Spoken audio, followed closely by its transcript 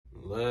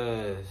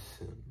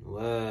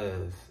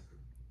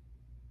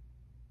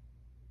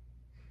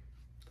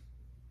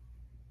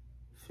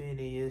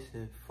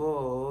and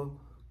Ferb.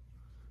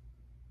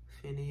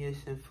 Phineas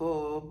and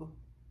Ferb.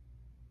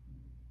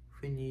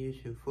 Phineas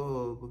and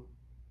Ferb.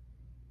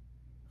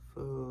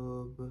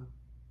 Ferb.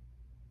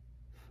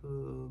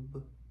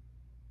 Ferb.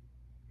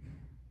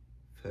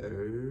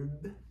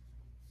 Ferb.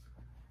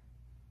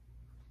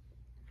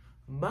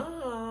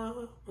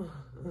 Mom.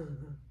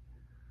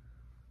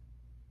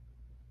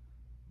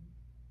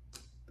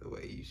 The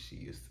way she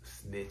used to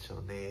snitch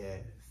on their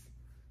ass.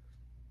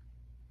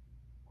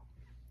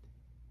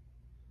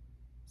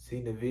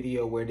 Seen the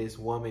video where this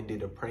woman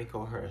did a prank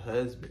on her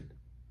husband.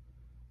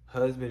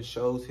 Husband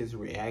shows his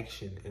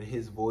reaction and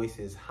his voice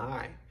is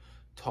high.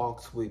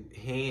 Talks with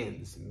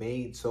hands,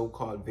 made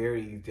so-called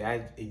very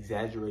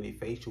exaggerated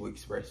facial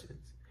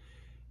expressions.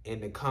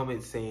 In the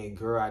comments saying,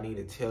 girl, I need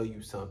to tell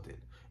you something.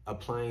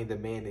 Applying the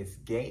man is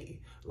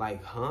gay.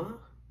 Like, huh?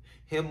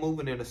 Him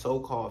moving in a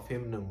so-called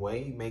feminine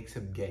way makes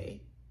him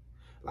gay?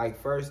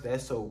 Like, first,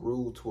 that's so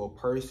rude to a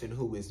person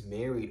who is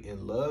married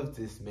and loves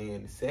this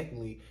man.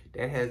 Secondly,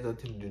 that has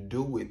nothing to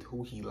do with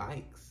who he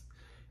likes.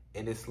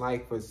 And it's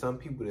like for some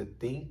people to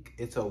think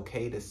it's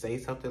okay to say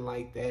something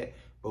like that,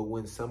 but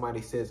when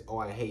somebody says, oh,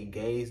 I hate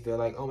gays, they're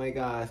like, oh my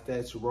gosh,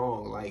 that's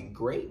wrong. Like,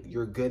 great,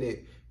 you're good at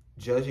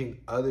judging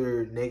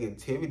other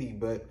negativity,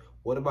 but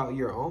what about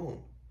your own?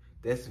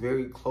 That's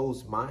very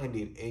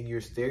close-minded, and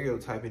you're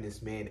stereotyping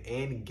this man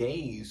and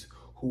gays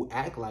who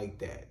act like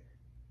that.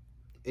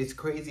 It's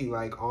crazy,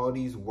 like all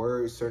these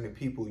words certain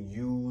people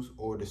use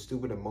or the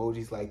stupid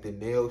emojis like the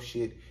nail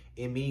shit,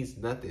 it means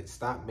nothing.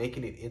 Stop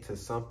making it into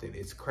something.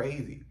 It's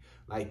crazy.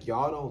 Like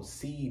y'all don't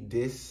see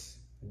this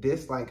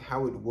like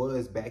how it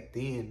was back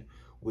then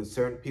with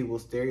certain people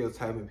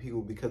stereotyping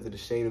people because of the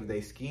shade of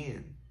their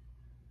skin.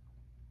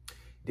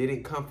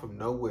 Didn't come from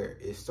nowhere.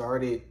 It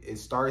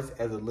starts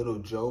as a little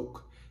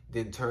joke,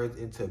 then turns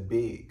into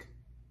big.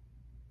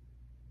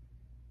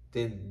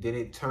 Then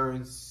it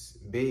turns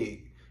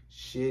big.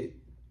 Shit,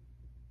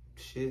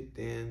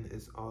 then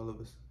it's all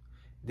of us.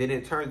 Then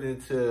it turns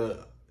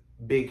into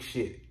big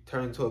shit.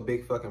 Turns into a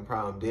big fucking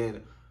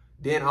problem.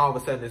 Then all of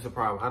a sudden it's a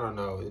problem. I don't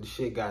know.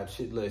 Shit got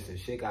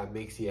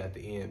mixy at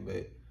the end,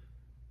 but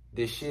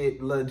this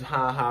shit,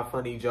 little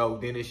funny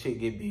joke, then this shit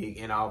get big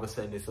and all of a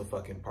sudden it's a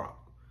fucking problem.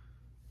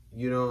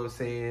 You know what I'm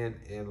saying?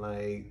 And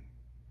like,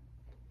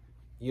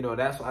 you know,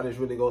 that's why I just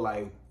really go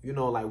like, you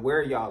know, like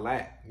where y'all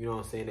at? You know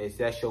what I'm saying?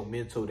 That's your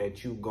mental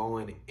that you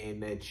going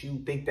and that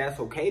you think that's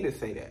okay to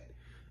say that.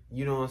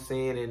 You know what I'm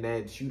saying? And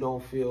that you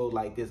don't feel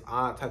like this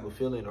odd type of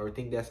feeling or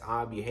think that's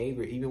odd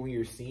behavior, even when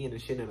you're seeing the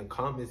shit in the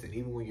comments and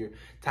even when you're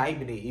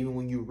typing it, even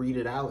when you read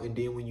it out and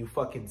then when you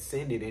fucking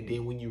send it and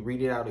then when you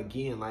read it out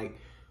again, like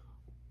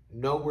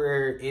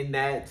nowhere in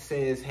that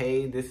says,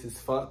 hey, this is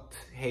fucked.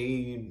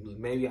 Hey,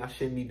 maybe I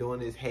shouldn't be doing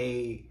this.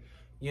 Hey,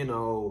 you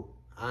know,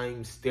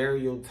 I'm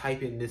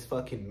stereotyping this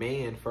fucking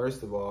man,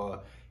 first of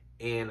all,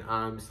 and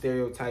I'm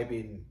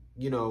stereotyping,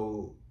 you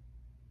know,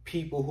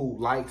 people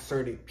who like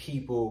certain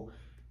people.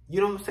 You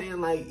know what I'm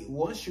saying? Like,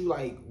 once you,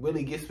 like,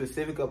 really get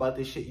specific about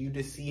this shit, you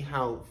just see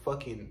how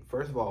fucking,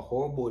 first of all,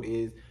 horrible it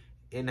is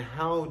and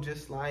how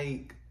just,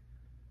 like,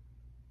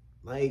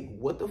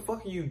 what the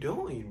fuck are you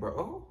doing,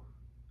 bro?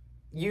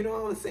 You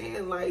know what I'm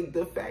saying? Like,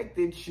 the fact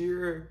that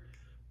you're,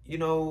 you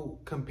know,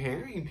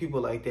 comparing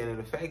people like that and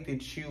the fact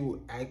that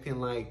you acting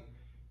like,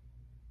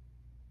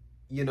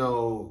 you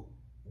know,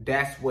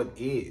 that's what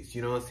is,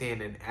 you know what I'm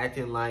saying? And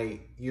acting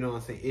like, you know what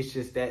I'm saying? It's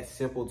just that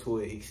simple to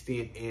an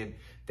extent, and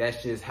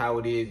that's just how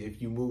it is.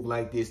 If you move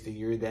like this, then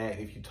you're that.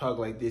 If you talk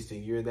like this,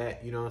 then you're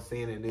that, you know what I'm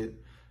saying? And it,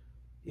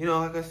 you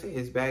know, like I said,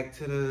 it's back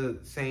to the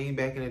same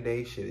back in the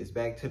day shit. It's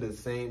back to the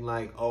same,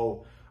 like,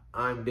 oh,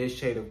 I'm this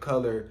shade of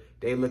color.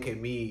 They look at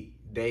me,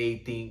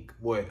 they think,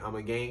 what, I'm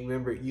a gang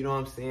member? You know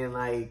what I'm saying?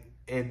 Like,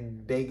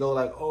 and they go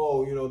like,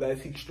 oh, you know,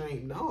 that's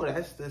extreme. No,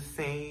 that's the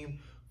same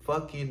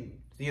fucking,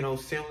 you know,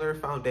 similar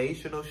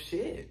foundational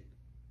shit.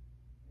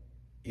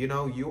 You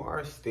know, you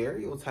are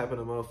stereotyping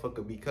a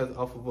motherfucker because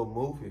off of a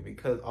movie,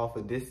 because off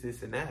of this,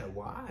 and that.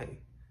 Why?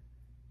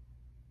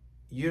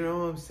 You know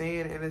what I'm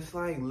saying? And it's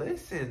like,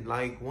 listen,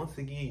 like, once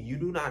again, you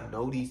do not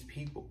know these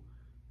people.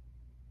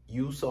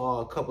 You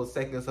saw a couple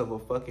seconds of a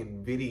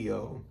fucking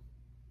video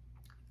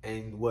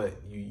and what,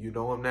 you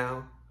know him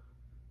now?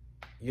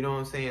 You know what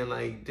I'm saying?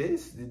 Like,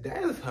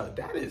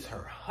 that is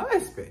her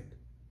husband.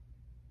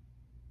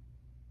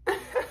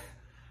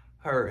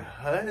 Her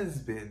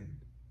husband.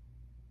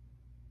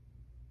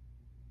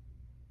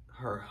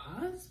 Her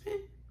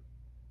husband?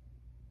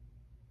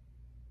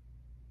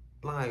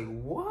 Like,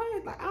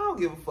 what? Like, I don't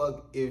give a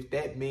fuck if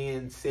that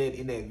man said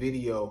in that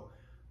video,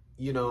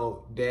 you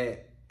know,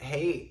 that,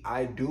 hey,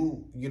 I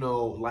do, you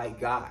know, like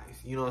guys.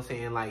 You know what I'm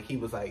saying? Like, he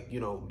was like, you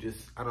know,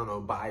 just, I don't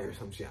know, bi or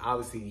some shit.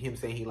 Obviously, him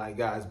saying he like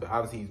guys, but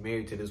obviously he's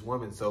married to this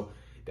woman, so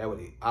that would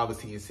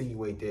obviously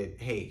insinuate that,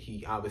 hey,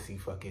 he obviously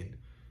fucking,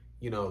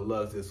 you know,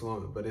 loves this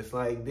woman. But it's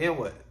like, then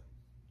what?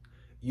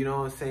 You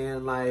know what I'm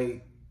saying?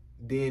 Like,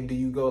 then do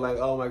you go like,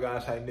 oh my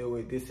gosh, I knew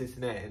it, this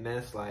and that, and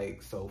that's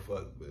like so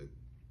fucked. But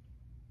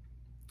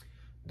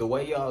the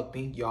way y'all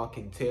think y'all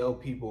can tell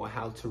people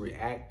how to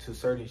react to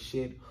certain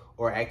shit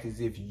or act as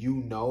if you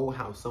know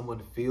how someone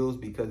feels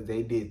because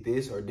they did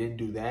this or didn't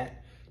do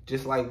that.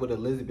 Just like with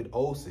Elizabeth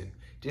Olsen.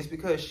 Just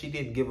because she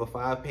didn't give a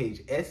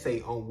 5-page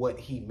essay on what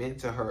he meant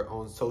to her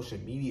on social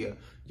media,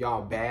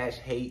 y'all bash,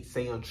 hate,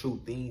 say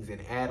untrue things,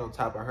 and add on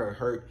top of her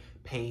hurt,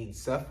 pain,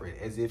 suffering,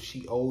 as if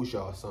she owes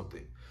y'all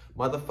something.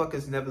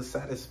 Motherfuckers never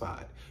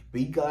satisfied.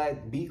 Be glad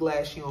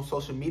she on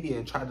social media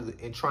and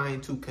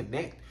trying to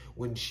connect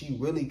when she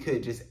really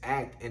could just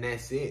act and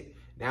that's it.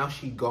 Now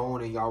she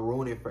gone and y'all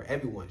ruin it for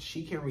everyone.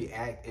 She can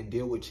react and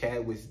deal with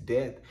Chadwick's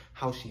death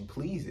how she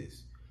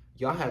pleases.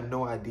 Y'all have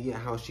no idea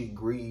how she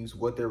grieves,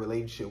 what their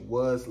relationship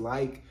was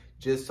like.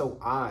 Just so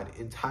odd.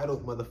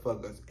 Entitled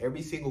motherfuckers.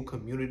 Every single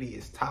community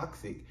is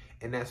toxic,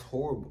 and that's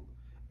horrible.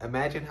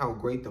 Imagine how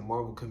great the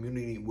Marvel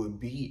community would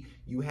be.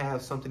 You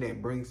have something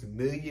that brings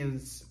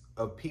millions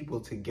of people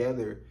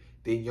together,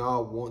 then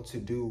y'all want to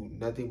do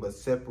nothing but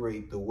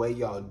separate the way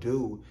y'all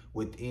do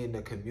within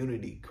the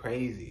community.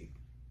 Crazy.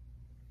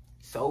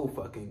 So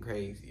fucking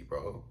crazy,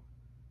 bro.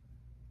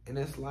 And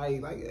it's like,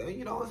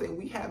 you know what I'm saying?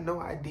 We have no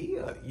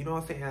idea. You know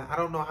what I'm saying? I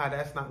don't know how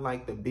that's not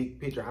like the big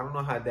picture. I don't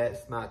know how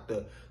that's not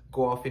the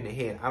go off in the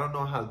head. I don't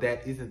know how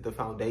that isn't the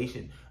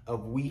foundation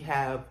of we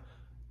have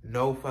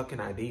no fucking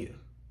idea.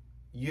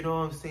 You know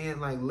what I'm saying?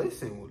 Like,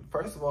 listen,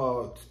 first of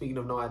all, speaking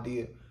of no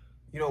idea,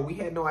 you know, we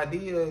had no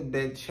idea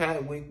that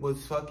Chadwick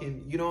was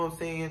fucking, you know what I'm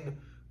saying,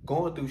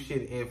 going through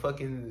shit and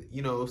fucking,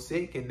 you know,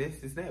 sick and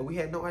this, that. We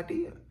had no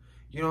idea.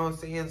 You know what I'm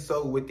saying?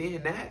 So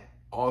within that,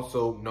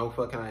 also no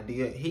fucking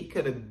idea. He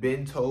could have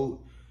been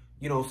told,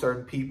 you know,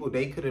 certain people,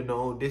 they could have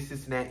known this,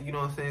 and that, you know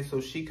what I'm saying?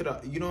 So she could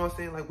have, you know what I'm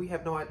saying? Like, we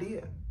have no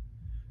idea.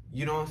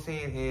 You know what I'm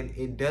saying? And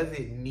it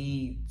doesn't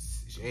need,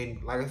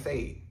 and like I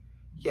say,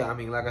 yeah, I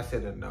mean, like I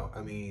said, no. I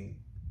mean,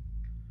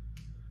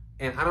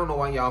 and I don't know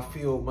why y'all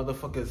feel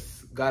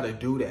motherfuckers gotta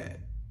do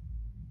that.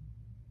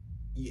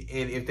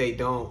 And if they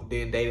don't,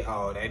 then they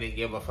didn't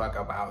give a fuck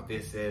about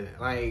this and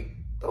like,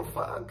 the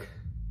fuck?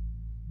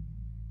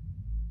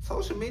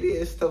 Social media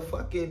is to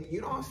fucking,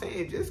 you know what I'm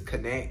saying, just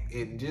connect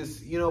and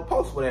just, you know,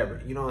 post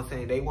whatever. You know what I'm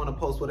saying? They want to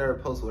post whatever,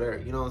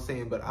 you know what I'm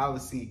saying? But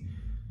obviously,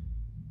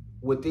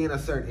 within a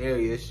certain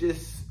area, it's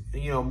just,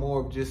 you know,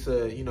 more of just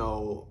a, you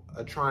know,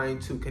 a trying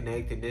to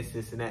connect and this,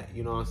 and that.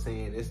 You know what I'm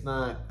saying? It's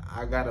not,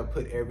 I gotta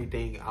put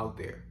everything out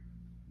there.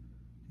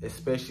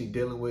 Especially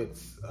dealing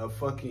with a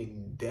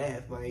fucking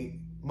death. Like,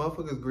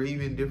 motherfuckers grieve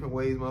in different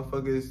ways.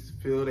 Motherfuckers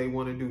feel they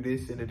want to do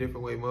this in a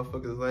different way.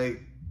 Motherfuckers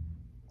like,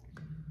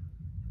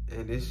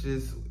 and it's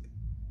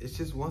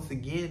just once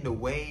again the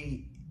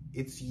way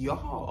it's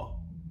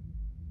y'all.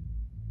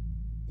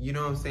 You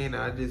know what I'm saying?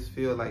 I just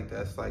feel like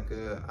that's like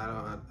a,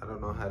 I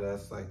don't know how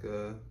that's like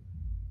a,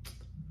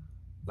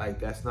 like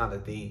that's not a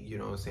thing. You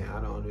know what I'm saying? I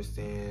don't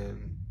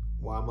understand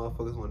why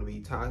motherfuckers want to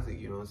be toxic.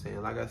 You know what I'm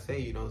saying? Like I say,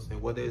 you know what I'm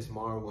saying? Whether it's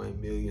Marvel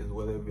and millions,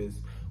 whether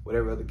it's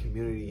whatever other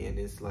community, and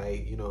it's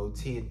like, you know,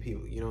 10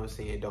 people. You know what I'm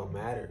saying? It don't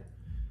matter.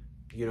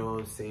 You know what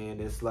I'm saying?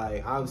 It's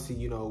like, obviously,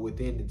 you know,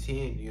 within the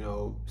 10, you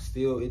know,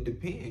 still it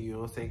depends, you know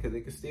what I'm saying? Because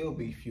it could still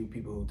be few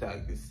people who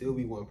toxic. It could still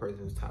be one person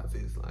who's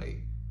toxic. It's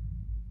like,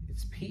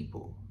 it's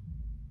people.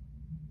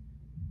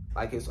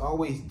 Like, it's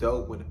always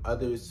dope when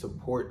others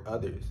support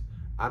others.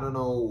 I don't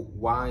know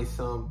why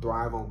some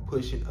thrive on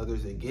pushing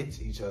others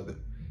against each other.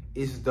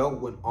 It's dope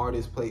when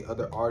artists play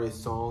other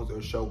artists' songs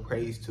or show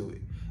praise to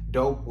it.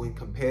 Dope when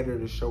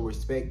competitors show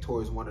respect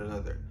towards one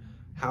another.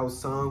 How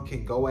some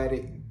can go at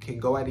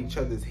each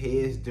other's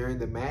heads during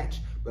the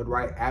match, but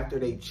right after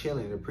they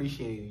chilling,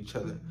 appreciating each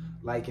other.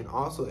 Like, and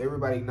also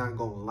everybody not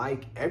gonna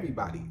like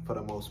everybody for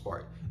the most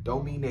part.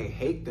 Don't mean they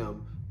hate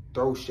them,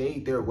 throw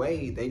shade their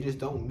way. They just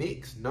don't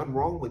mix. Nothing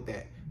wrong with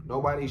that.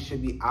 Nobody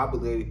should be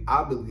obligated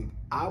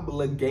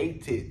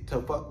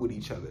to fuck with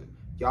each other.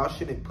 Y'all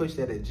shouldn't push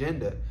that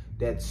agenda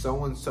that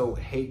so-and-so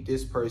hate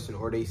this person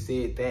or they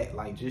said that.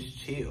 Like, just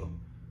chill.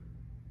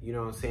 You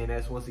know what I'm saying?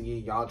 That's once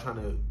again, y'all trying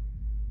to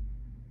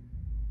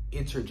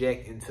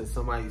interject into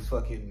somebody's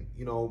fucking,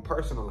 you know,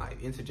 personal life,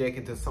 interject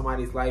into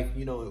somebody's life,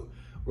 you know,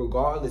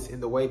 regardless in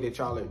the way that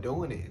y'all are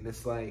doing it. And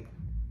it's like,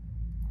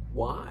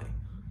 why?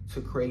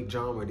 To create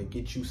drama, to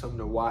get you something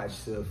to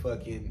watch, to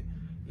fucking,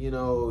 you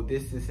know,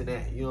 this and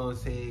that, you know what I'm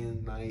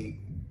saying? Like,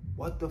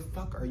 what the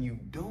fuck are you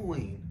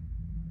doing?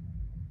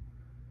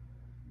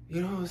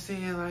 You know what I'm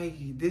saying?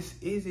 Like,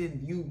 this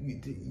isn't,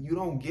 you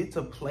don't get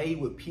to play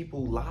with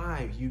people's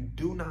lives. You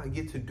do not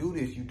get to do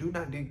this. You do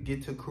not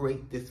get to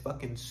create this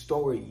fucking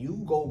story.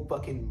 You go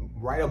fucking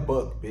write a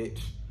book,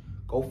 bitch.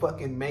 Go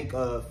fucking make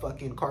a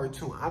fucking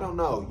cartoon. I don't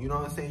know. You know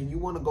what I'm saying? You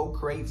want to go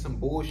create some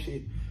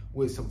bullshit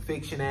with some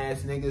fiction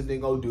ass niggas,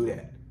 then go do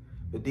that.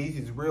 But these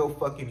is real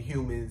fucking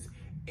humans,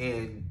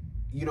 and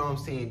you know what I'm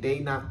saying? They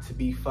not to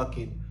be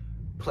fucking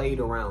played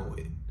around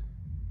with.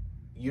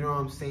 You know what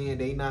I'm saying?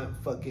 They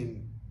not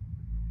fucking,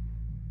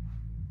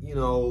 you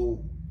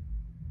know,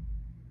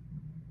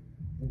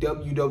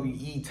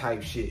 WWE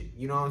type shit.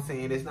 You know what I'm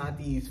saying? It's not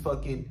these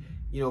fucking,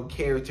 you know,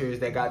 characters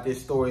that got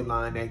this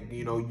storyline that,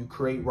 you know, you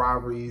create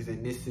rivalries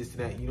and this, and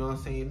that. You know what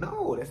I'm saying?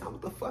 No, that's not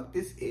what the fuck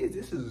this is.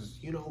 This is,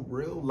 you know,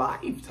 real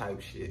life type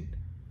shit.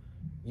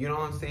 You know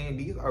what I'm saying?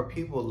 These are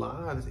people's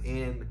lives,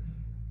 and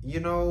you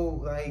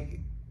know, like,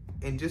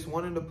 and just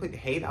wanting to put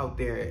hate out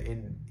there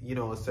in, you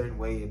know, a certain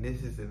way, and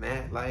this and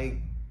that, like,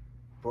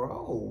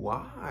 bro,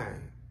 why?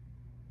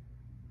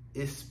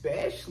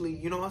 Especially,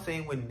 you know what I'm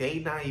saying, when they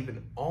not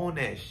even on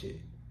that shit.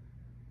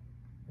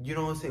 You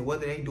know what I'm saying?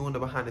 Whether they doing the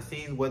behind the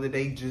scenes, whether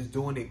they just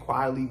doing it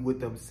quietly with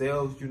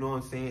themselves, you know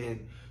what I'm saying?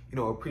 And, you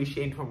know,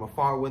 appreciating from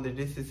afar, whether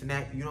this and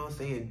that, you know what I'm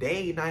saying?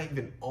 They not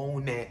even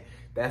own that.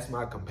 That's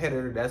my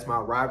competitor. That's my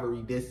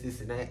rivalry.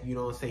 This and that. You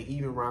know what I'm saying?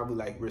 Even rivalry,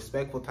 like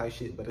respectful type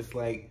shit. But it's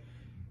like,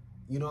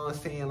 you know what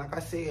I'm saying? Like I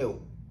said,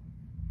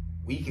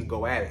 we can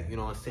go at it. You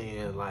know what I'm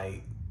saying?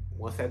 Like,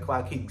 once that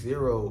clock hits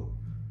 0,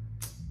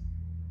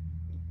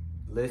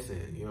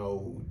 listen, you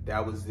know,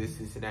 that was this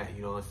and that,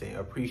 you know what I'm saying?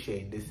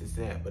 Appreciating this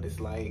and that. But it's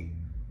like,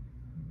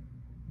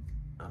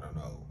 I don't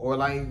know. Or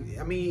like,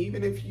 I mean,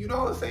 even if, you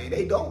know what I'm saying,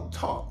 they don't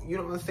talk, you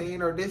know what I'm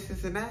saying? Or this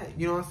and that,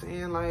 you know what I'm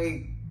saying?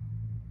 Like,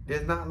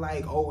 there's not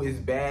like, oh, it's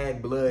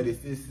bad blood, it's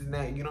this and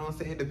that, you know what I'm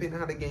saying? Depending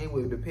how the game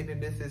was, depending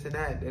this and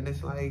that. And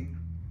it's like,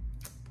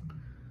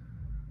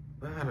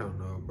 I don't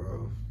know,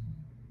 bro.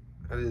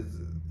 I just,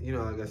 you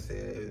know, like I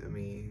said, I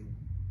mean,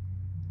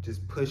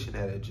 just pushing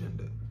that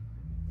agenda.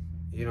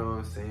 You know what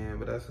I'm saying?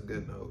 But that's a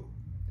good note.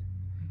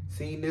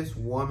 Seeing this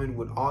woman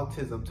with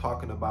autism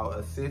talking about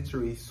a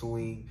sensory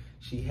swing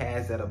she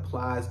has that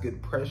applies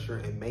good pressure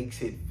and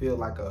makes it feel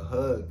like a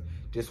hug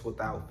just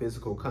without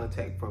physical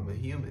contact from a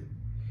human.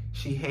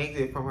 She hangs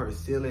it from her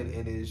ceiling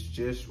and is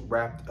just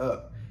wrapped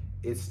up.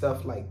 It's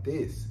stuff like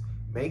this.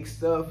 Make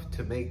stuff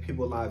to make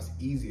people's lives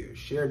easier.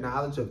 Share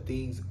knowledge of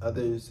things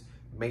others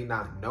may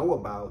not know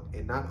about.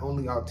 And not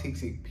only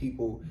autistic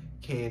people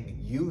can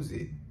use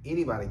it,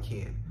 anybody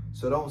can.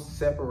 So don't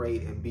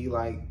separate and be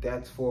like,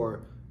 that's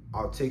for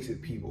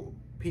autistic people.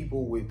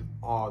 People with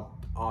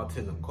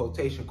autism,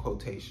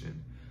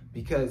 quotation,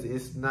 because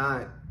it's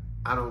not,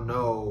 I don't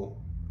know,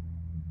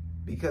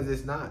 because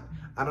it's not.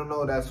 I don't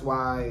know, that's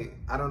why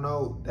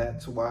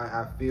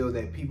I feel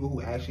that people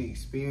who actually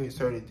experience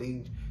certain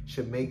things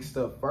should make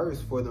stuff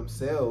first for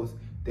themselves.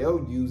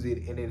 They'll use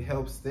it and it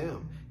helps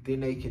them. Then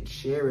they can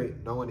share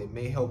it knowing it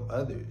may help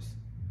others.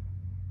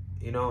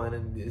 You know,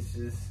 and it's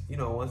just, you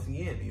know, once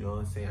again, you know what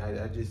I'm saying?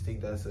 I just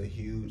think that's a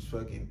huge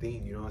fucking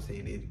thing, you know what I'm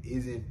saying? It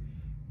isn't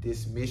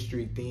this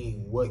mystery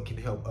thing, what can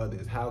help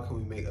others? How can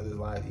we make others'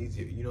 lives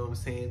easier? You know what I'm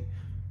saying?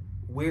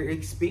 We're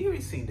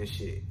experiencing the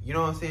shit. You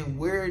know what I'm saying?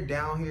 We're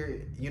down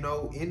here, you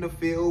know, in the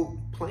field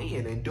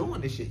playing and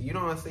doing this shit. You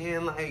know what I'm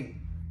saying? Like,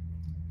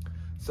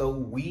 so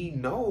we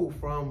know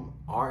from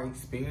our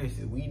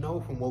experiences, we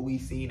know from what we've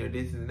seen or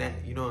this and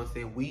that, you know what I'm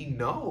saying? We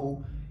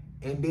know,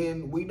 and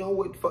then we know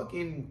what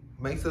fucking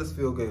makes us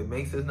feel good,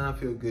 makes us not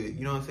feel good,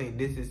 you know what I'm saying?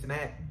 This and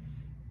that.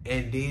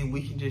 And then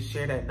we can just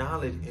share that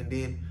knowledge, and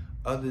then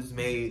others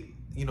may,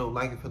 you know,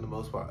 like it for the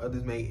most part,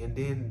 others may, and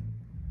then,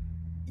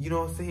 you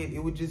know what I'm saying?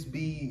 It would just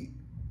be,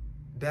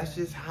 that's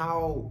just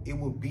how it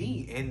would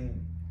be.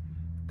 And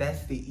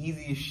that's the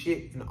easiest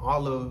shit in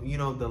all of, you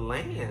know, the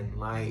land.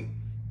 Like,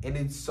 and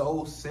it's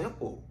so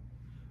simple.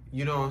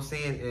 You know what I'm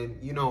saying?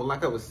 And, you know,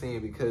 like I was saying,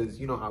 because,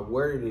 you know, I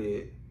worded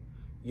it,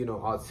 you know,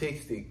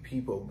 autistic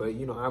people, but,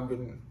 you know, I've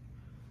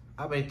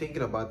been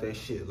thinking about that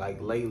shit,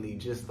 like, lately,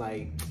 just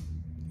like,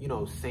 you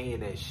know, saying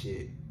that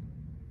shit.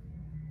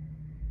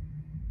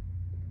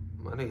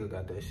 My nigga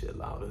got that shit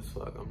loud as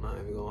fuck. I'm not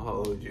even gonna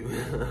hold you.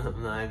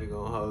 I'm not even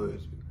gonna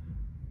hold you.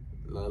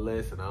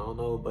 Listen, I don't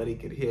know if buddy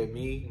could hear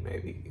me.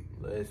 Maybe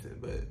listen,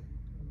 but,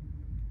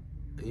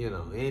 you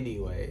know,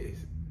 anyways.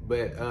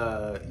 But,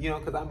 you know,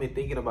 because I've been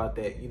thinking about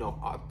that, you know,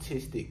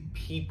 autistic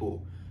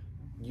people.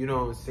 You know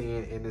what I'm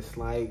saying? And it's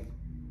like,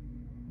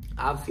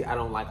 obviously, I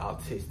don't like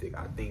autistic.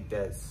 I think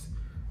that's,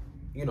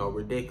 you know,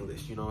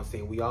 ridiculous. You know what I'm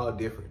saying? We all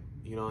different.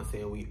 You know what I'm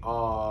saying? We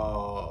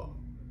all,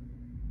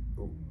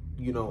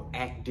 you know,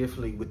 act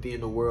differently within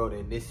the world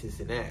and this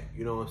and that.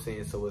 You know what I'm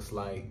saying? So it's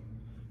like,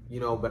 you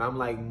know, but I'm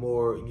like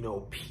more, you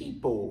know,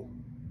 people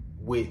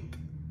with,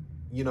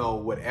 you know,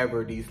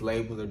 whatever these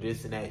labels or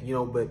this and that, you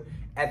know, but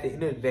at the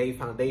end of the day,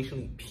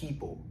 foundationally,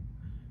 people.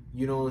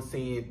 You know what I'm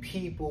saying?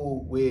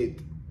 People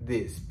with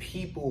this,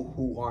 people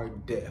who are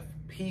deaf,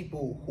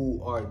 people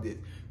who are this,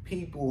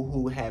 people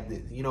who have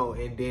this, you know,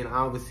 and then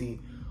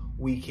obviously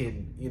we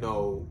can, you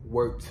know,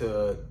 work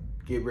to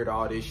get rid of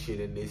all this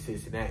shit and this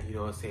and that, you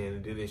know what I'm saying?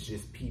 And then it's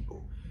just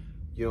people,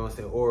 you know what I'm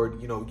saying? Or,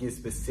 you know, get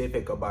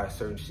specific about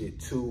certain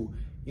shit too,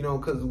 you know,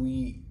 because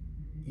we,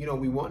 you know,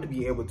 we want to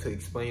be able to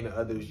explain to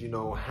others, you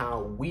know,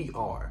 how we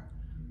are,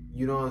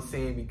 you know what I'm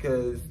saying?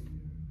 Because,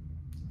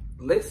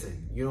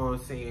 listen, you know what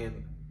I'm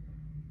saying?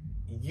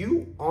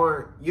 You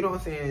aren't, you know what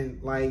I'm saying?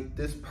 Like,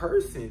 this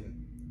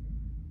person,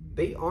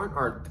 they aren't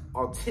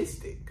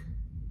autistic.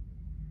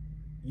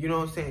 You know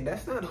what I'm saying?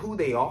 That's not who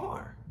they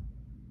are.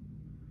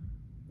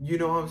 You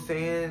know what I'm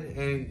saying?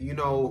 And, you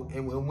know,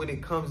 and when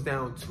it comes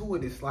down to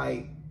it, it's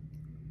like,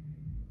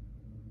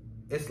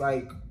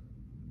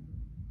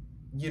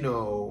 you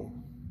know,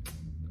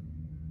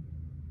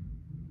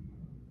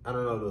 I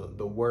don't know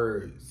the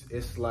words.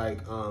 It's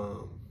like,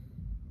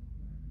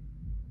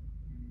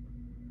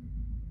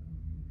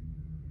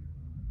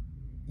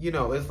 you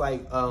know, it's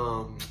like,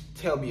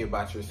 tell me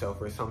about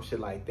yourself or some shit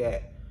like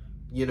that,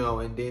 you know,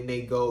 and then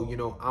they go, you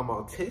know, I'm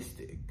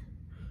autistic,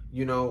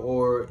 you know,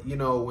 or, you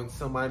know, when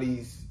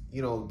somebody's,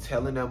 you know,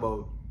 telling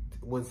them,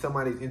 when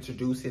somebody's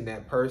introducing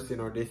that person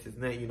or this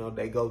and that, you know,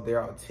 they go,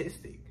 they're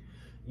autistic,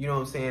 you know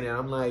what I'm saying? And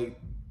I'm like,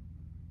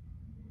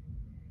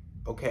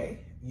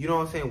 okay, you know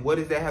what I'm saying? What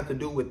does that have to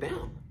do with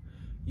them?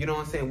 You know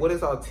what I'm saying? What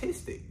is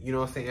autistic? You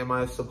know what I'm saying? Am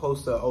I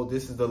supposed to, oh,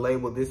 this is the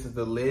label, this is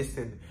the list,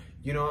 and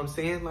you know what I'm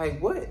saying?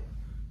 Like, what?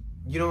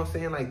 You know what I'm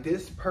saying? Like,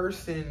 this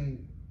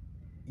person,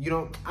 you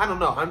know, I don't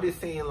know. I'm just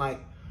saying, like,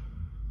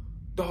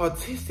 the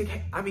autistic,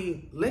 I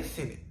mean,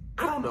 listen,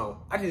 I don't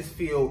know. I just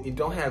feel it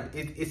don't have,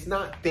 it's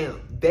not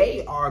them.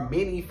 They are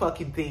many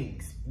fucking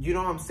things. You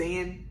know what I'm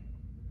saying?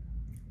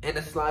 And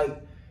it's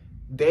like,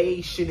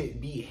 they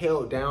shouldn't be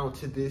held down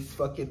to this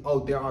fucking, oh,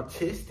 they're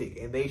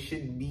autistic, and they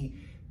shouldn't be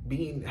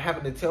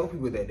having to tell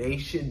people that. They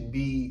shouldn't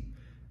be,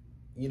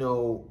 you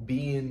know,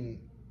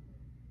 being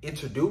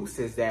introduced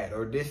as that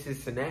or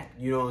this and that,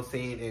 you know what I'm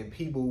saying? And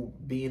people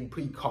being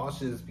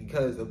precautious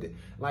because of it.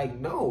 Like,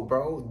 no,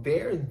 bro,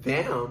 they're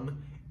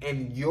them,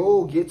 and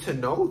you'll get to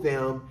know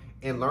them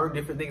and learn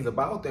different things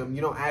about them,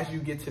 you know, as you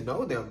get to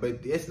know them. But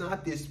it's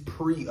not this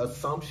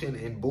pre-assumption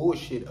and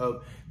bullshit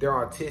of they're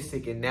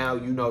autistic and now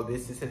you know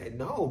this and that.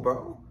 No,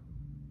 bro.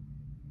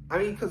 I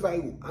mean, because,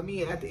 like, I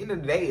mean, at the end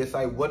of the day, it's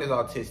like, what is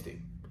autistic?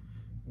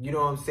 You know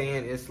what I'm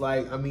saying? It's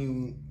like, I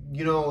mean,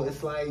 you know,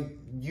 it's like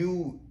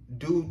you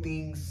do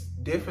things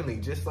differently.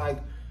 Just like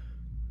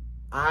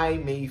I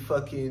may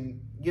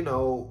fucking, you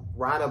know,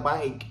 ride a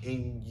bike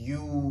and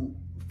you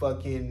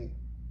fucking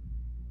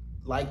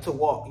like to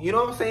walk. You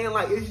know what I'm saying?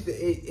 Like,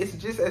 it's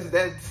just as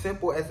that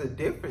simple as a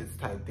difference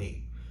type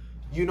thing.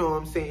 You know what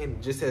I'm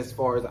saying? Just as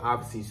far as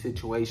obviously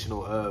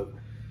situational of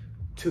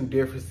two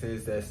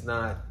differences that's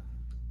not,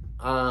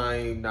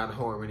 I'm not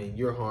harming and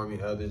you're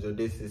harming others or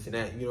this and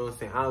that. You know what I'm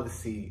saying?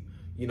 Obviously,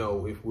 you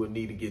know, if we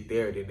need to get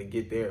there, then to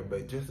get there.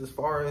 But just as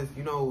far as,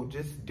 you know,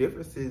 just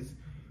differences,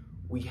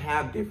 we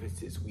have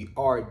differences. We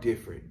are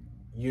different.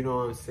 You know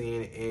what I'm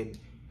saying? And,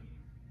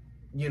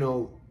 you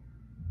know,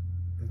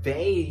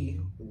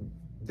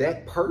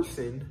 that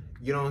person,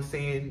 you know what I'm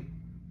saying,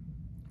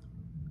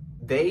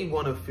 they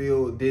want to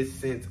feel this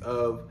sense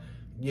of,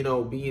 you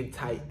know, being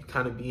tight,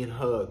 kind of being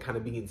hugged, kind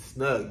of being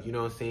snug, you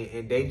know what I'm saying?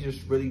 And they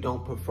just really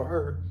don't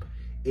prefer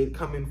it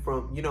coming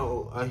from, you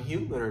know, a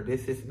human or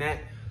this and that.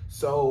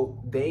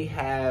 So they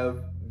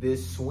have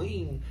this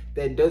swing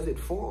that does it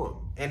for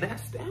them. And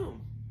that's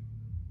them.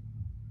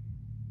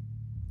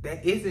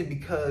 That isn't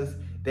because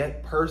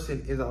that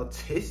person is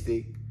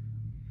autistic.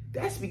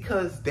 That's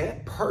because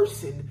that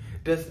person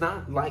does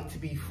not like to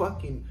be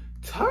fucking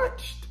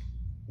touched.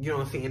 You know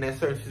what I'm saying? In that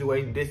certain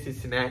situation,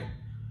 this and that.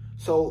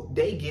 So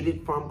they get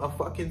it from a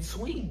fucking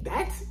swing.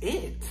 That's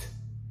it.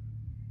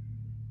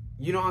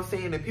 You know what I'm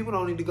saying? And people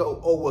don't need to go,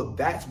 oh, well,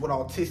 that's what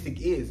autistic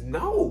is.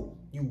 No,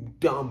 you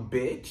dumb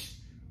bitch.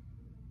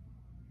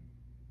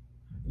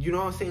 You know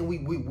what I'm saying?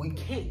 We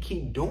can't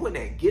keep doing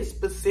that. Get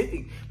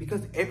specific,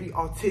 because every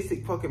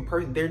autistic fucking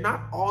person, they're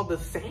not all the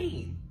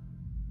same.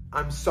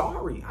 I'm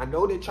sorry. I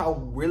know that y'all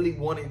really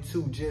wanted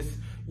to just,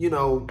 you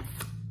know,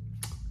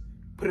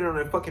 put it on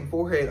their fucking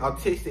forehead,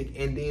 autistic,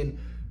 and then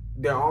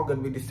they're all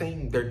gonna be the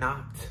same. They're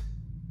not.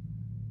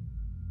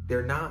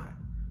 They're not.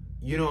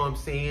 You know what I'm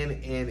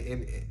saying?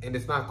 And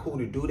it's not cool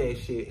to do that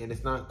shit. And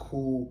it's not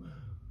cool,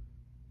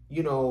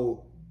 you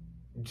know,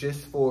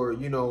 just for,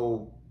 you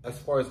know, as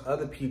far as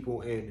other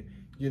people and,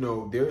 you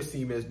know, they're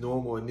seen as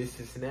normal and this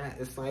and that.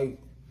 It's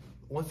like,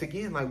 once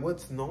again, like,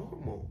 what's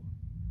normal?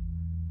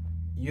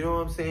 You know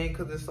what I'm saying?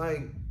 Because it's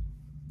like,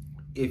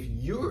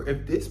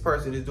 if this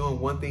person is doing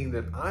one thing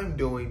that I'm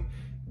doing,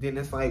 then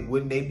it's like,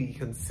 wouldn't they be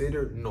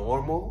considered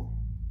normal?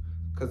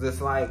 Because it's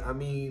like, I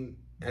mean,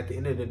 at the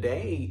end of the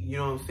day, you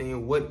know what I'm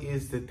saying? What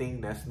is the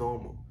thing that's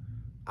normal?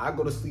 I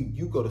go to sleep,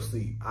 you go to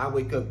sleep. I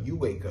wake up, you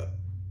wake up.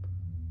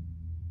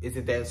 Is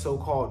it that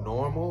so-called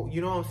normal?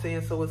 You know what I'm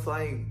saying? So it's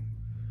like,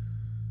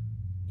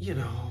 you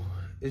know,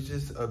 it's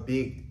just a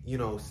big, you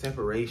know,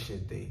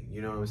 separation thing.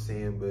 You know what I'm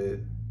saying? But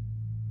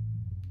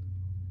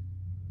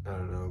I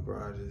don't know, bro.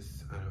 I don't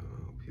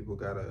know. People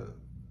gotta,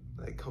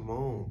 like, come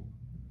on.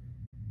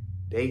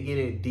 They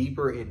getting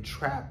deeper and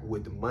trapped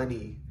with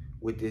money,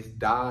 with this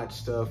Dodge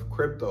stuff,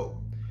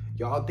 crypto.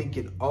 Y'all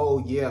thinking,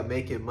 oh yeah,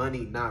 making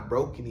money, not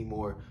broke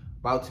anymore,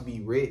 about to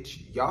be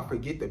rich. Y'all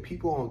forget the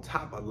people on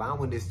top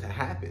allowing this to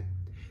happen.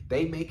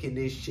 They making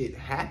this shit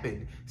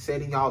happen,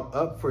 setting y'all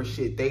up for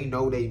shit. They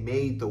know they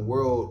made the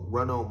world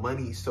run on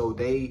money, so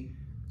they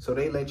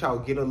let y'all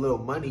get a little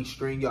money,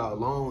 string y'all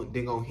along,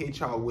 then gonna hit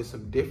y'all with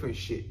some different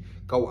shit.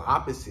 Go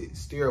opposite,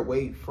 steer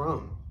away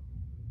from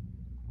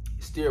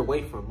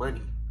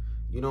money.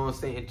 You know what I'm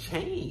saying?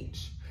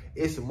 Change.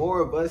 It's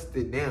more of us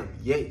than them,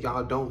 yet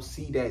y'all don't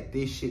see that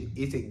this shit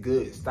isn't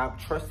good. Stop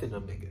trusting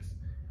them niggas.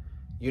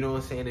 You know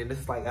what I'm saying? And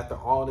it's like, after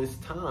all this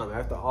time,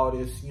 after all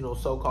this, you know,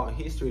 so-called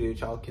history that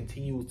y'all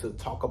continue to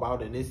talk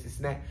about and this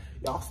and that,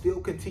 y'all still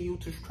continue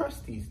to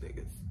trust these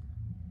niggas.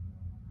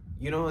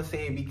 You know what I'm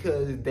saying?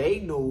 Because they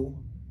knew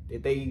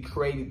that they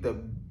created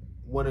the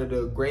one of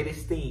the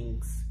greatest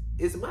things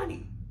is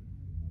money.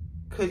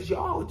 Cause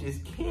y'all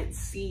just can't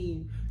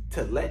seem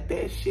to let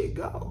that shit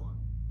go.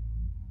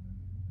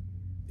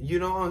 You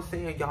know what I'm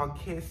saying? Y'all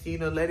can't seem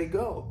to let it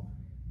go.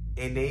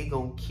 And they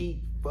gonna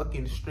keep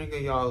fucking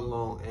stringing y'all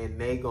along, and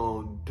they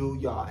gonna do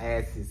y'all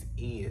asses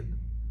in.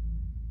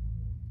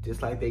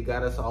 Just like they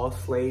got us all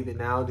slave and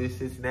now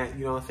this and that,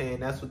 you know what I'm saying?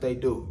 That's what they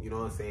do, you know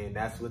what I'm saying?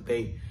 That's what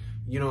they,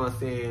 you know what I'm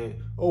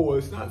saying? Oh, well,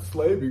 it's not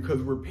slavery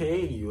because we're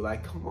paying you.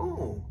 Like, come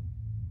on.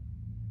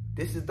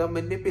 This is the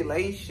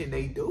manipulation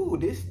they do.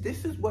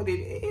 This is what it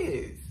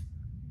is.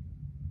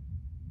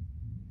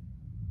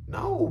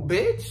 No,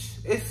 bitch.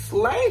 It's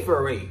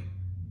slavery.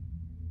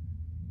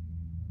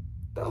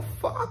 The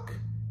fuck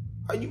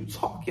are you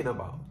talking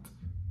about?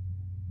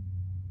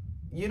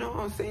 You know what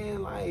I'm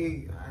saying?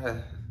 Like,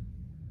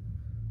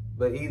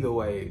 but either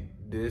way,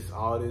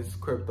 all this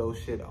crypto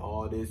shit,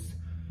 all this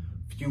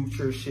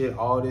future shit,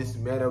 all this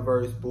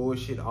metaverse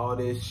bullshit, all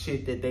this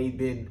shit that they've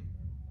been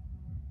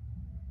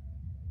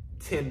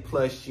 10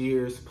 plus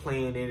years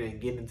planning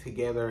and getting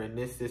together and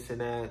this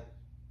and that.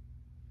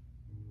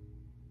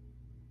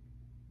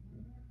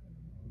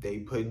 They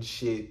putting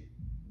shit,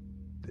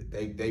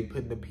 they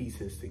putting the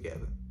pieces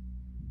together.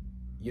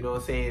 You know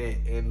what I'm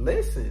saying? And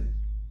listen.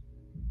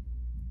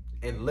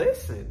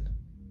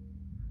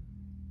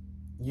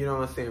 You know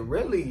what I'm saying?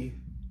 Really,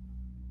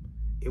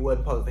 it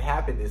wasn't supposed to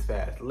happen this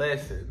fast.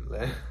 Listen,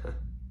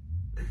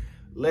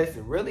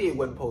 really it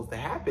wasn't supposed to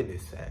happen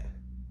this fast.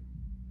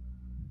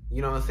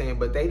 You know what I'm saying?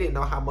 But they didn't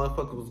know how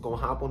motherfuckers was gonna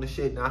hop on the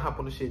shit, not hop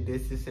on the shit,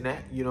 this and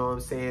that. You know what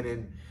I'm saying?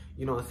 And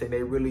you know what I'm saying?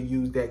 They really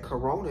used that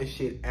Corona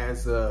shit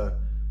as a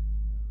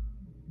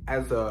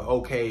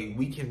okay,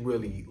 we can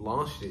really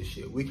launch this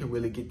shit. We can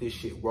really get this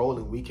shit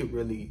rolling. We can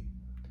really,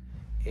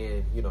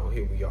 and you know,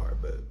 here we are.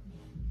 But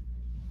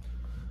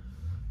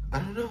I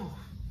don't know.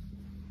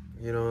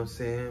 You know what I'm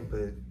saying?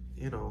 But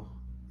you know,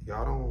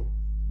 y'all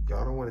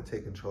don't want to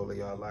take control of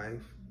y'all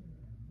life.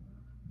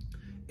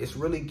 It's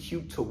really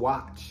cute to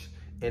watch.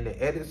 And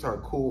the edits are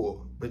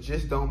cool, but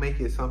just don't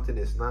make it something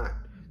it's not.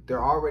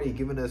 They're already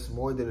giving us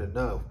more than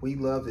enough. We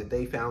love that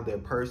they found their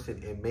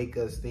person and make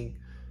us think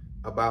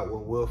about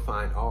when we'll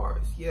find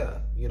ours. Yeah,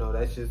 you know,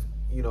 that's just,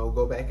 you know,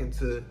 go back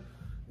into,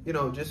 you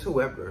know, just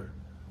whoever,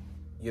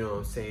 you know what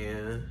I'm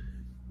saying?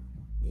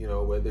 You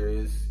know, whether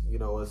it's, you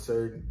know, a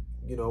certain,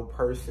 you know,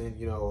 person,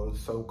 you know,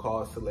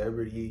 so-called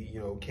celebrity, you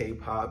know,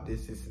 K-pop,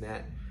 this and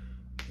that,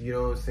 you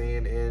know what I'm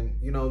saying? And,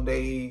 you know,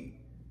 they,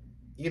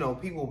 you know,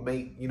 people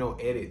make, you know,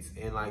 edits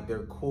and like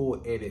they're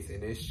cool edits,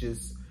 and it's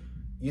just,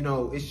 you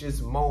know, it's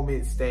just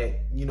moments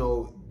that, you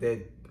know,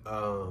 that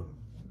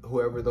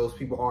whoever those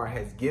people are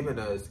has given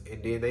us,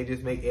 and then they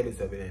just make edits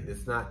of it. And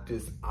it's not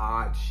this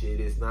odd shit.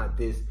 It's not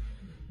this,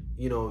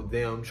 you know,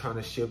 them trying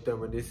to ship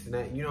them or this and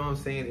that. You know what I'm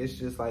saying? It's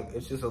just like,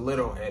 it's just a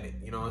little edit.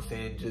 You know what I'm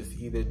saying? Just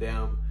either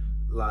them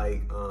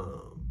like,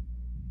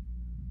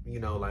 you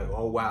know, like,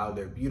 oh wow,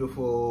 they're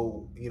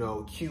beautiful, you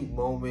know, cute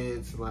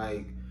moments,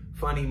 like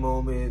funny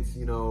moments,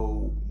 you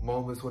know,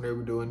 moments when they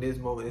were doing this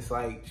moment. It's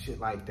like shit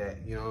like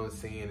that, you know what I'm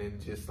saying?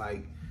 And just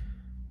like,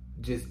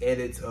 just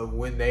edits of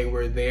when they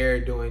were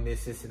there doing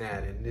this and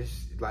that, and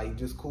this, like,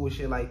 just cool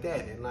shit like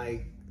that. And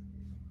like,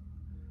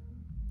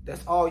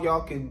 that's all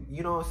y'all can,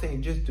 you know what I'm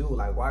saying, just do.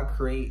 Like, why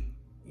create,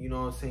 you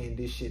know what I'm saying,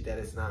 this shit that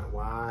it's not?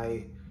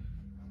 Why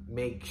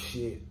make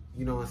shit,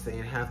 you know what I'm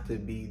saying, have to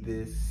be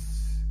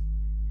this,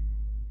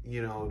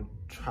 you know,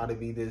 try to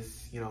be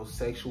this, you know,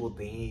 sexual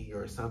thing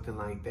or something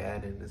like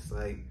that? And it's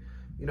like,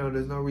 you know,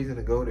 there's no reason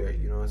to go there,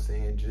 you know what I'm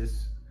saying?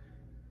 Just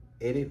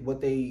edit what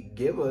they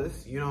give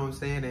us, you know what I'm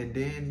saying? And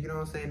then, you know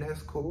what I'm saying,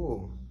 that's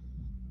cool.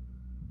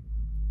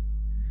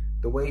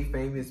 The way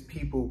famous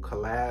people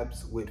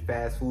collabs with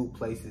fast food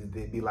places,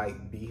 they'd be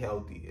like, be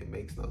healthy. It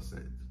makes no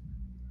sense.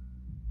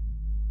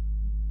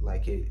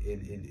 Like,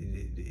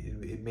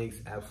 it makes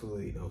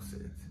absolutely no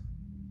sense.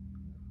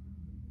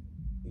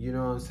 You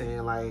know what I'm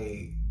saying?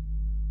 Like,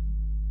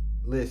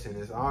 listen,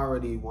 it's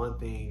already one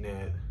thing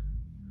that,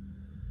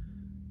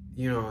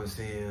 you know what I'm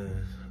saying,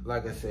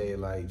 like I say,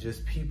 like,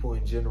 just people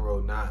in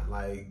general, not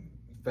like,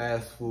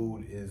 fast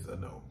food is a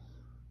no.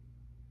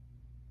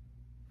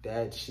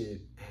 That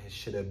shit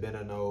should have been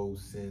a no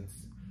since,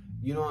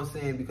 you know what I'm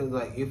saying? Because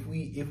like, if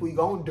we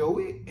gonna do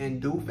it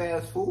and do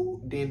fast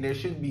food, then there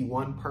shouldn't be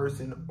one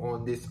person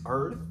on this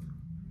earth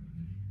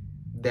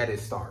that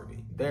is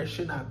starving. There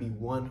should not be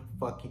one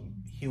fucking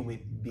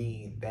human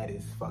being that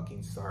is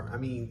fucking starving. I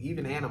mean,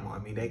 even animal, I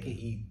mean, they can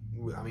eat.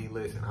 I mean,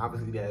 listen,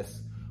 obviously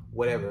that's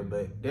whatever,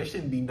 but there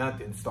shouldn't be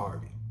nothing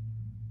starving.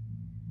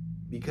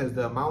 Because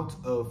the amount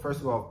of, first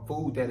of all,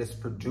 food that is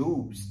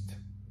produced,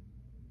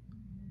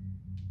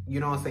 you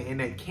know what I'm saying, and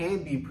that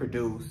can be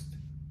produced,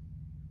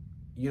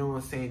 you know what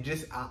I'm saying,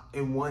 just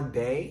in one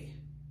day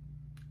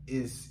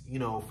is, you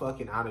know,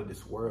 fucking out of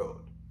this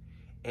world.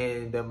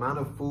 And the amount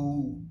of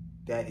food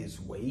that is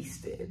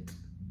wasted,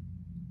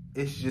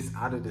 it's just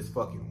out of this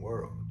fucking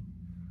world.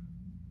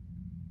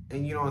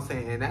 And you know what I'm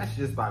saying, and that's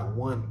just by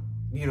one,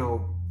 you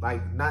know,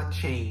 like, not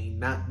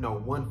chain,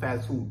 one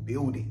fast food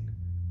building,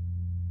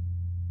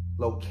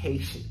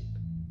 location.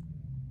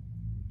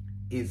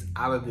 is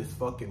out of this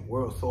fucking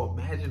world. So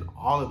imagine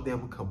all of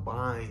them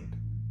combined.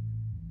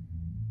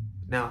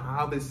 Now,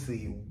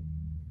 obviously,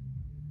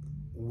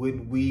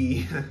 would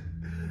we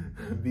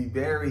be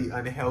very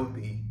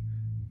unhealthy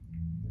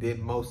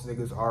than most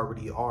niggas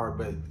already are,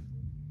 but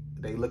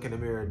they look in the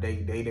mirror,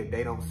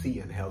 they don't see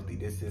unhealthy,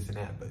 this and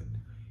that, but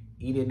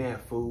eating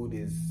that food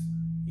is,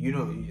 you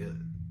know,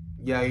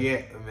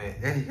 yeah,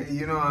 man.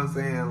 You know what I'm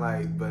saying?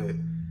 Like, but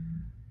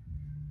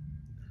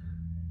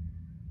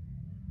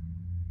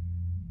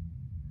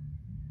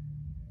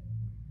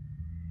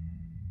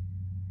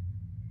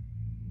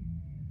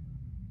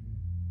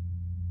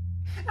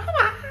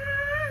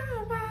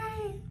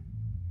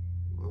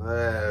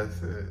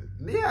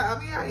yeah, I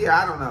mean,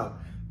 yeah, I don't know.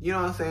 You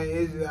know what I'm saying?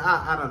 It's,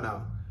 I don't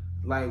know.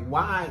 Like,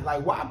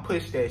 why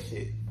push that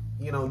shit?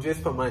 You know,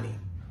 just for money.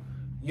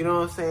 You know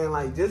what I'm saying?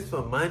 Like, just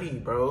for money,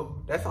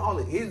 bro. That's all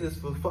it is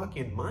for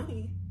fucking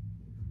money.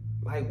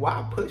 Like,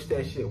 why push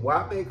that shit?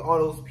 Why make all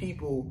those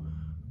people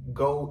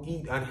go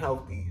eat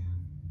unhealthy?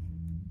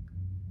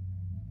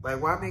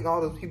 Like, why make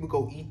all those people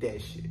go eat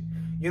that shit?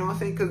 You know what I'm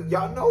saying? Because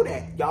y'all know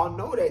that. Y'all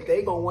know that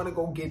they gonna want to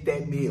go get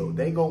that meal.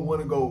 They gonna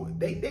want to go,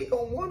 they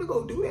gonna want to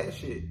go do that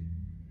shit.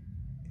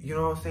 You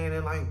know what I'm saying?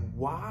 And like,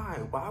 why?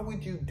 Why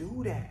would you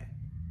do that?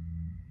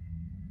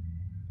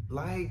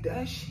 Like,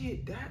 that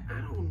shit, that,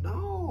 I don't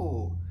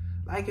know.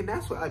 Like, and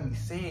that's what I be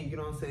saying, you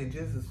know what I'm saying?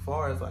 Just as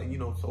far as, like, you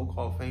know,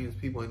 so-called famous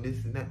people and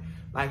this and that.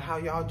 Like, how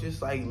y'all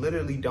just, like,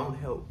 literally don't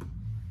help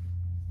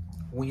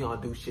when y'all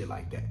do shit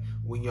like that.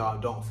 When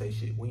y'all don't say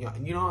shit. When y'all,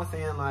 you know what I'm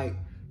saying? Like,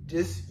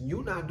 just,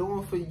 you not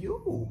doing for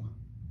you.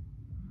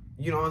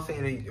 You know what I'm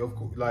saying? And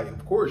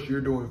of course,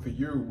 you're doing for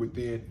you, but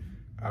then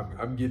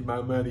I'm getting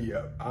my money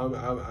up.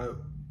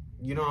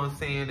 You know what I'm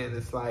saying? And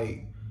it's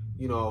like,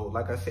 you know,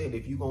 like I said,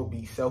 if you're going to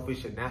be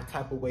selfish in that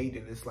type of way,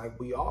 then it's like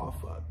we all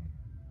fucked.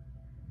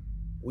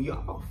 We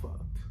all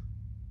fucked.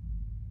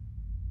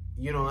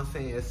 You know what I'm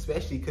saying?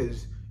 Especially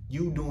because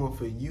you doing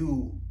for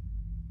you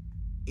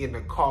in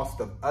the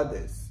cost of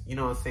others. You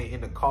know what I'm saying?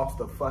 In the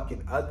cost of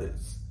fucking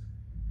others.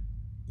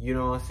 You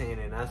know what I'm saying?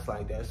 And that's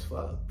like, that's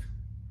fucked.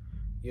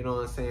 You know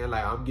what I'm saying?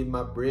 Like, I'm getting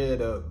my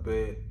bread up,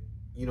 but,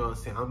 you know what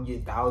I'm saying? I'm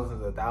getting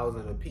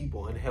thousands of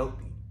people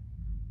unhealthy.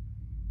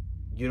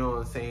 You know what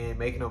I'm saying?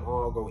 Making them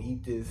all go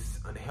eat this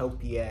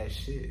unhealthy ass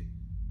shit.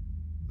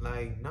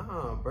 Like,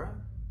 nah, bruh.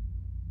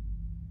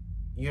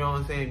 You know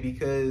what I'm saying?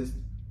 Because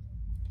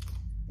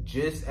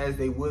just as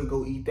they would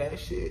go eat that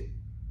shit,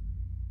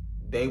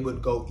 they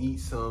would go eat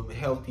some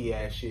healthy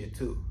ass shit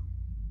too.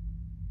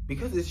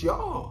 Because it's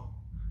y'all.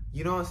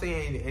 You know what I'm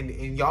saying?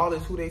 And y'all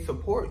is who they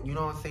support. You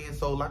know what I'm saying?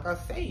 So like I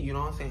say, you know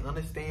what I'm saying?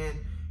 Understand,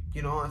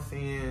 you know what I'm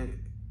saying?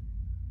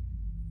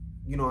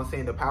 You know what I'm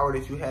saying, the power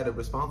that you had, the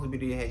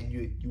responsibility that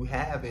you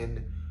have,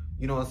 and,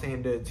 you know what I'm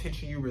saying, the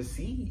attention you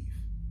receive.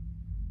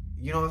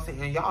 You know what I'm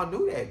saying? And y'all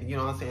knew that. You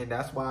know what I'm saying?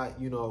 That's why,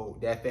 you know,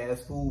 that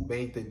fast food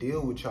made the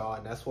deal with y'all,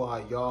 and that's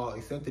why y'all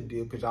accepted the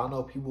deal, because y'all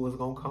know people was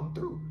going to come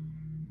through.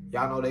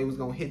 Y'all know they was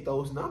going to hit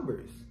those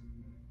numbers.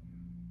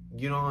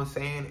 You know what I'm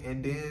saying?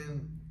 And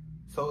then,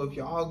 so if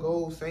y'all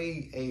go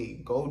say,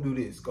 hey, go do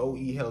this, go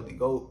eat healthy,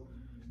 go,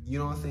 you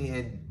know what I'm saying,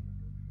 and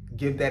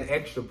give that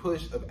extra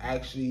push of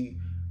actually,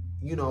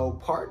 you know,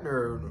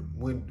 partner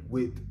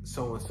with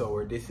so-and-so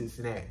or this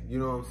and that. You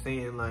know what I'm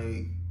saying?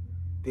 Like,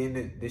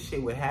 then the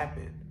shit would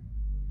happen.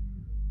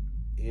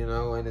 You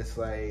know, and it's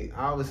like,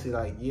 obviously,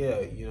 like,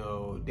 yeah, you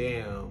know,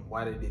 damn,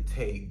 why did it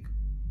take,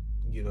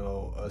 you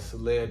know, a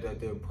celeb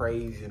that they're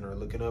praising or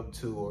looking up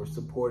to or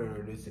supporting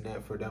or this and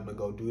that for them to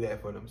go do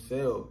that for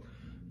themselves?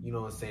 You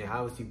know what I'm saying?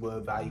 Obviously, we'll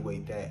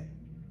evaluate that,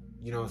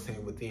 you know what I'm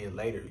saying, within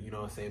later, you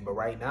know what I'm saying? But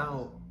right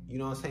now, you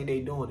know what I'm saying,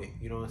 they doing it,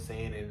 you know what I'm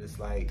saying? And it's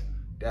like,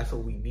 that's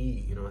what we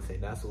need, you know what I'm saying?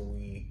 That's what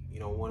we, you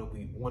know,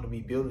 want to be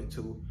building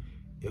to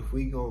if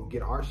we gonna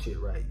get our shit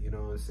right, you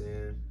know what I'm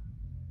saying?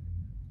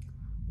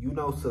 You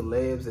know,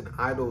 celebs and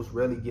idols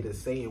rarely get a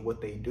say in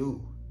what they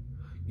do.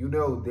 You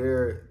know,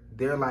 they're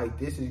like,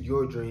 this is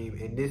your dream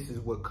and this is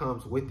what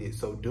comes with it,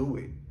 so do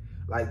it.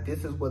 Like,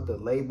 this is what the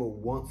label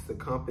wants the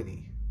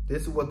company.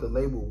 This is what the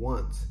label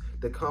wants.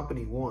 The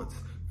company wants.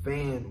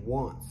 Fan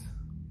wants.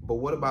 But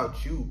what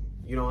about you?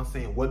 You know what I'm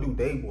saying? What do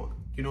they want?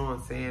 You know what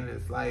I'm saying?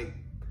 It's like,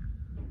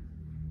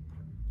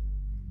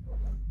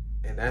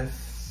 and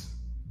that's,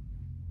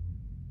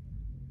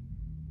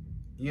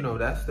 you know,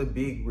 that's the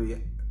big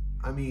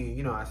I mean,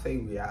 you know, I say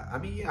I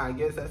mean, yeah, I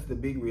guess that's the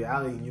big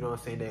reality, you know what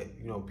I'm saying, that,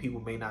 you know, people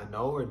may not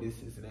know or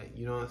this is that,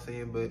 you know what I'm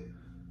saying? But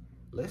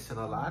listen,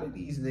 a lot of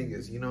these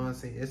niggas, you know what I'm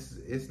saying,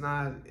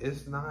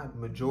 it's not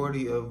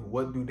majority of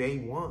what do they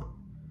want.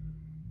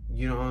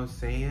 You know what I'm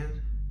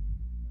saying?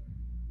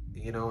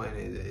 You know,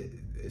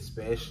 and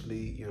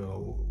especially, you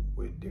know,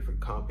 with different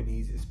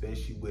companies,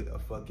 especially with a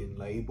fucking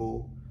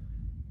label,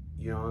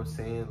 you know what I'm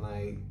saying?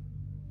 Like,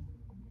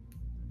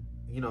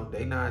 you know,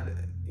 they not,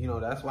 you know,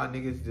 that's why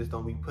niggas just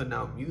don't be putting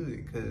out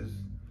music, because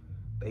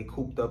they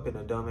cooped up in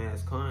a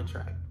dumbass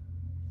contract.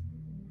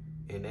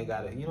 And they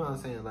gotta, you know what I'm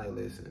saying? Like,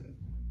 listen,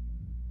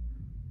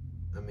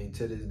 I mean,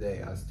 to this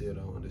day, I still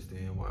don't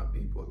understand why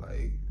people,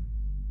 like,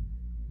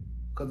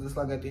 Cause it's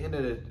like at the end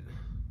of the,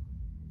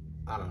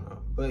 I don't know,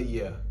 but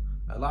yeah,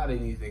 a lot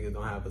of these niggas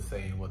don't have a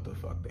say in what the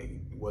fuck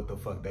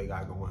they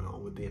got going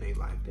on within their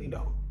life. They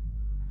don't.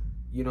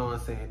 You know what I'm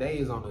saying? They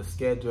is on a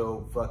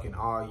schedule fucking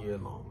all year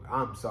long.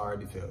 I'm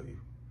sorry to tell you.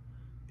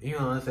 You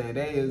know what I'm saying?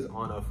 They is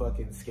on a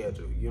fucking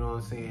schedule. You know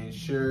what I'm saying?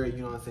 Sure, you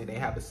know what I'm saying? They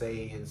have a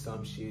say in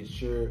some shit.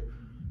 Sure.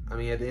 I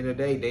mean, at the end of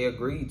the day, they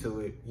agreed to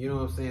it. You know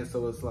what I'm saying?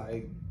 So it's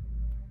like,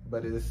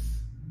 but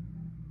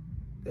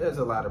there's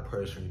a lot of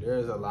pressure.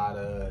 There's a lot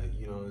of,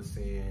 you know what I'm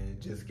saying,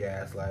 just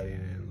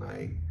gaslighting and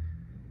like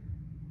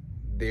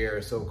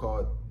their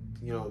so-called,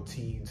 you know,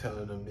 team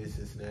telling them this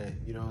is that,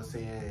 you know what I'm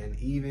saying? And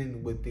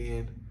even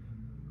within,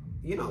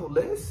 you know,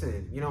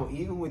 listen, you know,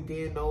 even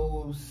within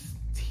those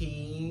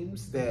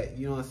teams that,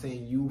 you know what I'm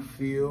saying, you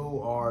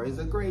feel is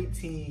a great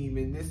team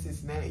and this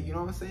is that, you know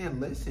what I'm saying?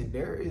 Listen,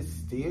 there is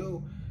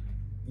still,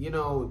 you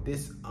know,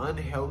 this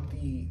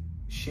unhealthy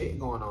shit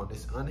going on,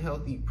 this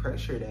unhealthy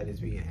pressure that is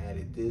being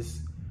added,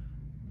 this,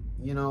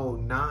 you know,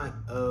 not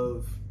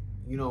of,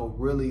 you know,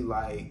 really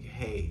like,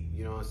 hey,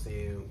 you know what I'm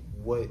saying,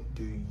 what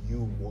do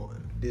you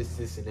want? This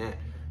and that,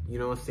 you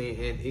know what I'm saying?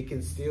 And it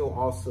can still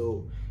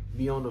also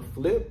be on the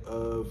flip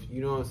of,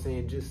 you know what I'm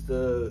saying, just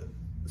the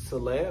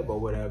celeb or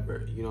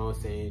whatever, you know what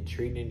I'm saying,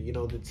 treating, you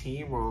know, the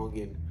team wrong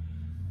and,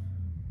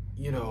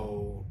 you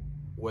know,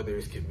 whether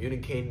it's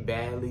communicating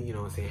badly, you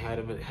know what I'm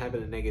saying,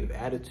 having a negative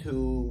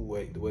attitude,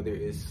 whether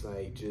it's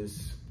like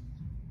just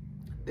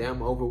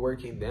them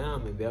overworking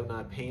them and them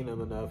not paying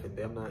them enough and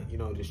them not, you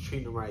know, just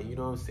treating them right, you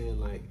know what I'm saying,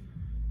 like,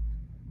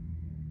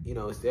 you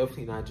know, it's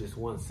definitely not just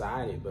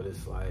one-sided, but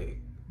it's like,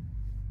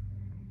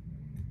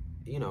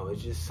 you know,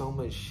 it's just so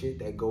much shit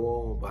that go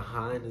on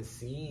behind the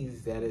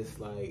scenes that it's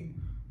like,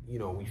 you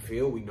know, we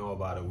feel we know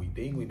about it, we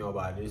think we know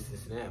about this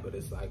and that, but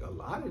it's like a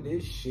lot of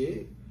this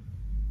shit,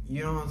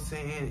 you know what I'm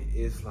saying,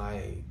 it's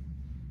like,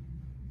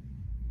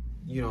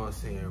 you know what I'm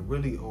saying,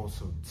 really on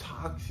some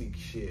toxic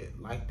shit,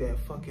 like that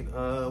fucking,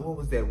 what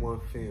was that one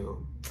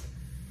film?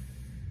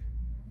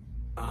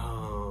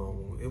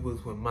 It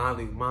was when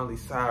Miley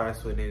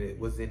Cyrus was in it,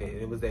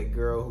 and it was that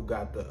girl who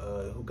got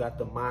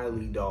the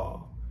Miley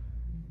doll.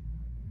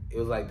 It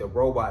was like the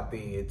robot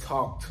thing, it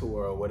talked to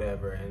her or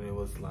whatever, and it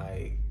was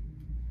like,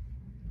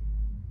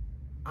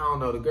 I don't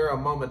know, the girl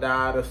mama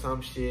died or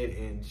some shit,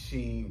 and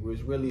she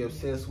was really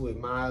obsessed with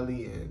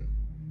Miley, and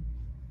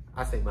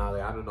I say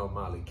Miley, I don't know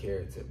Miley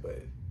character,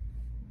 but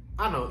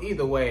I don't know,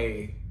 either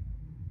way,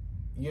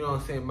 you know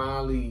what I'm saying,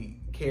 Miley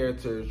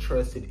character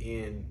trusted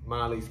in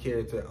Miley's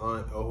character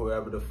aunt or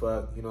whoever the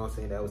fuck, you know what I'm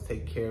saying, that was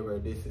taking care of her,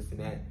 this and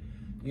that,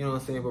 you know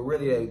what I'm saying, but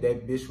really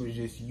that bitch was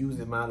just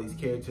using Miley's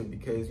character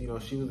because, you know,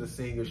 she was a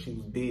singer, she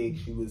was big,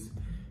 she was,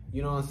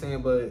 you know what I'm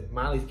saying, but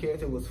Miley's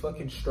character was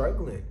fucking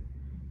struggling.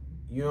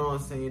 You know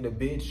what I'm saying? The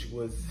bitch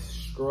was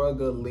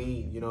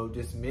struggling, you know,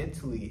 just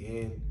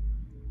mentally. And,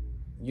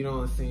 you know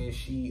what I'm saying?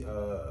 She,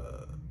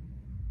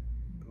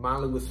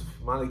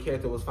 Miley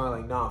character was finally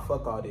like, nah,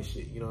 fuck all this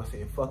shit. You know what I'm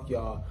saying? Fuck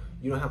y'all.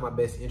 You don't have my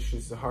best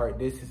interests at heart.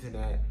 This and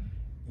that.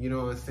 You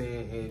know what I'm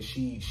saying? And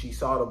she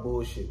saw the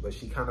bullshit, but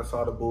she kind of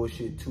saw the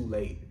bullshit too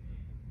late.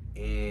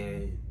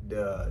 And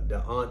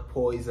the aunt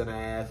poisoned her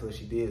ass, or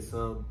she did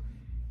some.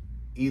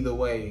 Either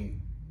way,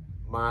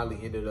 Miley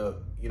ended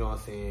up, you know what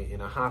I'm saying,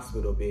 in a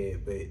hospital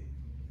bed, but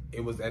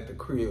it was at the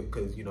crib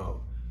because, you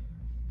know,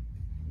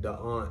 the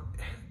aunt,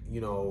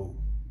 you know,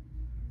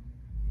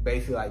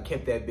 basically like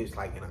kept that bitch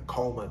like in a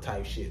coma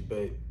type shit.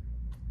 But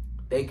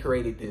they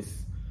created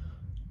this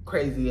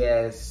crazy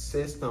ass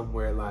system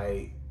where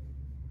they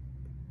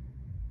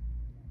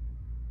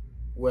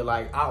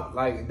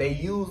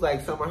use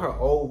like some of her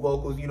old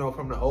vocals, you know,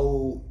 from the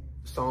old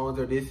songs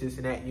or this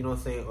and that, you know what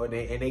I'm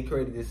saying, and they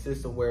created this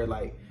system where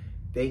like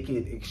they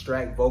could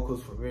extract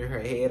vocals from in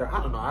her head, or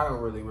I don't know, I don't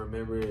really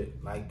remember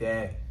it like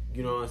that,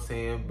 you know what I'm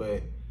saying,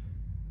 but,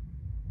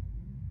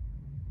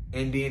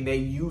 and then they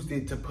used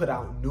it to put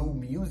out new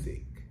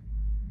music,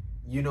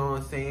 you know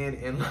what I'm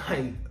saying, and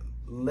like,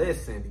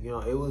 listen, you know,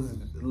 it was,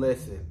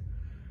 listen,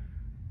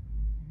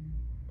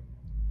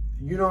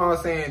 you know what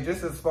I'm saying,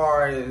 just as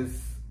far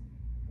as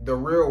the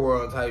real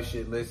world type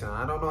shit, listen,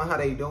 I don't know how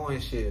they doing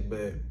shit,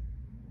 but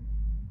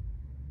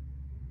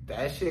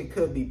that shit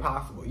could be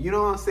possible. You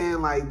know what I'm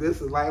saying? Like, this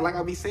is like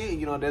I be saying,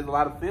 you know, there's a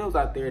lot of films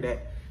out there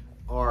that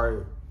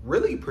are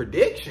really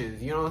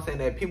predictions, you know what I'm saying,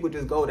 that people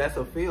just go, that's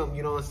a film,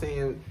 you know what I'm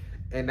saying?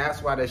 And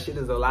that's why that shit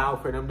is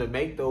allowed for them to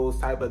make those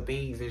type of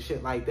things and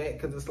shit like that.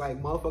 Cause it's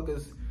like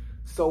motherfuckers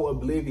so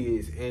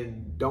oblivious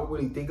and don't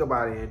really think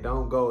about it and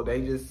don't go.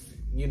 They just,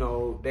 you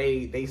know,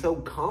 they so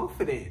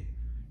confident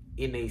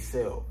in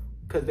themselves.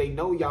 Cause they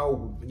know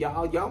y'all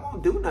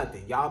won't do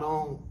nothing. Y'all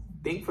don't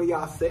think for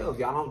yourselves.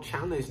 Y'all don't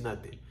challenge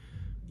nothing.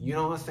 You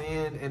know what I'm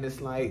saying? And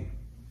it's like,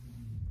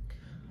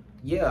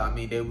 yeah, I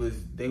mean, they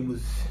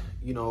was,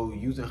 you know,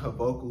 using her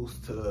vocals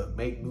to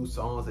make new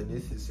songs and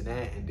this and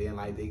that. And then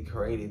like they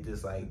created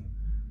this like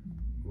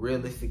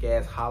realistic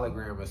ass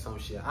hologram or some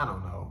shit. I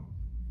don't know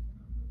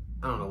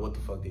what the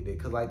fuck they did.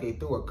 Cause like they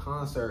threw a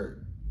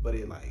concert, but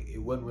it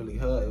wasn't really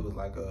her. It was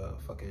like a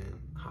fucking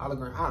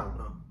hologram. I don't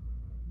know.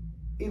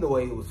 either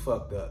way, it was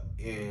fucked up.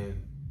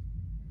 And,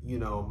 you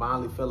know,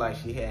 Molly felt like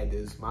she had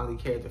this, Molly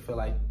character felt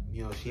like,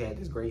 you know, she had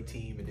this great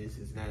team and this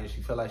and that, and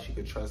she felt like she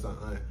could trust her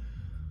aunt.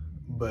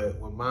 But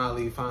when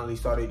Molly finally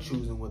started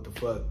choosing what the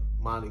fuck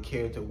Molly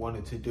character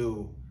wanted to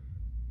do,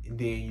 and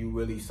then you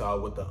really saw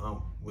what the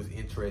aunt was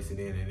interested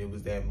in, and it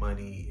was that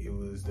money, it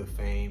was the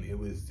fame, it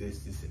was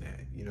this and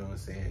that, you know what I'm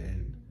saying?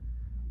 And,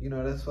 you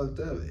know, that's fucked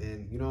up.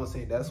 And, you know what I'm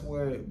saying, that's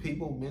where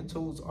people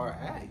mentals are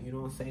at, you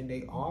know what I'm saying?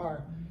 They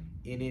are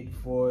in it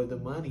for the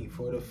money,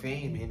 for the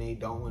fame, and they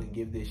don't want to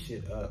give this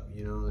shit up,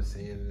 you know what I'm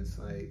saying? And it's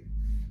like,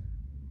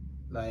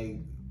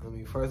 I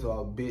mean, first of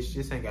all, bitch,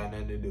 this ain't got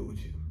nothing to do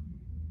with you.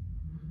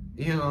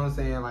 You know what I'm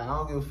saying? Like, I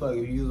don't give a fuck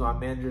if you was my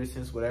manager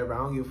since whatever. I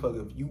don't give a fuck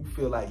if you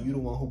feel like you the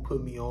one who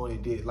put me on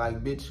and did.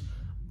 Like, bitch,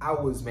 I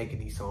was making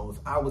these songs.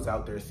 I was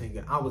out there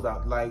singing. I was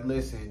out, like,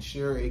 listen,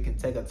 sure, it can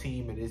take a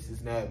team and this and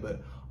that,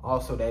 but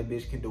also that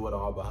bitch can do it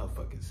all by her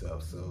fucking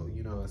self. So,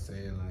 you know what I'm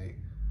saying? Like,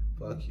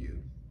 fuck you.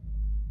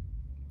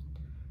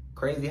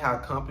 Crazy how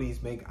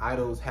companies make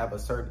idols have a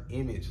certain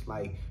image.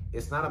 Like,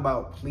 it's not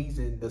about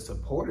pleasing the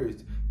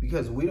supporters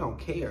because we don't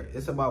care.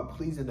 It's about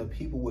pleasing the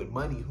people with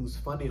money who's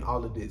funding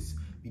all of this,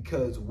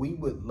 because we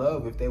would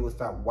love if they would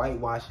stop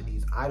whitewashing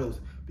these idols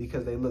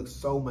because they look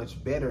so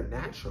much better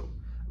natural.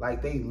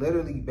 Like, they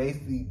literally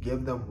basically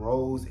give them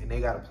roles and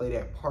they got to play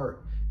that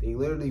part. They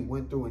literally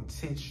went through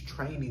intense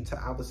training to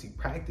obviously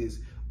practice,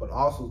 but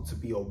also to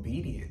be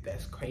obedient.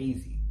 That's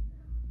crazy.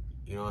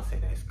 You know what I'm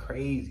saying? That's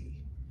crazy.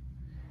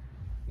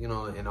 You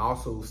know, and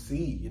also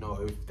see, you know,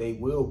 if they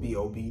will be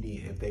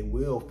obedient, if they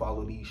will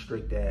follow these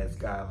strict ass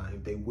guidelines,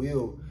 if they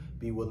will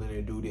be willing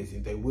to do this,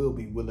 if they will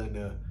be willing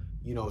to,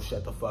 you know,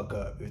 shut the fuck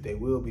up, if they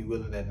will be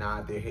willing to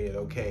nod their head,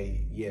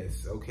 okay,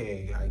 yes,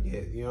 okay, I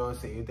get, you know what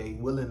I'm saying? If they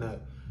willing to,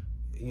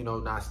 you know,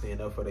 not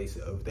stand up for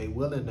themselves, if they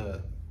willing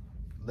to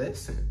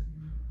listen,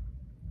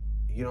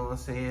 you know what I'm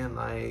saying?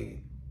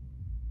 Like,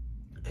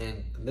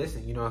 and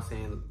listen, you know what I'm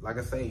saying? Like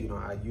I say, you know,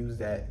 I use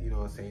that, you know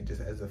what I'm saying, just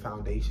as a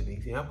foundational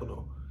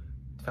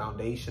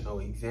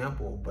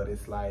example, but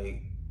it's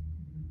like,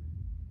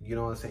 you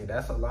know what I'm saying?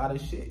 That's a lot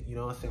of shit. You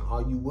know what I'm saying?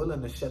 Are you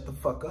willing to shut the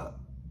fuck up?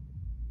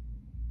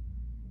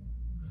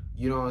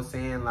 You know what I'm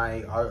saying?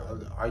 Like,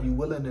 are you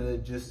willing to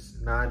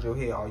just nod your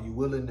head? Are you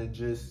willing to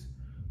just,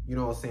 you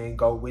know what I'm saying,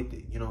 go with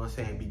it? You know what I'm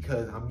saying?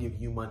 Because I'm giving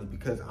you money,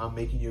 because I'm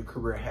making your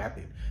career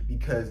happen,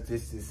 because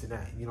this and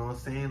that. You know what I'm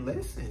saying?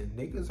 Listen,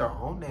 niggas are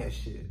on that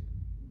shit.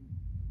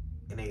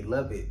 And they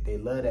love it. They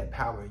love that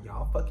power.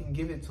 Y'all fucking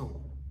give it to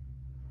them.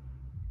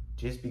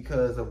 Just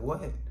because of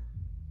what?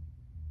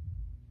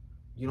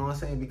 You know what I'm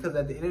saying? Because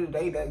at the end of the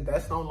day,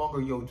 that's no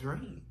longer your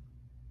dream.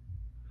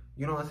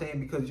 You know what I'm saying?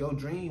 Because your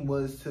dream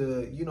was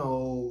to, you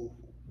know,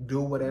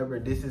 do whatever,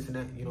 this and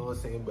that, you know what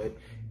I'm saying? But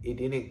it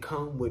didn't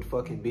come with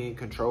fucking being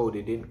controlled.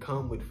 It didn't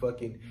come with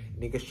fucking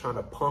niggas trying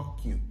to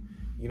punk you.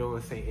 You know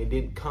what I'm saying? It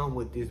didn't come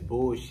with this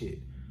bullshit.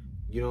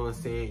 You know what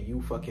I'm saying?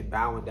 You fucking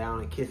bowing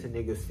down and kissing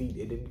niggas' feet.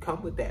 It didn't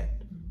come with that.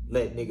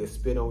 Let niggas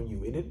spit on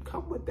you. It didn't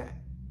come with that.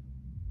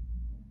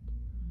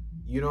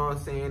 You know what I'm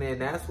saying? And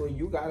that's where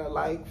you gotta,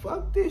 like,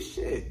 fuck this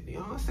shit. You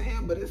know what I'm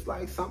saying? But it's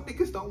like, some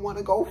niggas don't want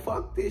to go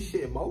fuck this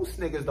shit. Most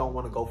niggas don't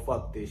want to go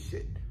fuck this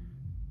shit.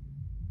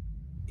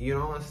 You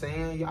know what I'm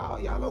saying?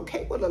 Y'all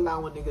okay with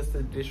allowing niggas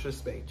to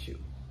disrespect you,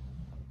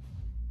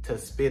 to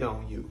spit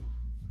on you,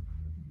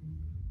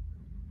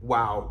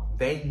 while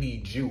they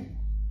need you.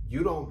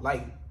 You don't,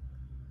 like,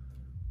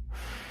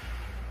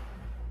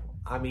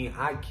 I mean,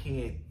 I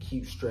can't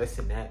keep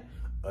stressing that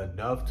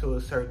enough to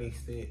a certain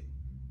extent.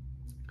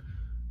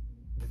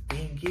 The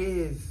thing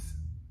is,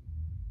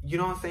 you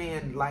know what I'm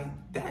saying? Like,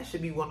 that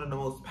should be one of the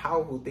most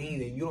powerful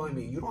things, and you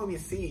don't even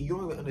see it. You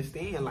don't even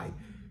understand. Like,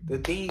 the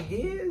thing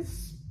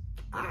is,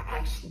 I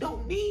actually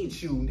don't need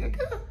you,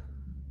 nigga.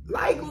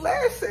 Like,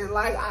 listen,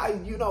 like,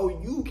 you know,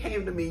 you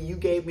came to me, you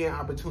gave me an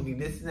opportunity,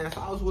 this and that,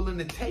 so I was willing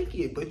to take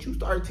it, but you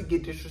started to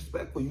get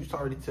disrespectful. You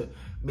started to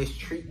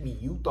mistreat me.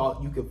 You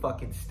thought you could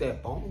fucking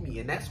step on me,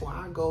 and that's why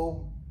I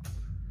go,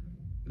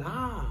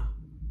 nah.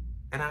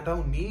 And I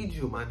don't need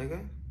you, my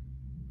nigga.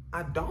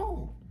 I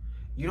don't.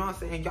 You know what I'm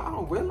saying? Y'all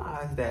don't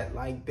realize that.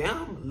 Like,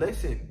 them,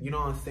 listen, you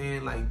know what I'm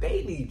saying? Like,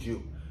 they need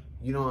you.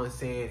 You know what I'm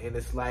saying? And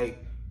it's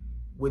like,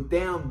 with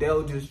them,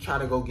 they'll just try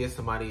to go get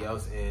somebody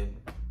else, and,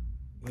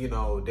 you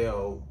know,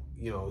 they'll,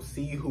 you know,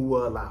 see who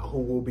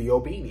will be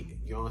obedient.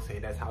 You know what I'm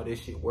saying? That's how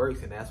this shit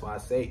works. And that's why I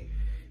say,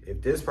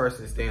 if this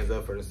person stands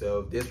up for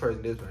themselves, this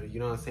person, you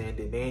know what I'm saying,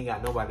 then they ain't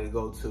got nobody to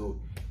go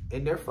to,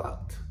 and they're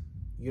fucked.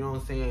 You know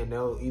what I'm saying?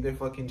 They'll either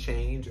fucking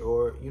change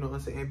or, you know what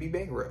I'm saying, be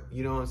bankrupt.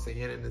 You know what I'm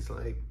saying? And it's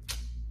like,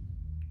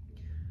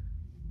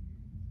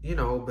 you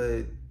know,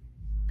 but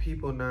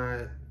people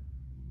not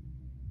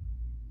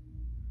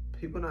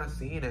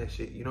seeing that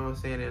shit. You know what I'm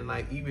saying? And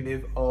like, even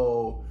if,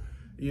 oh,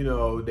 you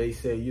know, they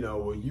say, you know,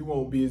 well, you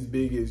won't be as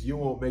big as, you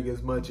won't make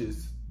as much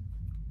as,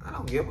 I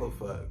don't give a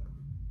fuck.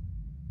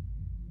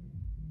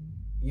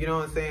 You know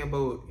what I'm saying?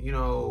 But, you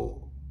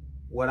know,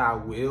 what I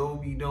will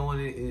be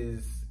doing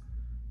is,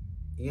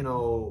 you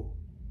know,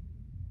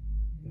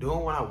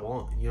 doing what I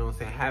want, you know what I'm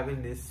saying?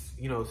 Having this,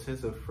 you know,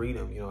 sense of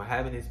freedom, you know,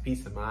 having this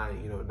peace of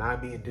mind, you know,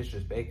 not being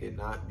disrespected,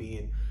 not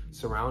being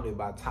surrounded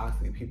by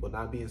toxic people,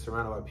 not being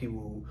surrounded by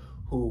people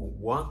who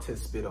want to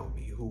spit on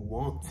me, who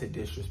want to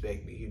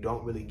disrespect me, who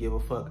don't really give a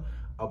fuck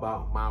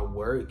about my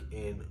work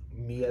and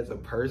me as a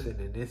person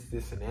and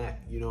this and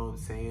that, you know what I'm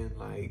saying?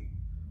 Like,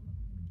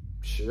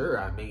 sure,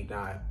 I may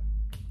not,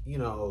 you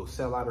know,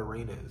 sell out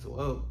arenas.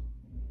 Well,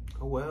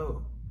 oh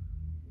well.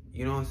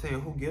 You know what I'm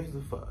saying? Who gives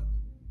a fuck?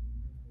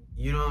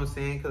 You know what I'm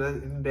saying? Because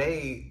at the end of the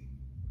day,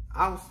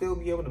 I'll still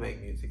be able to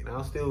make music,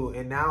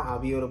 and now I'll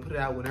be able to put it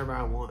out whenever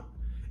I want,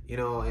 you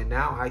know, and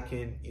now I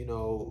can, you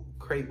know,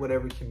 create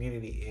whatever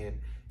community and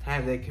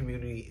have that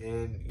community,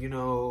 and, you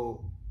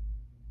know,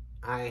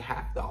 I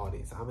have the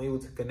audience. I'm able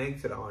to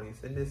connect to the audience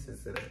and this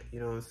and that,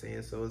 you know what I'm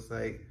saying? So it's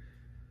like,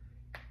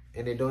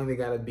 and it don't even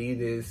gotta be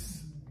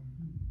this,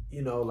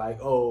 you know, like,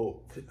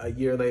 oh, a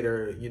year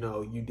later, you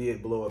know, you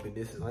did blow up and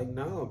this is like,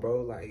 no,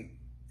 bro, like,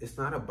 it's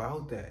not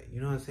about that,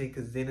 you know what I'm saying?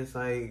 Because then it's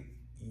like,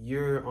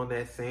 you're on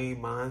that same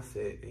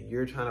mindset and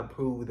you're trying to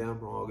prove them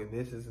wrong and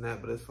this and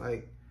that, but it's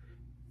like,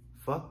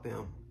 fuck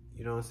them,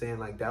 you know what I'm saying?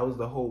 Like, that was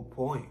the whole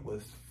point,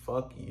 was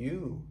fuck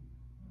you,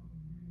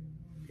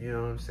 you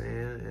know what I'm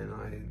saying? And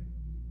like,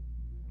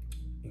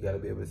 you gotta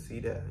be able to see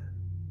that.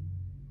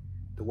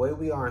 The way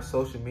we are on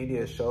social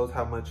media shows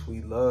how much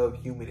we love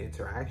human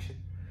interaction.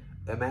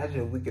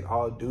 Imagine if we could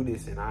all do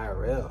this in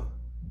IRL.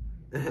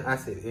 I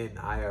said in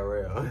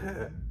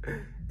IRL.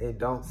 and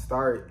don't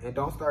start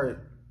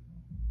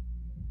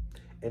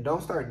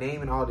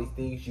naming all these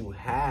things you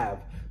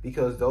have,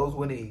 because those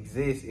wouldn't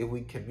exist if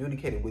we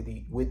communicated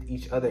with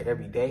each other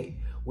every day.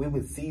 We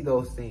would see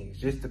those things.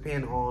 Just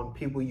depend on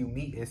people you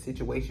meet and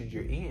situations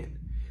you're in.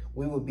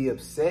 We would be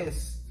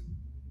obsessed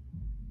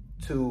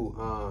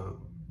to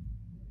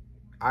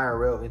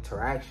IRL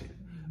interaction.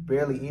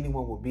 Barely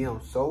anyone would be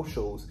on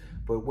socials,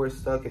 but we're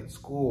stuck in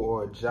school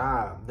or a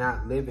job,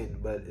 not living,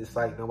 but it's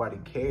like nobody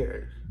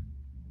cares.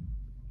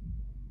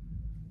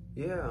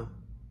 Yeah.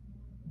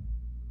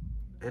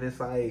 And it's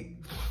like,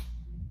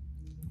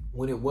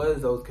 when it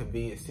was those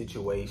convenient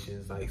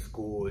situations like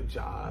school,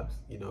 jobs,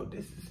 you know,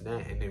 this and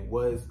that, and it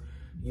was,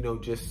 you know,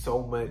 just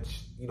so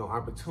much, you know,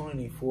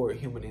 opportunity for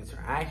human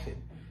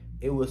interaction.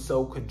 It was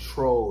so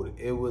controlled.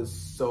 It was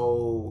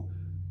so,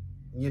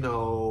 you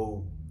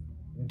know,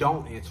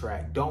 don't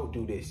interact, don't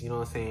do this, you know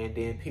what I'm saying?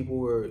 Then people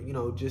were, you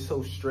know, just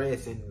so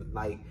stressed, and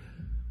like,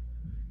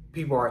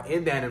 people are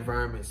in that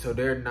environment, so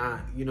they're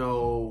not, you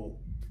know,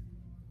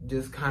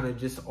 just kind of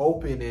just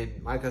open.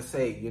 And like I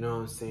say, you know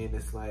what I'm saying,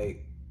 it's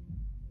like,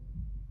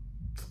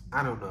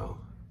 I don't know,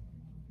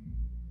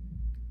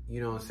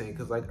 you know what I'm saying?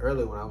 Because like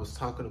earlier when I was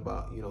talking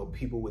about, you know,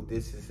 people with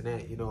this and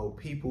that, you know,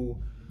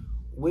 people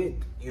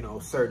with, you know,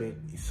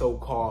 certain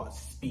so-called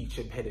speech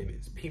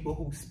impediments, people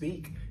who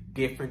speak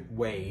different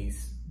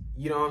ways,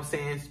 you know what I'm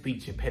saying?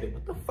 Speech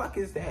impediment. What the fuck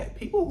is that?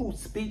 People who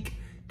speak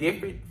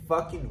different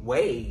fucking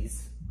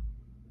ways,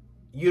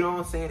 you know what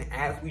I'm saying,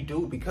 as we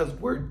do, because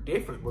we're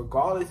different.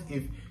 Regardless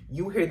if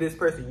you hear this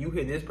person, you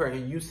hear this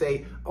person, you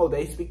say, oh,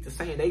 they speak the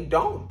same. They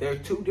don't. They're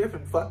two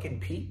different fucking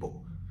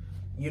people.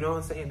 You know what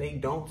I'm saying? They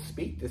don't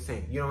speak the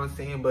same. You know what I'm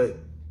saying? But,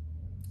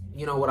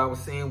 you know what I was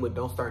saying with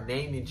don't start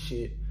naming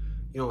shit,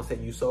 you know what I'm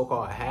saying, you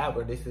so-called have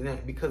or this and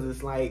that, because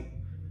it's like,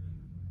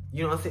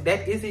 you know what I'm saying,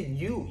 that isn't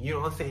you, you know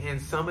what I'm saying,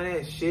 and some of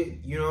that shit,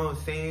 you know what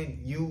I'm saying,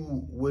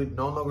 you would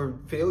no longer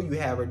feel you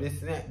have or this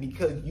and that,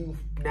 because you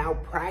now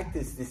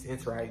practice this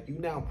interact, you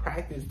now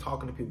practice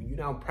talking to people, you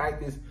now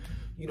practice,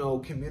 you know,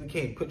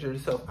 communicating, put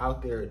yourself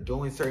out there,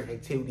 doing certain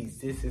activities,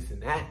 this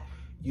and that,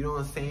 you know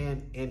what I'm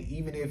saying, and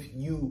even if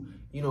you,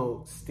 you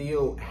know,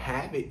 still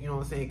have it, you know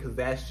what I'm saying, because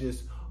that's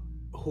just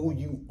who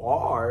you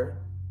are,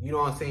 you know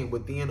what I'm saying,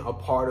 within a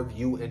part of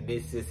you and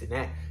this and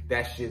that.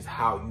 That's just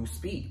how you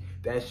speak.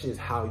 That's just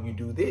how you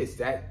do this.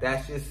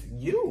 That's just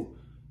you.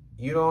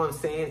 You know what I'm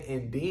saying?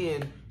 And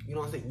then, you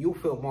know what I'm saying, you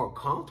feel more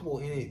comfortable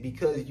in it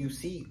because you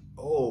see,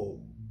 oh,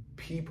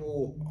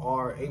 people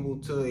are able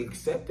to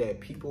accept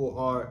that. People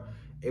are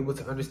able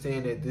to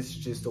understand that this is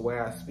just the way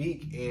I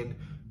speak. And,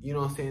 you know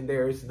what I'm saying,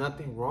 there's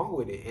nothing wrong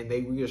with it. And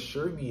they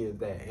reassure me of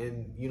that.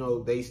 And, you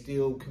know, they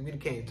still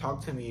communicate and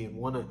talk to me and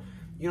want to,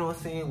 you know what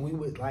I'm saying, we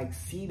would like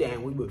see that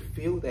and we would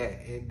feel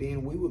that, and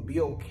then we would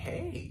be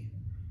okay.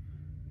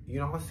 You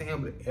know what I'm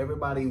saying? But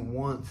everybody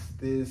wants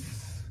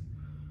this,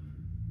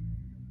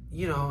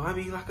 you know, I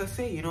mean, like I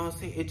say, you know what I'm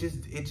saying?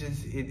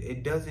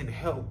 It doesn't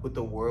help with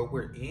the world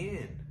we're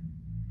in.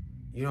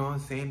 You know what I'm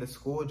saying? The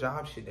school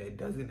job shit, that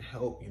doesn't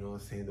help, you know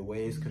what I'm saying? The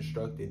way it's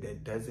constructed,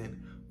 that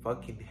doesn't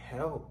fucking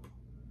help.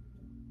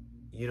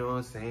 You know what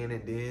I'm saying?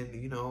 And then,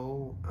 you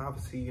know,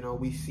 obviously, you know,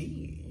 we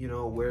see, you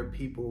know, where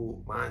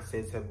people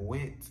mindsets have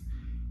went,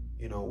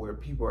 you know, where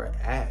people are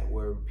at,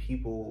 where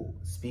people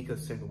speak a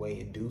certain way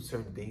and do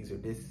certain things or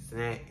this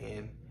and that.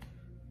 And,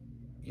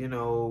 you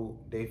know,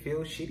 they feel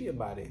shitty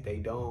about it.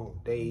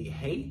 They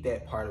hate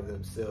that part of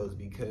themselves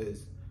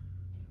because,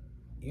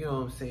 you know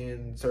what I'm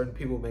saying, certain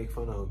people make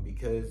fun of them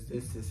because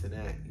this and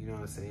that, you know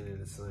what I'm saying?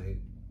 And it's like,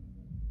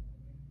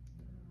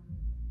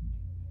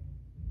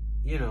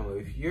 you know,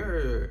 if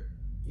you're,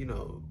 you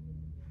know,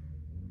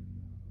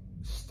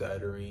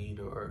 stuttering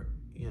or,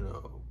 you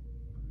know,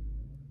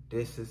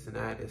 this and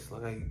that, it's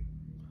like,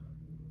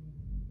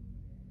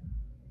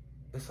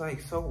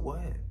 so what?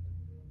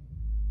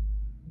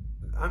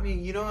 I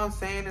mean, you know what I'm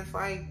saying? It's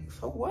like,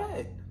 so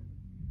what?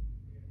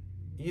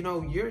 You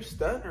know, you're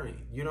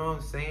stuttering, you know what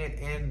I'm saying?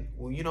 And,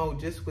 well, you know,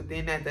 just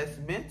within that, that's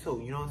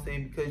mental, you know what I'm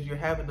saying? Because you're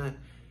having to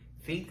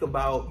think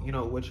about, you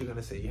know, what you're going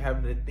to say. You're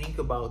having to think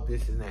about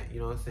this and that,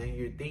 you know what I'm saying?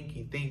 You're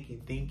thinking,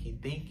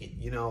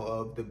 you know,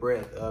 of the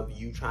breath, of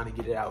you trying to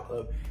get it out,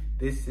 of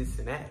this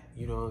and that,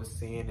 you know what I'm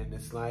saying? And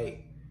it's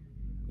like,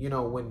 you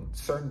know, when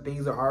certain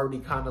things are already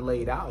kind of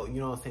laid out, you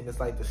know what I'm saying?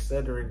 It's like the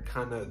stuttering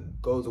kind of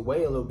goes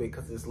away a little bit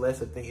because it's less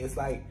of thing. It's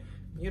like,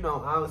 you know,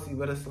 obviously,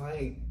 but it's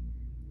like,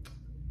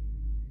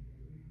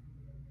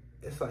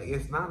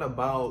 it's not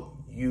about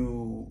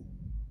you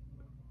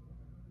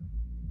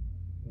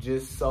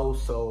just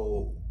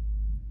so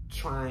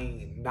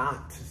trying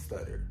not to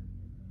stutter.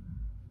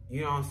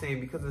 You know what I'm saying?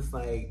 Because it's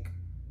like,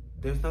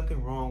 there's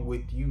nothing wrong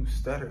with you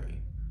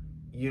stuttering.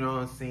 You know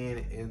what I'm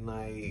saying? And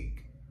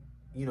like,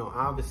 you know,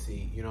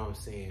 obviously, you know what I'm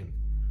saying,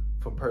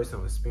 from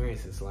personal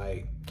experience, it's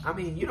like, I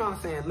mean, you know what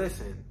I'm saying?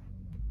 Listen,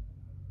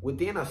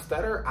 within a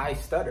stutter, I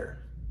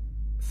stutter.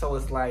 So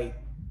it's like,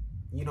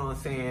 you know what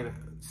I'm saying,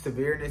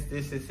 severeness,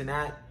 this and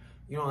that,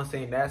 you know what I'm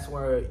saying? That's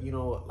where, you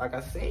know, like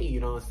I say,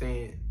 you know what I'm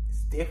saying,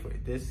 it's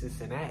different, this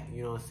and that,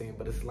 you know what I'm saying?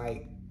 But it's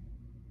like,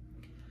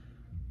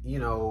 you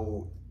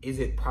know, is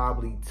it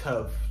probably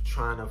tough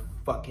trying to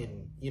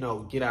fucking, you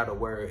know, get out a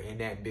word and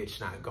that bitch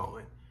not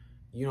going?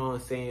 You know what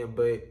I'm saying?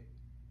 But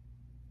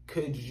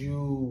could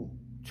you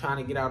trying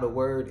to get out a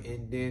word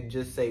and then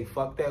just say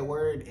fuck that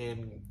word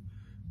and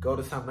go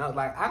to something else?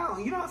 Like, I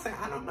don't, you know what I'm saying?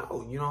 I don't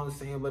know, you know what I'm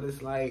saying? But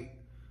it's like,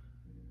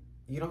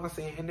 you know what I'm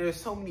saying? And there's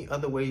so many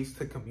other ways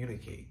to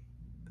communicate.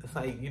 It's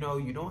like, you know,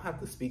 you don't have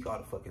to speak all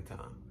the fucking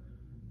time.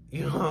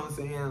 You know what I'm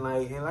saying?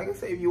 Like, and like I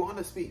say, if you want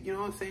to speak, you know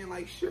what I'm saying?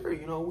 Like, sure,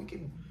 you know, we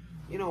can,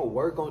 you know,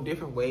 work on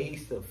different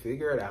ways to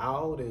figure it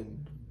out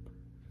and,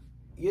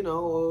 you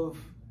know,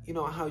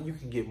 how you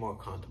can get more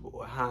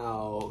comfortable,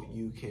 how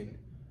you can,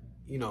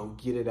 you know,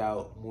 get it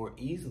out more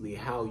easily,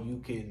 how you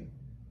can,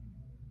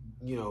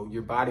 you know,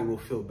 your body will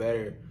feel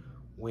better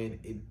when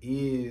it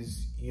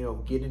is, you know,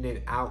 getting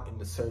it out in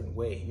a certain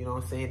way. You know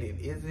what I'm saying?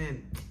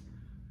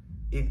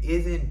 It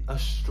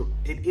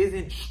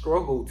isn't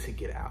struggle to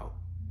get out.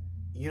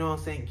 You know what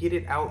I'm saying? Get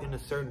it out in a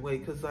certain way.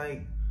 Cause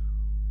like,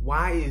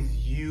 why is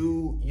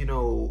you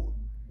know,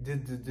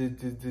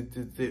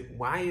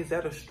 why is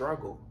that a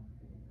struggle?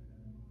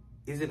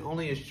 Is it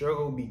only a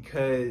struggle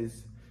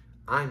because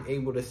I'm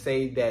able to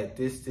say that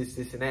this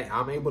and that?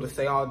 I'm able to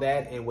say all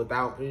that and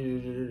without,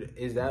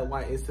 is that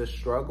why it's a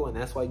struggle? And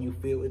that's why you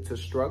feel it's a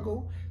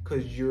struggle?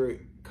 Because you're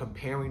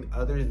comparing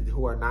others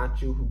who are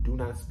not you, who do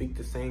not speak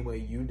the same way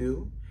you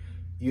do.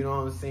 You know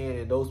what I'm saying?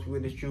 And those people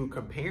that you're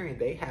comparing,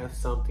 they have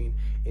something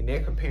and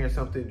they're comparing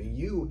something to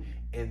you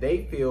and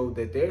they feel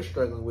that they're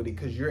struggling with it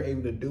because you're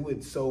able to do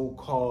it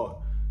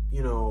so-called,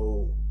 you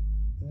know,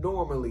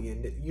 normally.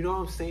 And you know what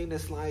I'm saying?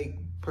 It's like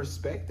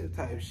perspective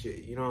type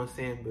shit. You know what I'm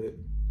saying? But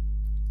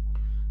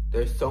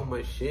there's so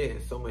much shit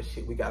and so much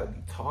shit we gotta be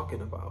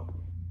talking about.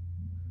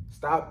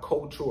 Stop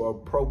culture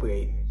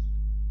appropriating.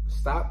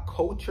 Stop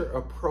culture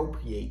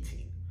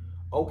appropriating.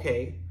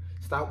 Okay,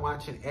 stop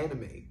watching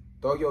anime.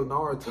 Throw your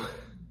Naruto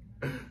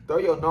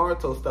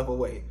stuff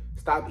away.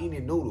 Stop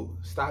eating noodles.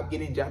 Stop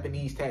getting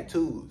Japanese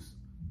tattoos.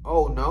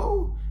 Oh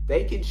no?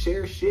 They can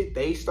share shit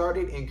they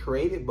started and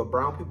created, but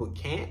brown people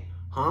can't?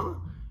 Huh?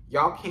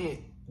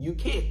 You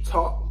can't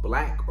talk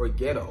black or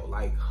ghetto.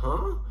 Like,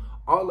 huh?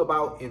 All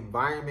about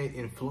environment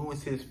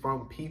influences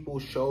from people,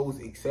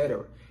 shows,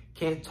 etc.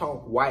 Can't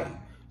talk white.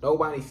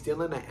 Nobody's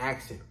stealing an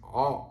accent.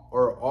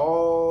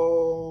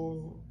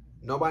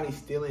 Nobody's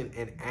stealing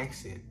an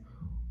accent.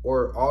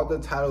 Or all the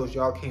titles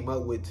y'all came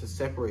up with to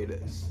separate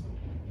us.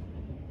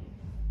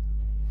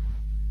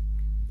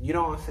 You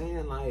know what I'm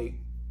saying? Like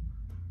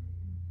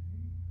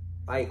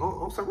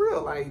on some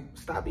real, like,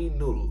 stop eating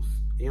noodles.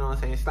 You know what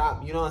I'm saying?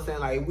 Stop, you know what I'm saying?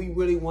 Like, we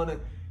really want to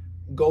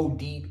go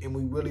deep and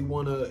we really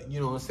want to,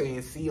 you know what I'm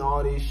saying, see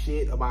all this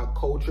shit about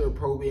culture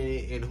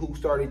appropriating and who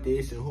started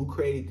this and who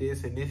created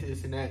this and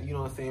this and that. You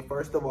know what I'm saying?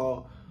 First of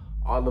all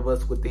of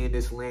us within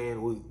this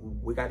land,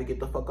 we got to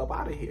get the fuck up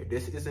out of here.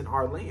 This isn't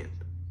our land.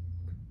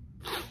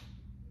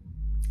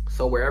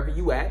 So wherever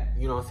you at,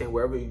 you know what I'm saying,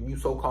 wherever you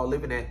so-called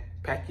living at,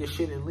 pack your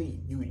shit and leave.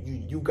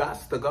 You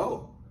got to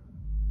go.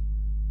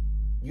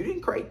 You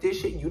didn't create this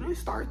shit. You didn't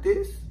start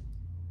this.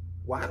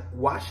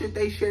 Why should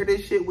they share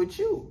this shit with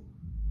you?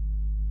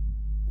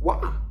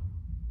 Why?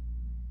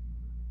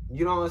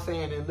 You know what I'm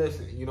saying? And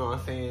listen, you know what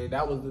I'm saying?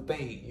 That was the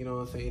thing. You know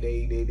what I'm saying?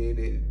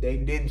 They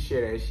didn't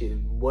share that shit.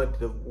 What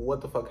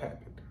the fuck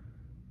happened?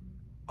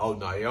 Oh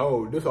no,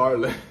 yo, this our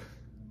land.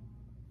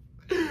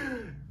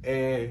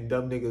 And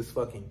them niggas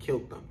fucking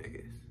killed them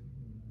niggas.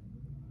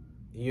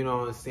 You know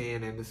what I'm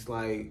saying? And it's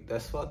like,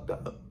 that's fucked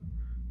up.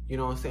 You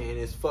know what I'm saying?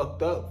 It's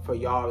fucked up for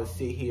y'all to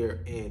sit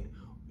here and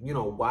you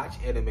know, watch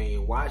anime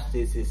and watch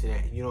this and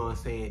that, you know what I'm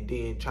saying?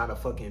 Then try to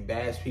fucking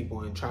bash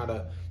people and try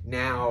to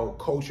now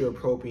culture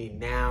appropriate.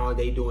 Now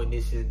they doing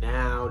this and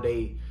now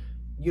they,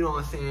 you know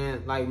what I'm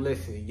saying? Like,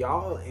 listen,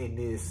 y'all in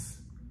this,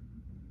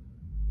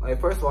 like,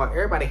 first of all,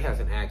 everybody has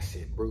an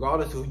accent.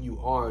 Regardless of who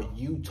you are,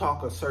 you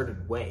talk a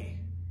certain way.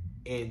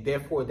 And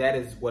therefore, that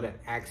is what an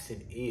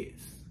accent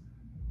is.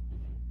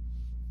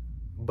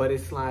 But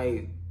it's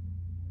like,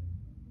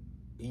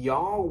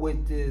 y'all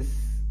with this,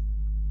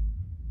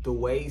 the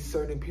way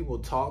certain people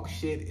talk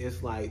shit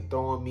is like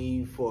throwing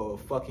me for a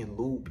fucking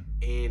loop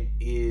and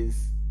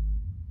is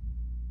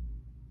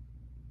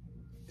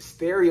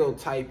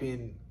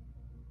stereotyping,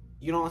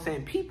 you know what I'm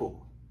saying,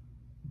 people.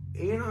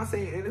 You know what I'm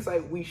saying? And it's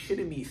like, we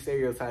shouldn't be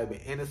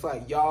stereotyping. And it's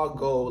like, y'all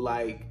go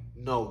like,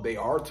 no, they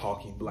are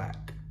talking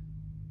black.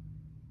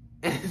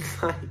 And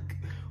it's like,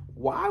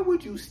 why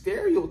would you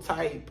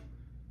stereotype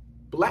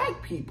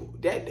black people?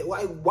 That,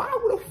 like, why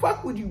the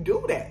fuck would you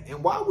do that?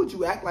 And why would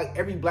you act like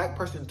every black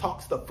person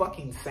talks the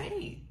fucking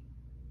same?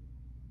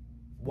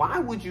 Why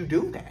would you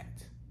do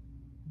that?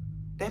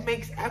 That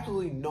makes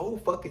absolutely no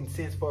fucking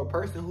sense for a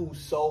person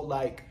who's so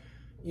like,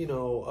 you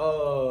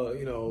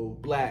know,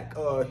 black,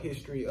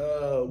 history,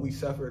 we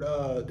suffered,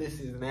 this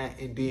and that,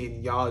 and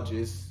then y'all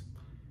just,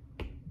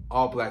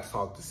 all blacks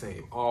talk the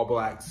same. All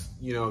blacks,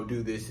 you know,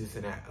 do this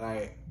and that.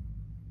 Like,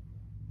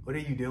 what are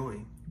you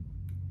doing?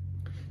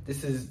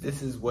 This is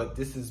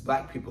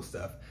black people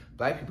stuff.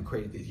 Black people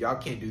created this. Y'all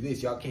can't do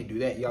this. Y'all can't do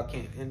that. Y'all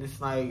can't. And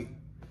it's like,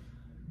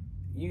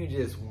 you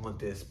just want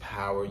this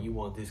power. You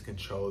want this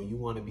control. You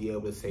want to be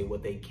able to say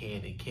what they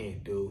can and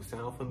can't do.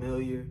 Sound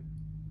familiar?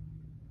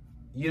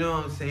 You know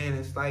what I'm saying?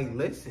 It's like,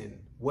 listen,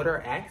 what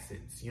are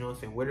accents? You know what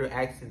I'm saying? Where do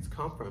accents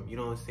come from? You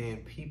know what I'm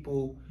saying?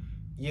 People,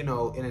 you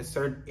know, in a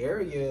certain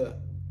area,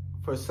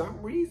 for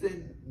some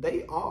reason,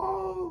 they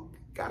all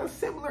got a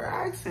similar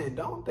accent,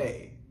 don't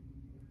they?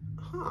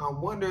 I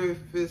wonder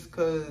if it's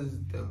because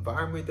the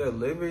environment they're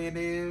living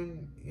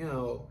in, you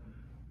know,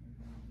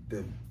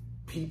 the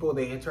people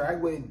they interact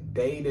with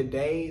day to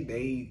day,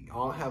 they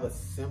all have a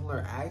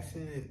similar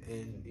accent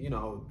and, you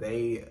know,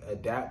 they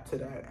adapt to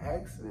that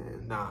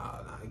accent. Nah,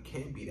 it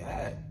can't be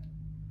that.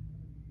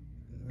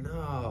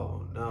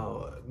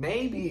 No.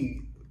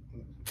 Maybe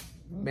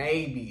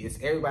it's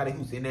everybody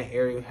who's in that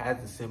area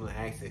has a similar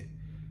accent.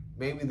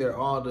 Maybe they're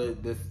all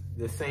the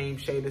same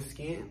shade of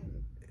skin.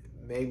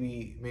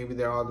 Maybe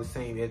they're all the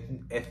same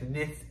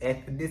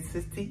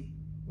ethnicity.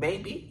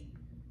 Maybe.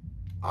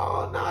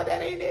 Oh, no,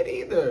 that ain't it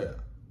either.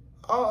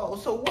 Oh,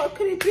 so what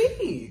could it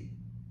be?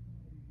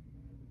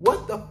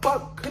 What the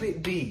fuck could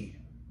it be?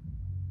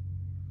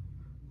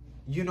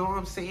 You know what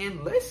I'm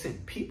saying?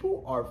 Listen,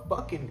 people are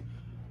fucking,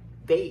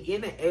 they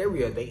in an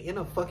area, they in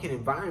a fucking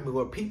environment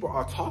where people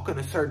are talking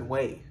a certain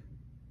way.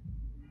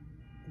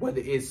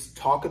 Whether it's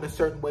talking a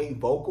certain way,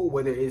 vocal,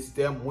 whether it's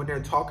them, when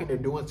they're talking, they're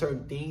doing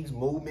certain things,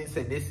 movements,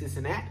 and this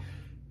and that.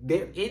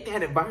 They're in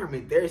that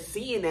environment. They're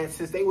seeing that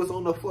since they was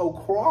on the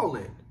floor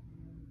crawling.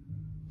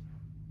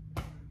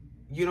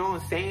 You know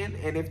what I'm saying?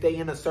 And if they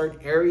in a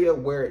certain area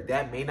where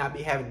that may not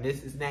be having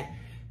this and that,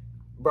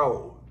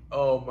 bro,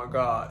 oh my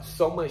God,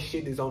 so much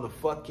shit is on the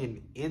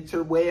fucking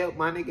interweb,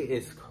 my nigga,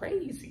 it's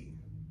crazy.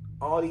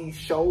 All these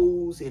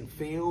shows and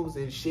films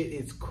and shit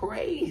is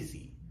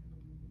crazy.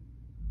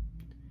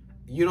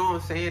 You know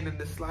what I'm saying? And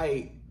it's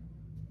like,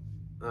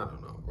 I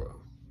don't know, bro.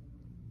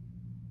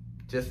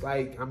 Just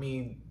like, I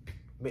mean,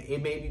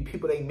 it may be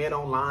people they met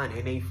online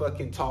and they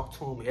fucking talk to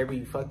them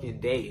every fucking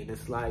day. And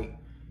it's like,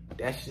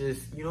 that's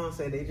just, you know what I'm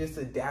saying? They just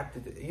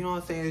adapted to, you know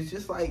what I'm saying? It's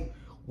just like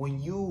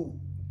when you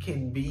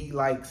can be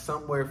like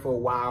somewhere for a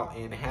while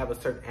and have a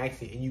certain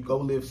accent and you go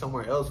live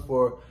somewhere else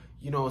for,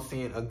 you know what I'm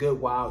saying, a good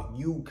while,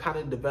 you kind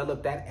of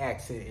develop that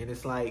accent. And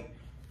it's like,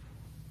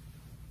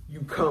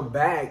 you come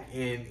back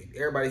and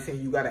everybody's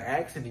saying you got an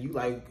accent and you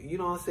like, you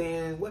know what I'm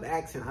saying? What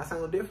accent? I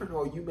sound different,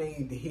 or you may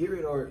hear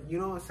it, or, you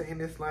know what I'm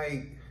saying? It's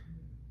like,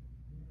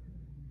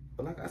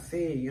 but like I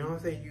said, you know what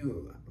I'm saying?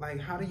 You, like,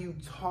 how do you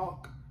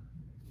talk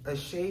a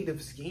shade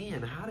of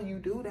skin? How do you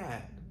do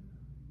that?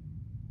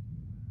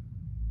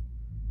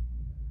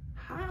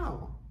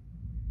 How?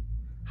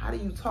 How do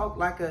you talk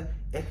like a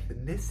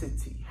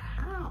ethnicity?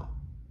 How?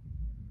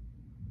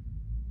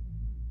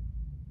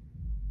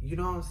 You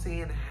know what I'm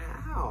saying?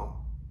 How?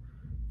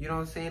 You know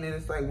what I'm saying? And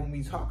it's like, when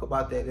we talk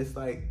about that, it's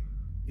like,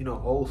 you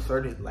know,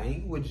 certain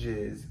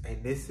languages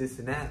and this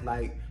and that,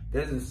 like,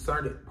 there's a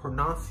certain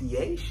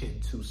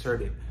pronunciation to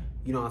certain,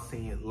 you know what I'm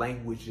saying,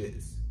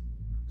 languages.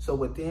 So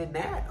within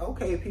that,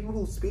 okay, people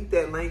who speak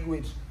that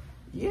language,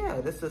 yeah,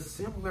 that's a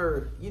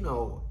similar, you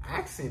know,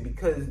 accent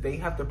because they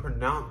have to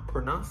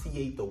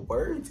pronunciate the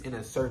words in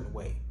a certain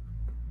way.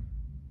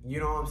 You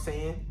know what I'm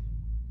saying?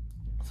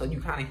 So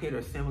you kind of hear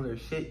the similar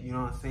shit, you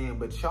know what I'm saying?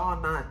 But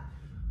y'all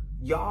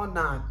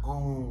not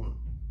on,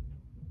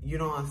 you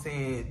know what I'm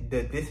saying,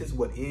 that this is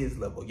what is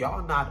level.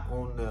 Y'all not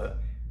on the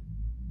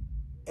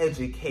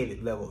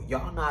educated level.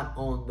 Y'all not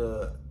on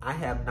the I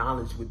have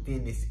knowledge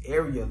within this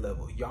area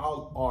level.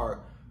 Y'all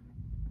are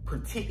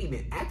pretending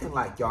and acting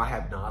like y'all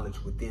have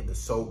knowledge within the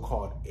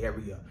so-called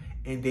area.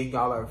 and then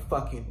y'all are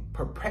fucking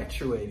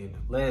perpetuating.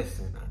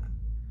 Listen,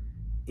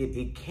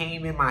 it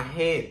came in my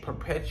head,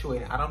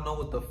 perpetuating. I don't know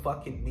what the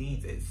fuck it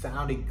means. It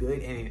sounded good,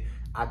 and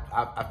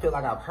I feel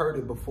like I've heard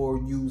it before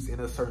used in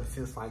a certain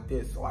sense like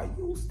this, so I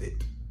used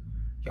it.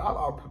 Y'all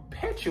are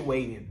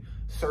perpetuating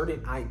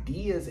certain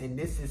ideas and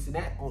this and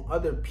that on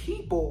other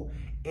people,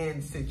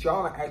 and since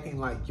y'all are acting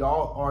like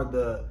y'all are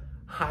the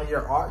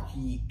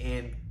hierarchy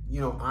and,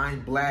 you know,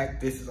 I'm black,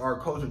 this is our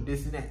culture,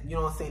 this and that, you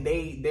know what I'm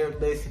saying? They're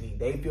listening.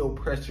 They feel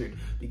pressured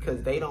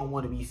because they don't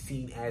want to be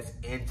seen as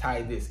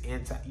anti this,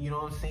 anti, you know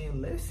what I'm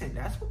saying? Listen,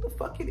 that's what the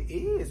fuck it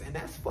is, and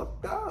that's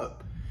fucked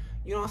up.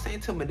 You know what I'm saying?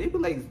 To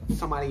manipulate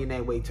somebody in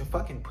that way, to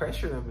fucking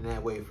pressure them in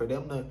that way, for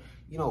them to,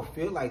 you know,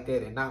 feel like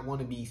that and not want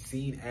to be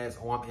seen as,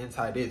 oh, I'm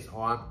anti this,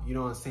 or I'm, you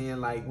know what I'm saying?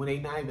 Like, when they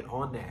not even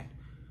on that.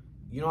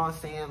 You know what I'm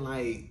saying?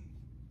 Like,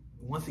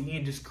 once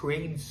again, just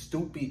creating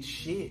stupid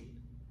shit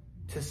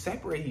to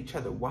separate each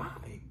other. Why?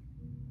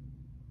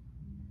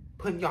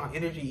 Putting y'all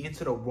energy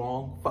into the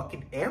wrong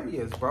fucking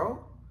areas,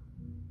 bro.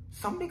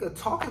 Some nigga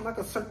talking like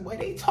a certain way.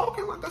 They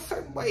talking like a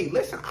certain way.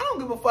 Listen, I don't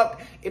give a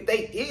fuck if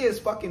they is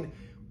fucking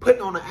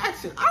putting on an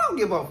accent. I don't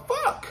give a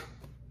fuck.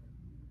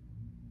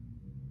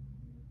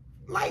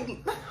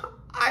 Like,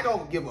 I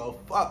don't give a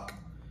fuck.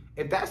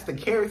 If that's the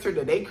character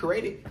that they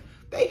created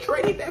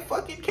that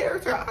fucking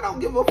character. I don't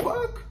give a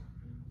fuck.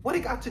 What it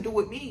got to do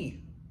with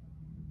me?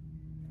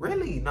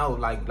 Really? No,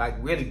 like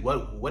really,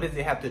 what does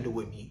it have to do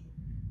with me?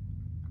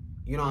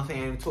 You know what I'm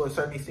saying? To a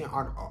certain extent,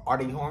 are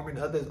they harming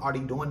others? Are they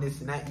doing this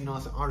and that? You know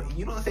what I'm saying?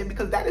 You know what I'm saying?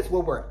 Because that is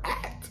where we're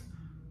at.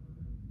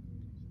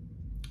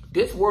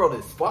 This world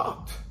is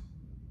fucked.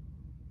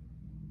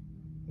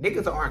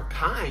 Niggas aren't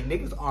kind.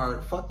 Niggas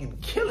are fucking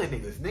killing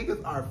niggas.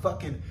 Niggas are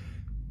fucking,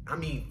 I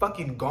mean,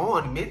 fucking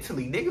gone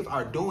mentally. Niggas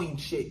are doing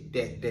shit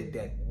that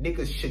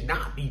niggas should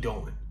not be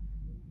doing.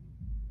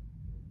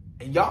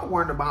 And y'all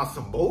worrying about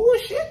some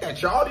bullshit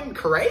that y'all didn't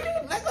create?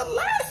 Nigga,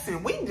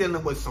 listen, we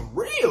dealing with some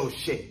real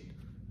shit.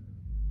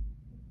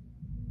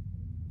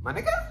 My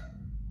nigga?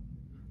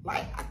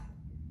 Like,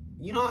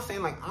 you know what I'm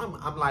saying?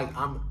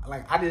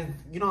 Like, I didn't,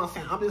 you know what I'm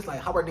saying? I'm just like,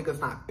 how are niggas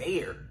not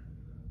there?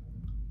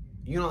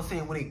 You know what I'm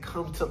saying? When it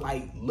comes to,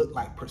 like, look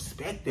like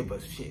perspective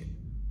of shit.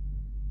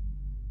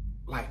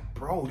 Like,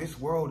 bro, this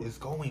world is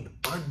going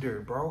under,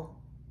 bro.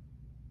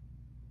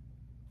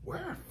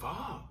 We're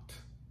fucked.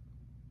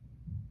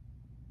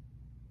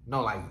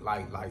 No, like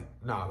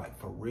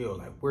for real,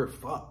 like, we're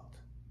fucked.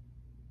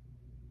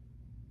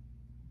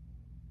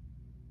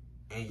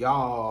 And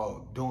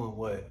y'all doing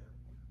what?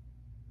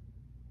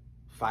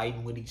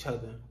 Fighting with each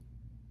other?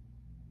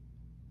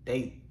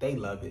 They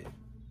love it.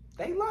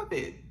 They love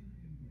it.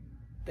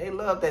 They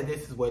love that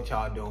this is what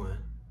y'all doing.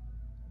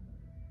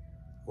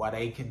 Why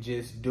they can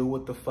just do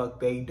what the fuck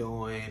they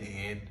doing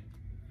and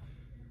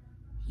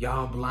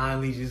y'all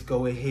blindly just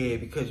go ahead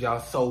because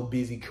y'all so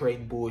busy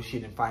creating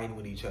bullshit and fighting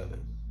with each other.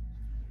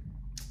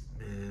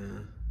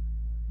 Man.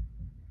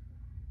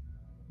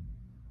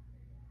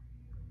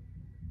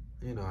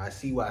 You know, I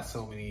see why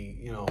so many,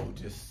 you know,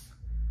 just,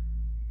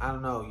 I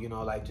don't know, you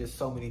know, like just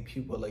so many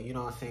people, like, you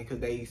know what I'm saying? Because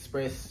they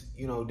express,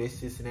 you know,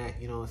 this and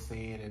that, you know what I'm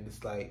saying? And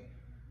it's like,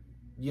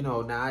 you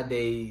know,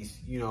 nowadays,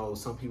 you know,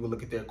 some people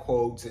look at their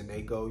quotes and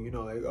they go, you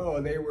know, like,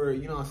 oh, they were,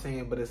 you know what I'm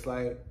saying? But it's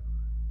like,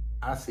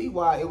 I see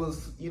why it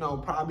was, you know,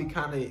 probably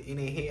kind of in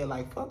their head,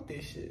 like, fuck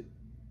this shit.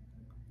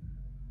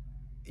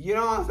 You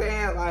know what I'm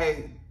saying?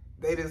 Like,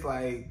 they just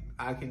like,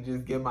 I can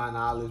just get my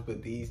knowledge,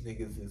 but these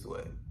niggas is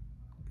what?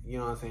 You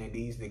know what I'm saying?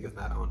 These niggas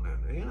not on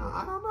nothing. You know,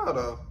 I don't know,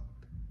 though.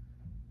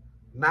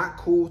 Not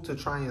cool to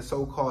try and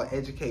so-called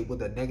educate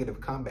with a negative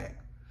comeback.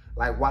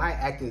 Like, why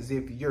act as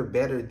if you're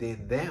better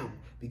than them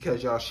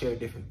because y'all share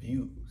different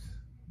views?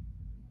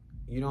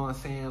 You know what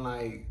I'm saying?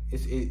 Like,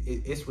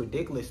 it's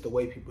ridiculous the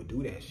way people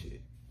do that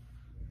shit.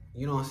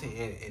 You know what I'm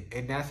saying?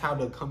 And that's how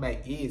the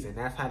comeback is, and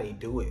that's how they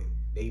do it.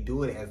 They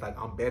do it as like,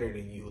 I'm better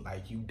than you,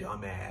 like, you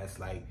dumbass.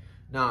 Like,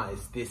 nah,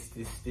 it's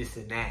this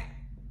and that.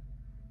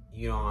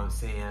 You know what I'm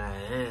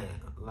saying?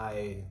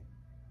 Like,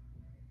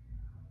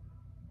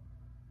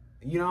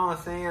 you know what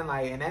I'm saying?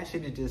 Like, and that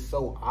shit is just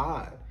so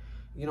odd.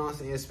 You know what I'm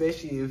saying?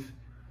 Especially if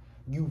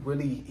you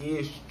really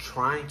is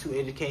trying to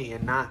educate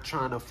and not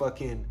trying to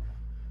fucking,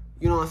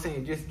 you know what I'm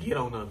saying, just get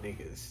on them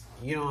niggas.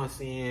 You know what I'm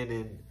saying?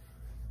 And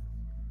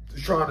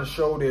trying to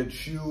show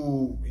that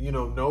you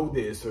know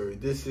this or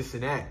this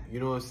and that.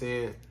 You know what I'm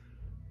saying?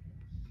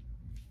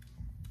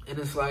 And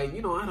it's like,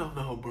 you know, I don't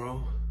know,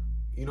 bro.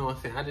 You know what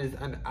I'm saying?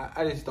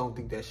 I just don't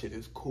think that shit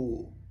is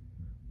cool.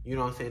 You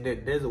know what I'm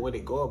saying? There's a way to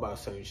go about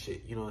certain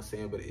shit. You know what I'm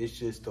saying? But it's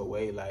just the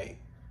way, like,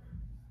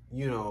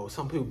 you know,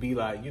 some people be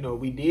like, you know,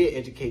 we did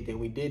educate them.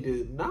 We did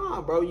this.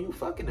 Nah, bro, you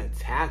fucking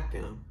attacked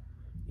them.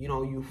 You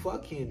know, you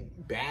fucking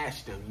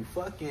bashed them. You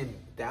fucking,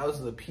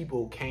 thousands of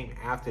people came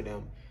after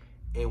them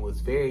and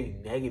was very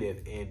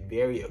negative and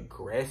very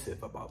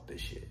aggressive about this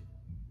shit.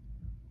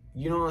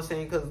 You know what I'm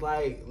saying? Because,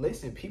 like,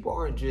 listen, people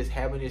aren't just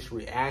having this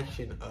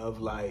reaction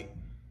of, like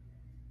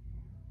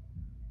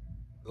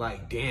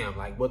like, damn,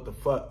 like, what the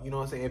fuck, you know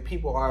what I'm saying?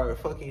 People are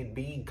fucking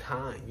being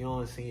kind, you know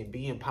what I'm saying?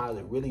 Being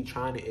positive, really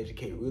trying to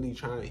educate, really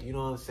trying to, you know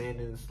what I'm saying?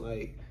 And it's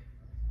like,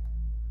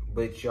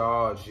 but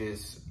y'all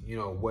just, you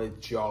know,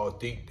 what y'all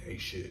think they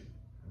should,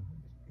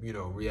 you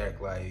know,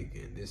 react like,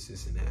 and this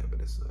and that. But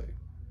it's like,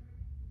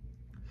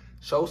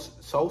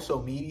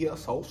 social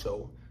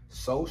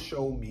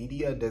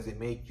media doesn't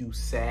make you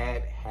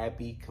sad,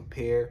 happy,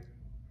 compare.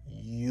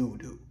 You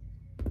do.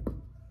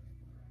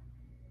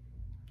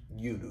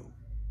 You do.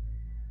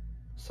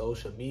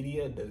 Social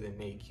media doesn't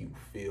make you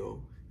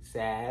feel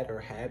sad or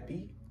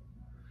happy.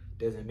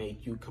 Doesn't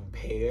make you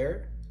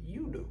compare.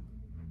 You do.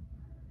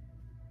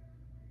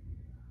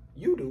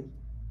 You do.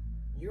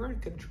 You're in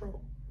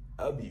control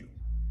of you.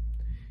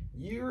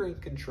 You're in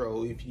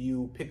control if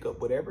you pick up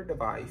whatever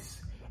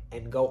device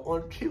and go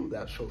onto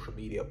that social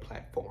media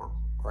platform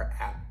or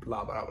app,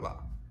 blah, blah, blah.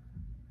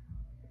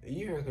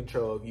 You're in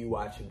control of you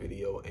watching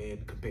video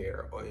and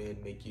compare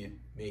and make you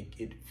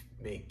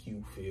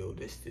feel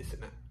this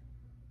and that.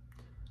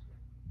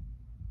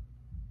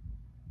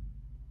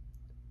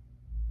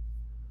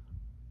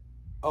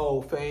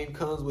 Oh, fame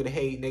comes with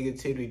hate,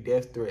 negativity,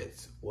 death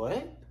threats.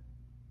 What?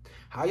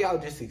 How y'all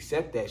just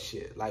accept that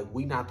shit? Like,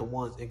 we not the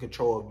ones in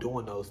control of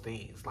doing those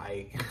things.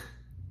 Like,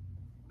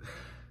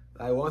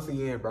 like once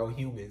again, bro,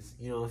 humans.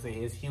 You know what I'm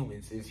saying? It's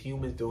humans. It's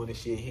humans doing the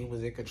shit.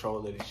 Humans in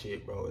control of the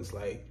shit, bro. It's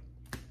like,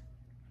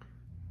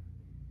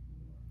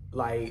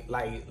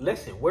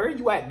 listen, where are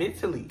you at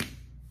mentally?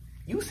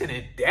 You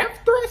sending death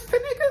threats to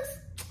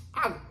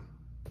niggas?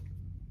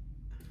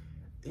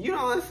 You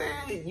know what I'm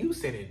saying? You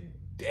sending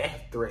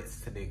death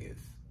threats to niggas.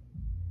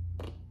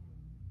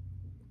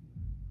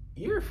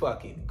 You're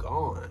fucking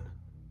gone.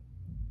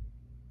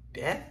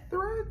 Death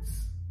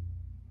threats?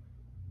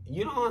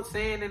 You know what I'm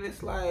saying? And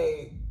it's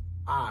like,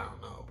 I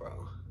don't know,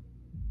 bro.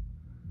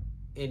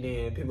 And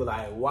then people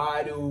like,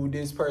 why do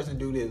this person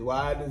do this?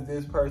 Why does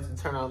this person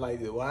turn out like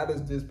this? Why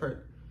does this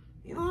person...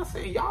 You know what I'm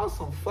saying? Y'all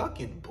some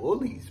fucking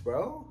bullies,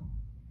 bro.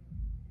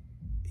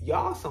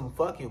 Y'all some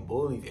fucking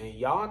bullies. And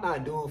y'all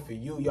not doing for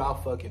you, y'all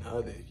fucking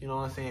others. You know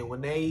what I'm saying?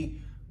 When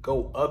they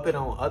go up and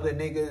on other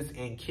niggas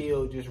and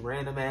kill just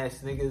random ass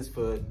niggas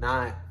for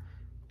not,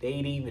 they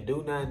didn't even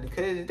do nothing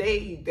because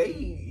they,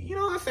 you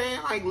know what I'm saying?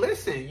 Like,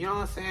 listen, you know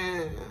what I'm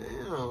saying?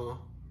 You know,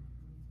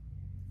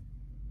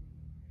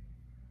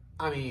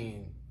 I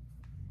mean,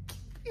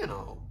 you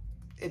know,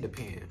 it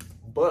depends,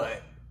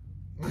 but,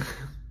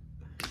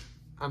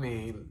 I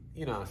mean,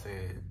 you know what I'm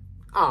saying?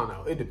 I don't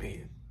know, it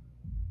depends.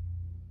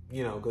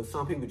 You know, because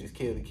some people just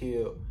kill to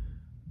kill,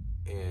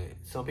 and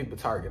some people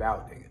target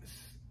out niggas.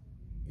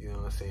 You know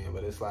what I'm saying?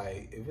 But it's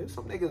like, if it's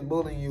some niggas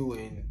bullying you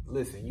and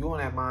listen, you on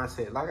that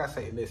mindset, like I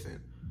say,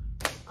 listen,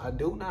 I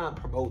do not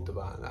promote the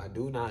violence. I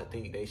do not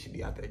think they should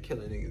be out there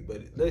killing niggas.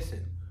 But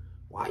listen,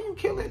 why you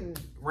killing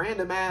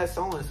random ass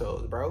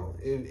so-and-sos, bro?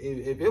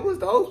 If it was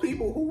those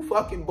people who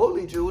fucking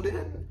bullied you,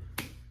 then,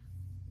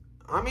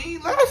 I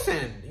mean,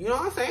 listen, you know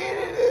what I'm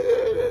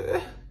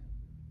saying?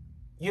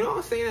 You know what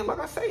I'm saying? Like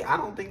I say, I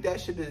don't think that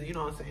should be, you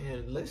know what I'm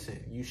saying?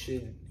 Listen, you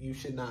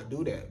should not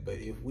do that. But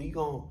if we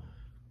gon',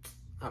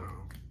 I don't know.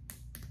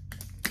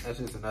 That's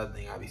just another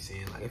thing I be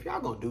saying. Like, if y'all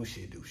gonna do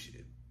shit, do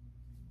shit.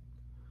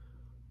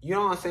 You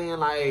know what I'm saying?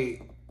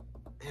 Like,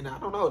 and I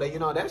don't know, that, you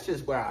know, that's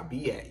just where I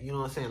be at. You know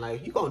what I'm saying?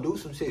 Like, if you gonna do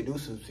some shit, do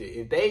some shit.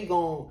 If they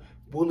gonna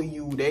bully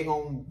you, they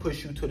gonna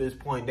push you to this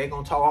point, they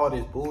gonna talk all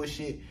this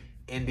bullshit,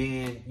 and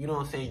then, you know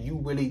what I'm saying, you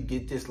really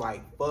get this,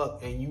 like,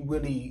 fuck, and you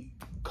really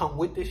come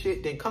with this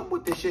shit, then come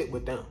with this shit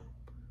with them.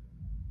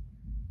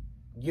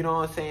 You know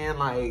what I'm saying?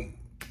 Like,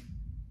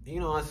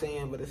 you know what I'm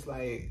saying? But it's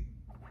like,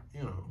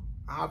 you know,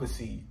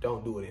 obviously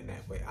don't do it in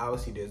that way.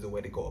 Obviously there's a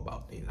way to go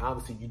about things.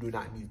 Obviously you do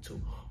not need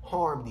to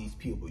harm these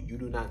people. You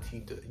do not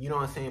need to, you know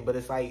what I'm saying? But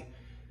it's like,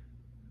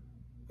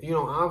 you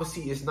know,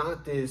 obviously it's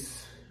not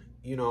this,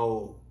 you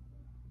know,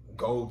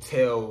 go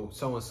tell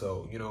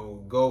so-and-so, you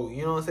know, go,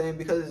 you know what I'm saying?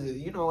 Because,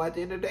 you know, at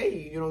the end of the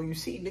day, you know, you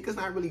see niggas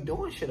not really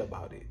doing shit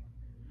about it.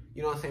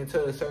 You know what I'm saying?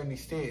 To a certain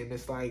extent. And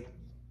it's like,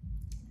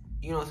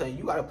 you know what I'm saying?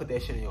 You got to put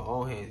that shit in your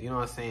own hands. You know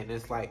what I'm saying?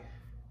 It's like,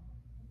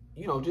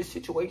 you know, just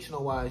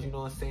situational wise, you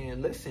know what I'm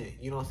saying? Listen,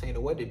 you know what I'm saying?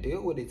 The way to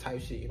deal with it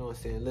type shit, you know what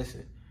I'm saying?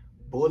 Listen,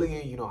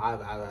 bullying, you know,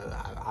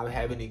 I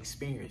haven't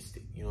experienced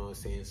it, you know what I'm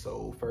saying?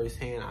 So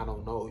firsthand, I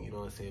don't know, you know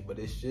what I'm saying? But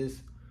it's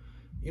just,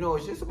 you know,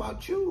 it's just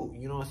about you,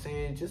 you know what I'm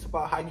saying? Just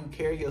about how you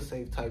carry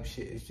yourself type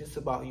shit. It's just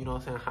about, you know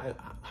what I'm saying,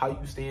 how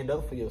you stand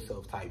up for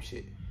yourself type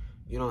shit.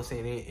 You know what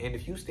I'm saying? And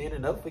if you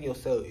standing up for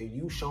yourself, if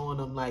you showing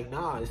them like,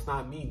 nah, it's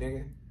not me,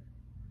 nigga.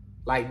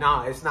 Like,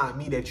 nah, it's not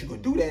me that you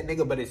can do that,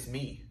 nigga, but it's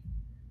me.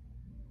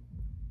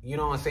 You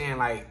know what I'm saying?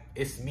 Like,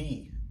 it's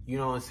me. You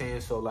know what I'm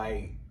saying? So,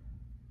 like,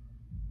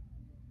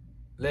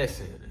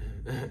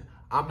 listen,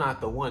 I'm not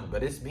the one,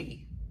 but it's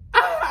me.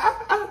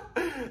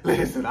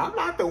 Listen, I'm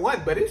not the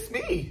one, but it's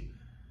me.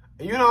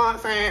 You know what I'm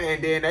saying?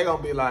 And then they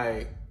gonna be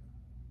like,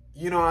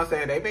 you know what I'm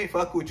saying? They may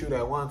fuck with you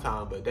that one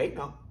time, but they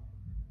know.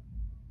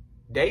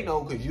 They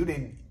know because you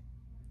didn't,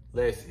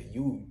 listen,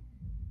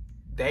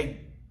 they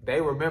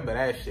remember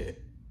that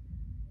shit.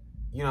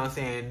 You know what I'm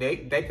saying?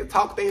 They could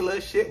talk their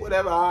little shit,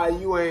 whatever. All right,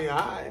 you ain't all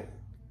right.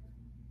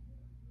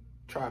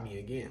 Try me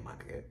again, my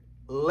nigga.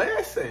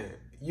 Listen.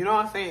 You know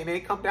what I'm saying? They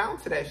come down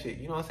to that shit.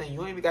 You know what I'm saying?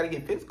 You ain't even got to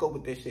get physical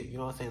with this shit. You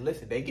know what I'm saying?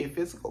 Listen, they get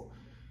physical.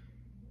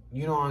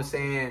 You know what I'm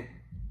saying?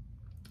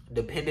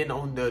 Depending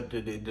on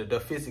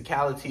the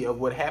physicality of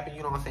what happened,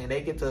 you know what I'm saying?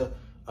 They get to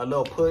a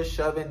little push,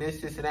 shoving,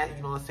 this, and that.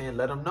 You know what I'm saying?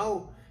 Let them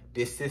know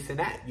this, and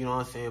that. You know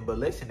what I'm saying? But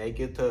listen, they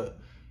get to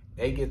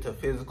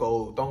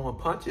physical, throwing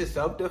punches,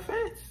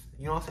 self-defense.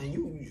 You know what I'm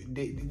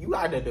saying? You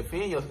got to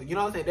defend yourself. You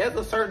know what I'm saying? There's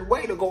a certain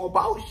way to go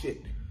about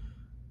shit.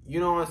 You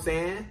know what I'm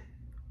saying?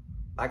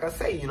 Like I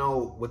say, you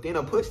know, within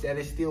a push, that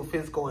is still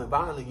physical and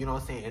violent. You know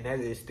what I'm saying? And that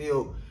is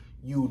still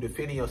you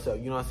defending yourself.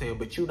 You know what I'm saying?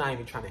 But you're not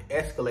even trying to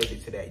escalate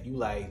it to that. You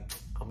like,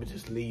 I'm going to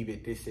just leave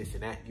it, this,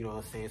 and that. You know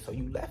what I'm saying? So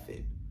you left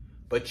it.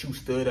 But you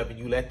stood up and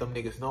you let them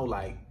niggas know,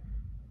 like,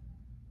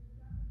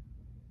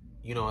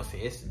 you know what I'm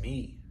saying? It's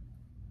me.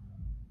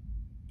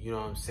 You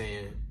know what I'm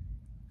saying?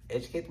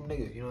 Educate them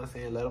niggas, you know what I'm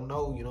saying? Let them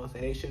know, you know what I'm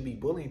saying? They shouldn't be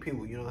bullying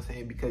people, you know what I'm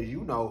saying? Because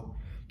you know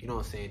what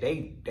I'm saying?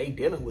 They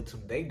dealing with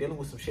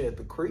some shit at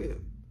the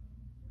crib.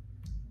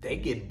 They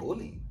getting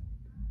bullied.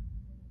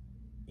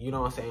 You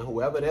know what I'm saying?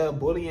 Whoever they're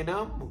bullying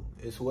them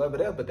is whoever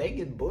they're, but they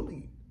getting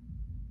bullied.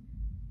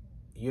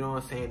 You know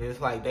what I'm saying?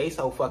 It's like they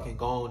so fucking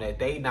gone that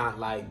they not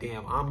like,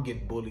 damn, I'm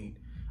getting bullied.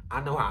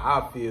 I know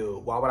how I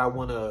feel. Why would I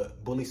want to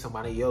bully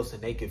somebody else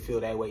and they can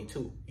feel that way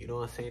too? You know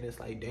what I'm saying? It's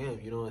like,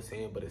 damn, you know what I'm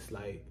saying? But it's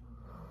like,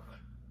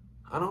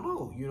 I don't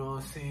know. You know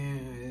what I'm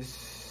saying?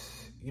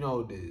 It's, you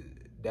know,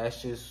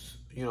 that's just,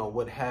 you know,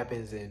 what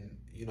happens and,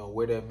 you know,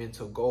 where their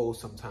mental goes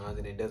sometimes.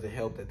 And it doesn't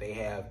help that they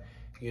have,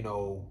 you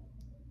know,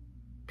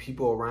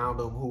 people around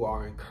them who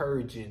are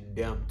encouraging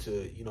them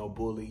to, you know,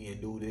 bully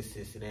and do this,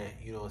 and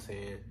that. You know what I'm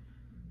saying?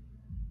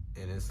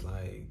 And it's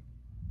like,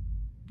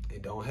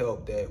 it don't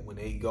help that when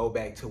they go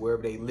back to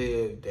wherever they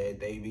live, that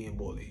they being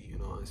bullied. You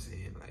know what I'm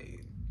saying?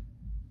 Like,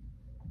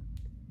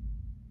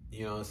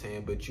 you know what I'm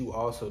saying? But you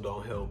also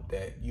don't help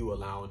that you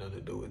allowing them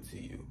to do it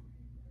to you.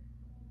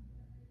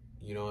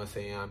 You know what I'm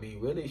saying? I mean,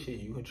 really,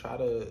 shit, you can try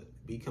to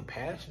be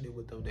compassionate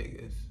with them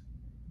niggas.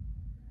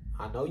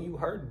 I know you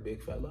hurting,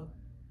 big fella.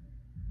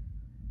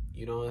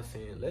 You know what I'm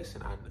saying?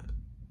 Listen,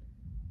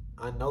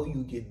 I know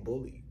you getting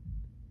bullied.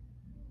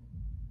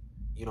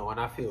 You know, and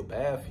I feel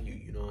bad for you.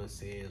 You know what I'm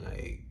saying?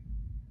 Like,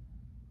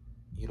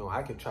 you know,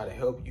 I can try to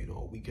help you. You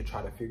know, we can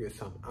try to figure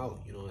something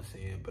out. You know what I'm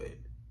saying? But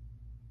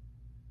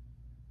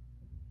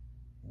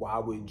why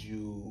would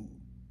you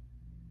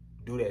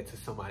do that to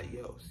somebody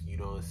else? You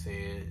know what I'm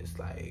saying? It's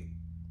like,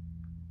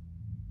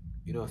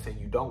 you know what I'm saying?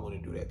 You don't want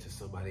to do that to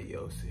somebody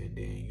else. And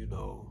then, you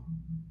know,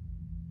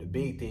 the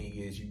big thing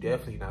is you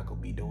definitely not going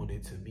to be doing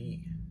it to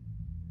me.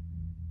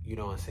 You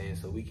know what I'm saying?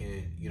 So we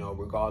can, you know,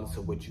 regardless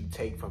of what you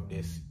take from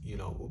this, you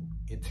know,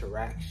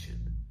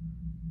 interaction,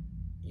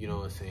 you know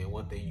what I'm saying?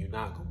 One thing you're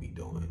not going to be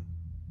doing.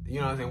 You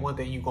know what I'm saying? One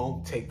thing you're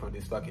going to take from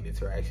this fucking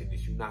interaction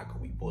is you're not going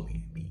to be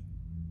bullying me.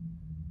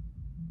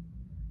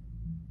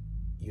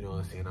 You know what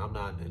I'm saying? I'm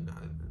not,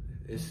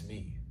 it's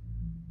me.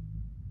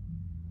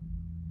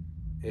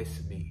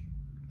 It's me.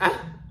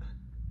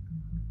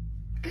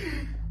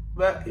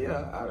 But,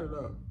 yeah, I don't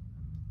know.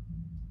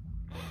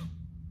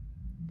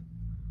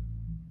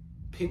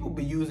 People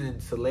be using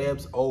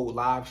celebs' old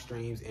live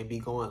streams and be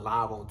going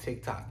live on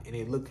TikTok, and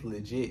it looks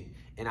legit.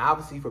 And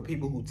obviously for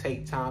people who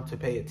take time to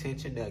pay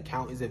attention, the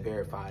account isn't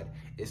verified.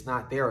 It's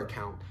not their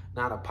account,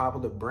 not a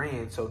popular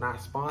brand, so not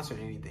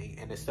sponsoring anything.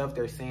 And the stuff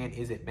they're saying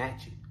isn't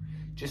matching.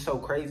 Just so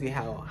crazy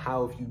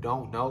how if you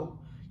don't know,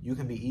 you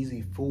can be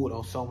easily fooled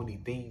on so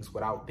many things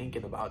without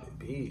thinking about it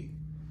big.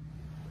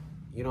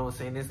 You know what I'm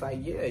saying? It's like,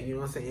 yeah, you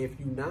know what I'm saying? If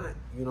you're not,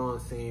 you know what I'm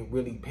saying,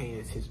 really paying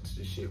attention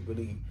to shit,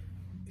 really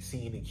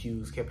seeing the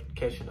cues,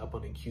 catching up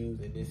on the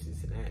cues and this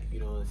and that, you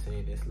know what I'm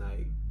saying? It's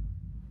like,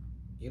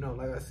 you know,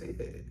 like I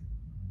said,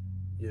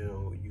 you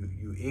know,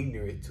 you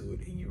ignorant to it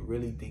and you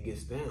really think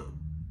it's them.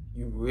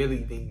 You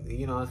really think,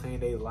 you know what I'm saying,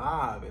 they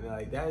live, and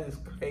like, that is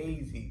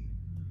crazy.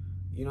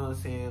 You know what I'm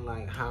saying?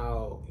 Like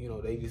how, you know,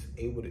 they just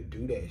able to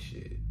do that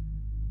shit.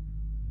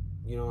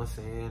 You know what I'm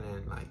saying?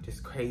 And like,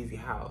 just crazy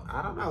how,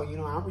 I don't know, you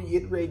know, I'm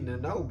reiterating to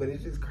know, but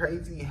it's just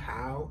crazy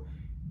how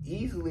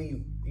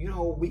easily, you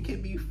know, we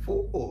can be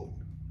fooled.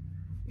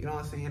 You know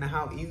what I'm saying? And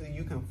how easily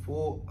you can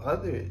fool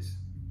others.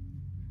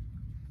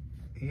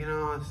 You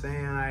know what I'm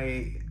saying?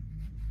 Like,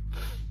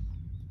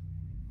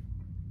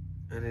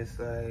 and it's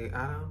like,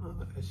 I don't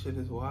know, that shit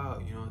is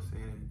wild, you know what I'm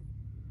saying?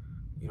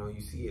 You know,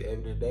 you see it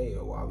every day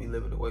of why we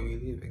living the way we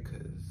living,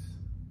 because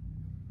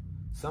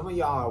some of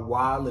y'all are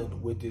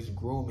wilding with this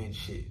grooming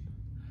shit.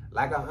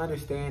 Like, I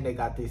understand they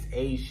got this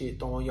age shit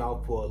throwing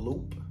y'all for a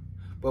loop,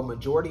 but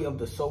majority of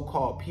the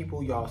so-called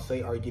people y'all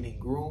say are getting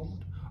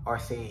groomed are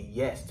saying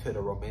yes to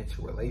the romantic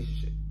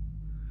relationship.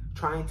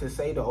 Trying to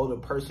say the older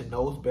person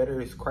knows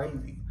better is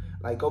crazy.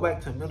 Like, go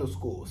back to middle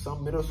school.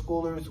 Some middle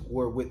schoolers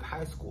were with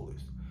high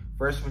schoolers.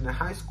 Freshmen in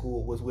high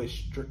school was with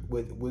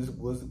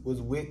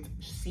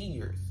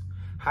seniors.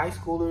 High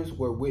schoolers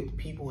were with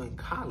people in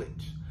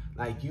college.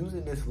 Like,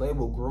 using this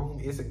label groom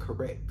isn't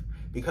correct.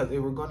 Because if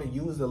we're going to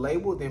use the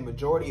label, then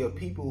majority of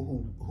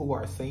people who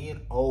are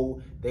saying,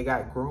 oh, they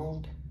got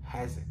groomed,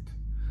 hasn't.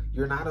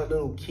 You're not a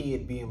little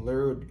kid being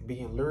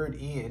lured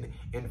in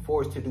and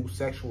forced to do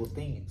sexual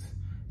things.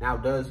 Now,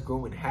 does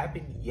grooming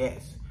happen?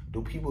 Yes.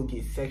 Do people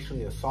get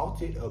sexually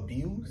assaulted,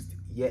 abused?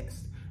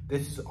 Yes.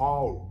 This is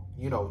all,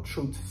 you know,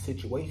 true to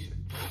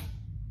situation.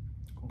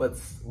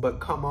 But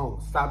come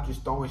on, stop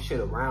just throwing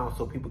shit around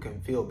so people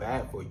can feel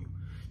bad for you.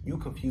 You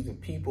confusing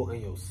people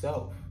and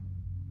yourself.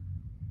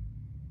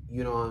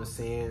 You know what I'm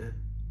saying?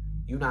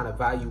 You're not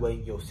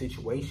evaluating your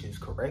situations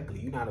correctly.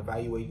 You're not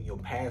evaluating your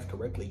past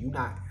correctly. You're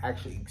not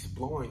actually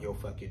exploring your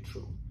fucking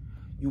truth.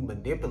 You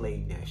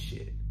manipulating that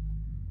shit.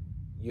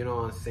 You know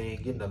what I'm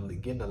saying?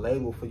 Getting a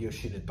label for your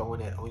shit and throwing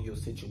that on your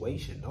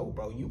situation. No,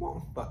 bro, you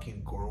weren't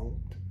fucking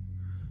groomed.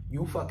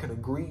 You fucking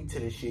agreed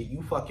to the shit.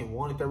 You fucking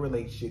wanted the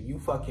relationship. You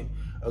fucking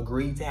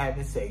agreed to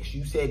having sex.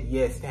 You said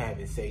yes to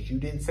having sex. You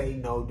didn't say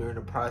no during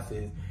the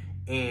process.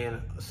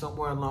 And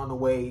somewhere along the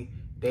way,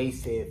 they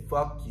said,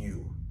 fuck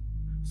you.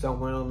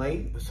 Somewhere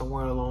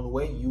along the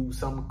way,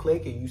 something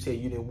clicked and you said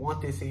you didn't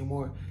want this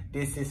anymore.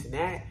 This, and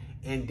that.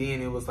 And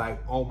then it was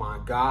like, oh my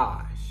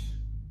gosh.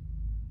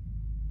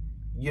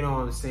 You know what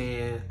I'm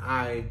saying?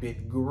 I've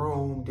been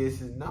groomed.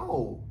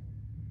 No.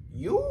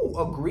 You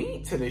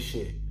agreed to the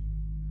shit.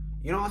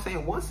 You know what I'm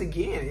saying? Once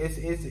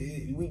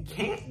again, we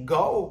can't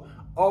go,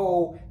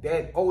 oh,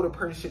 that older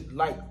person,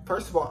 like,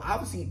 first of all,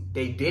 obviously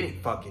they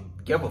didn't fucking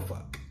give a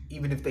fuck,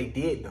 even if they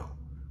did know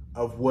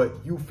of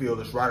what you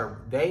feel is right.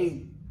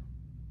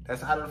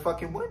 That's out of the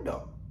fucking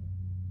window.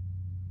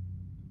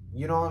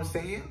 You know what I'm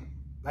saying?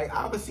 Like,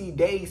 obviously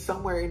they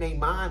somewhere in their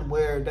mind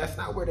where that's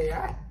not where they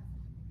at.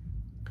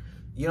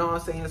 You know what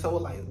I'm saying? So,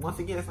 like, once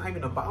again, it's not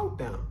even about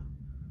them.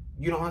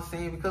 You know what I'm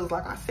saying? Because,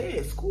 like I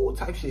said, school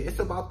type shit. It's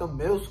about them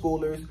middle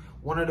schoolers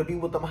wanting to be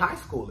with them high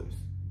schoolers.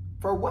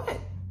 For what?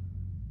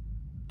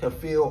 To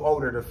feel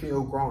older, to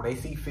feel grown. They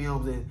see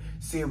films and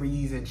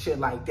series and shit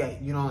like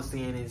that, you know what I'm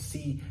saying? And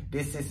see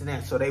this, and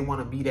that. So they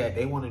want to be that.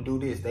 They want to do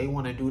this. They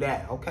want to do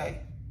that.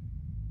 Okay.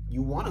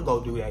 You want to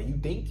go do that. You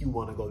think you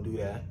want to go do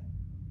that.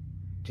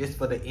 Just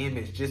for the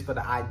image, just for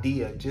the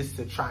idea, just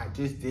to try,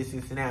 just this,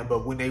 and that.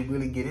 But when they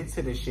really get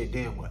into this shit,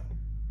 then what?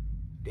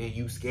 Then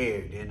you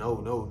scared. Then no.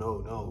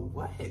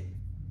 What?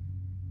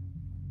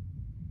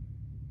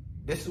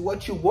 This is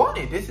what you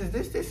wanted. This is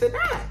this, and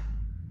that.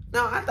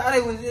 No, I thought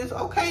it was just,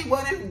 okay,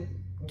 well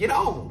then, get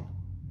on.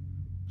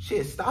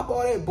 Shit, stop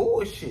all that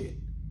bullshit.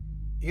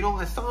 You know,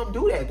 and some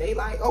do that. They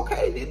like,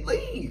 okay, then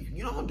leave.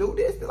 You don't do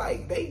this. They're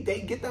like,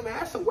 they get them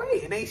ass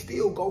away. And they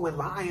still go and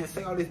lie and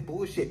say all this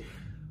bullshit.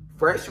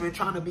 Freshmen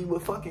trying to be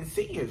with fucking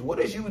seniors. What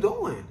is you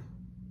doing?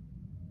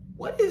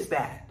 What is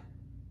that?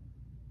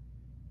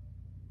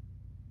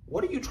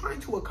 What are you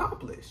trying to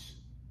accomplish?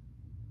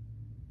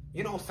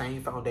 You know,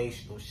 same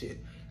foundational shit.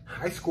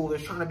 High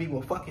schoolers trying to be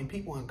with fucking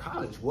people in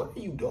college. What are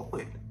you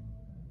doing?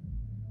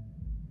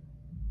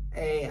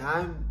 Hey,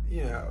 I'm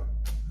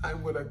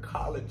with a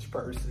college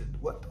person.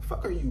 What the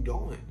fuck are you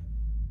doing?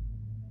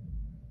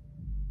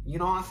 You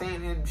know what I'm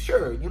saying? And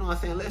sure, you know what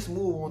I'm saying? Let's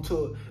move on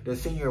to the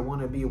senior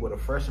want to be with a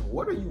freshman.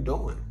 What are you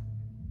doing?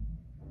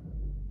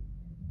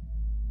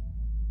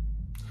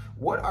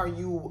 What are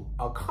you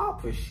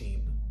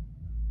accomplishing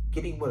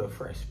getting with a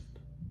freshman?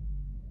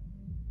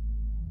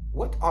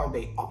 What are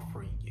they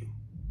offering you?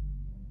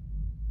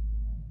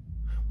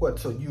 What,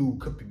 so you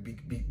could be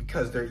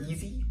because they're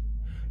easy?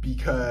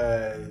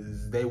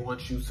 Because they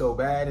want you so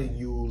bad and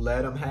you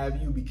let them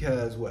have you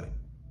because what?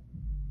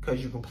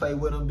 Because you can play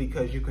with them,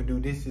 because you can do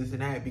this,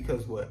 and that,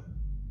 because what?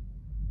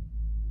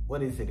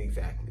 What is it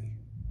exactly?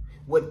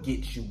 What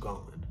gets you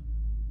going?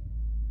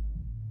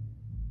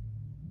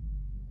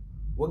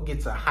 What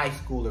gets a high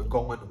schooler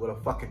going with a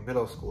fucking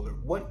middle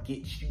schooler? What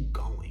gets you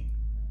going?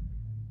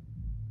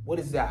 What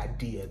is the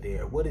idea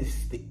there? What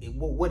is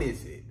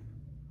it?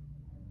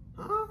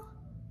 Huh?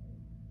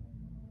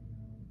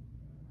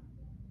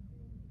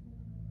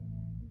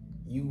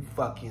 You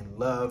fucking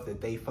love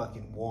that they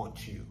fucking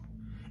want you.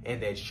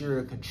 And that you're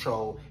in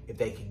control if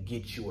they can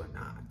get you or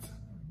not.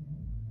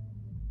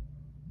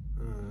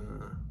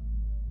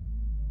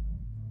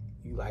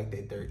 You like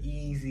that they're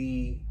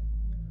easy,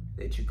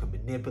 that you can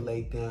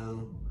manipulate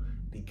them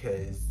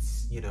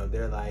because, you know,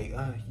 they're like,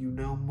 oh, you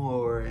know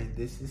more, and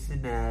this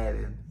and that,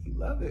 and you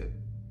love it.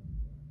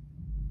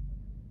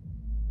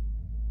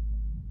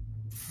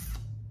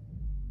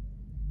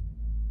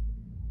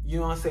 You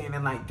know what I'm saying?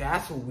 And like,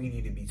 that's what we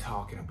need to be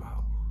talking about.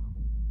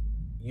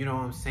 You know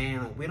what I'm saying?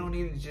 Like, we don't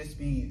need to just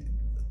be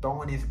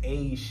throwing this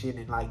age shit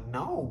and like,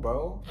 no,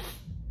 bro.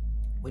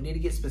 We need to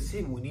get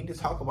specific. We need to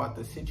talk about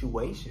the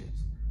situations.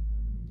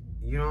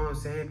 You know what I'm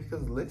saying?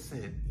 Because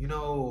listen, you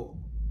know,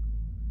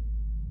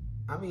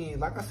 I mean,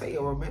 like I say,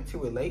 a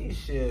romantic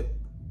relationship,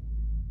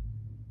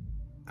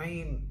 I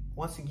mean,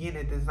 once again,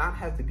 it does not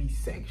have to be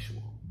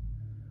sexual.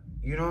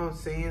 You know what I'm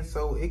saying?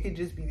 So it could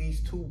just be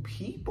these two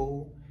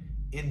people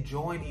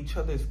enjoying each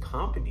other's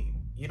company,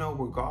 you know,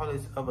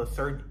 regardless of a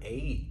certain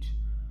age.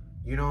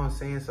 You know what I'm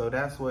saying? So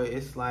that's what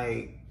it's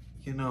like,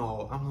 you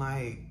know, I'm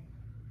like,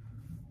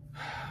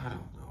 I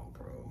don't know,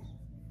 bro.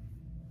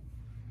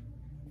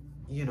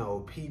 you know,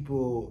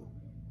 people,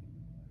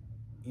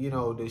 you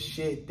know, the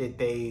shit that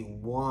they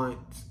want,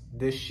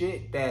 the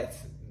shit that's,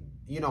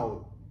 you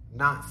know,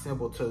 not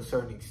simple to a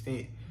certain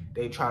extent,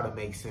 they try to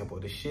make simple.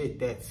 The shit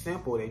that's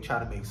simple, they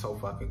try to make so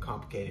fucking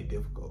complicated and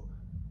difficult.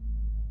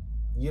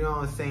 You know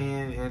what I'm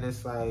saying? And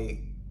it's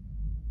like,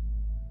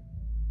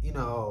 you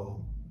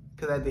know,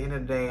 because at the end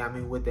of the day, I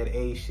mean, with that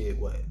age shit,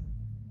 what?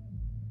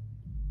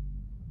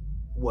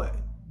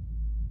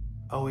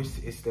 Oh,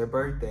 it's their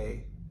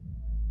birthday.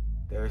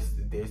 They're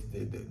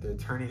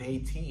turning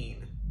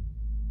 18.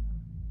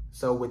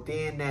 So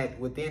within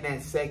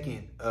that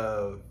second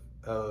of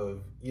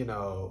you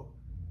know,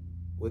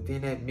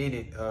 within that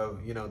minute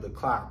of, you know, the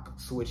clock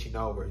switching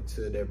over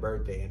to their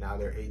birthday and now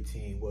they're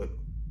 18, what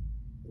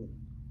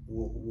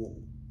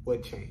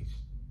changed?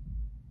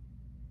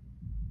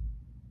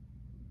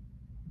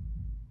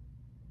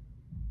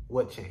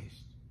 What changed?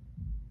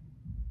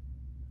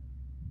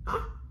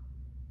 Huh?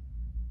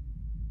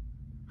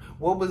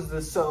 What was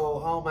the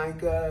oh my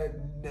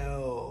God,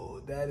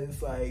 no. That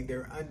is like,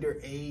 they're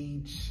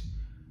underage.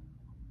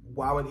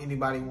 Why would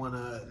anybody want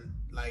to,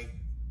 like,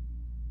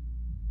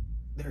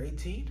 they're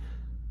 18?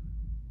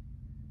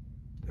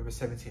 They were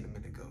 17 a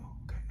minute ago.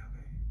 Okay.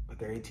 But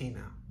they're 18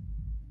 now.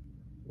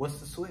 What's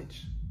the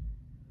switch?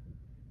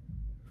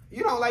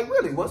 You know, like,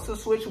 really, what's the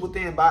switch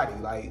within body?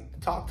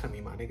 Like, talk to me,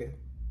 my nigga.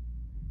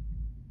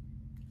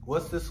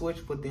 What's the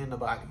switch within the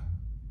body?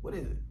 What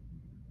is it?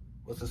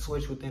 What's the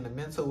switch within the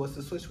mental? What's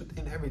the switch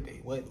within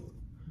everything? What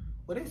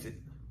is it?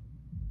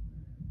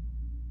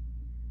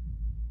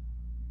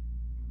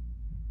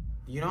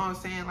 You know what I'm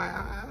saying? Like,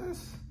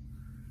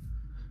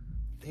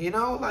 you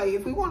know, like,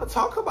 if we want to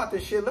talk about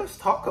this shit, let's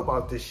talk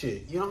about this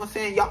shit. You know what I'm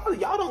saying?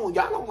 Y'all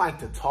don't like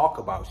to talk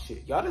about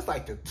shit. Y'all just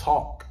like to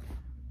talk.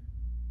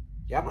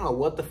 Y'all don't know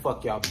what the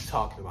fuck y'all be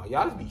talking about.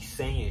 Y'all just be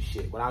saying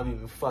shit without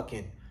even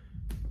fucking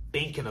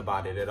thinking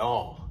about it at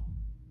all.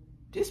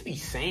 Just be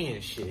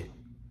saying shit.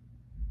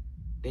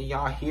 Then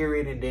y'all hear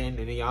it and then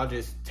y'all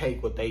just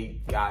take what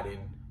they got and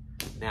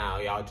now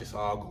y'all just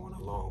all going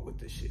along with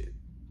the shit.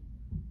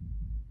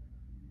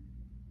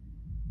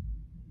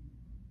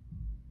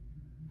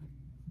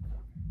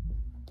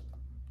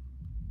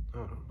 I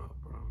don't know,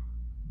 bro.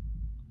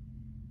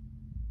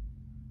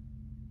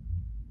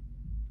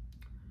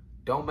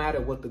 Don't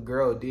matter what the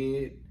girl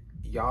did,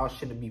 y'all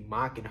shouldn't be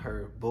mocking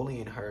her,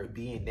 bullying her,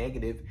 being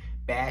negative,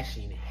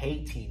 bashing,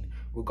 hating,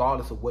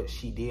 regardless of what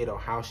she did or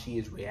how she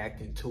is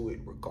reacting to it,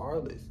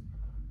 regardless.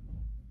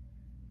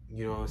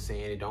 You know what I'm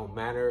saying? It don't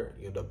matter,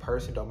 you know, the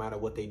person, don't matter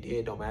what they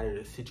did, don't matter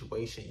the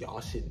situation.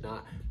 Y'all should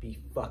not be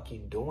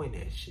fucking doing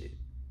that shit.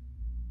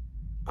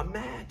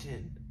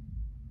 Imagine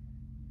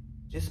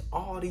just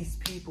all these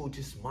people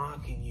just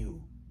mocking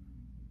you,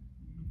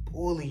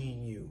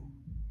 bullying you.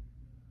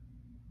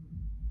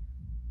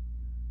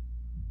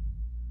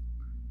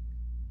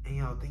 And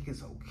y'all think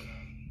it's okay.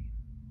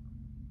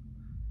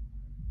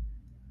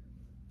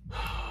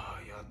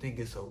 Y'all think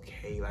it's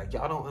okay. Like,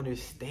 y'all don't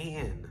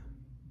understand.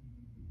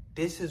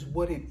 This is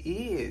what it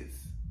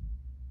is.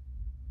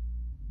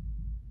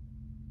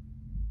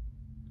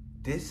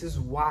 This is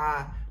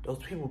why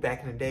those people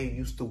back in the day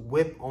used to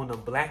whip on the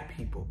black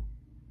people.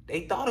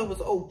 They thought it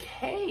was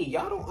okay.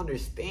 Y'all don't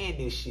understand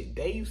this shit.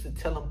 They used to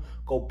tell them,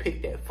 go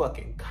pick that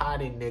fucking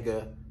cotton,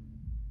 nigga.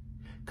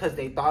 Because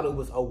they thought it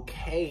was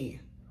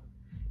okay.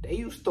 They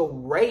used to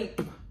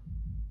rape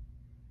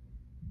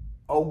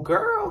a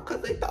girl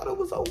because they thought it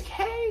was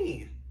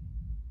okay.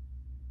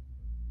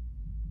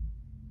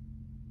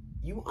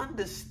 You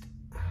understand?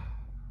 Oh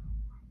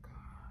my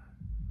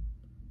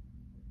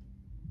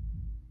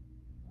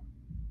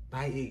God.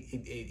 Like,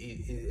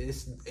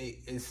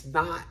 it's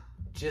not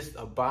just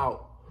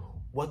about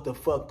what the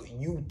fuck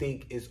you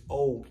think is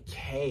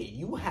okay.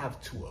 You have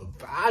to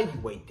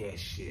evaluate that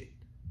shit.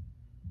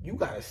 You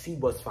gotta see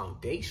what's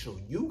foundational.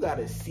 You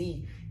gotta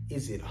see,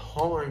 is it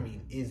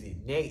harming? Is it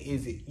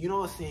is it, you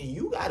know what I'm saying?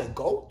 You gotta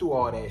go through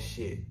all that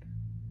shit.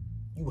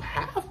 You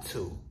have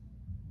to.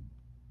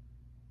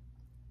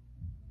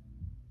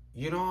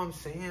 You know what I'm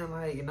saying?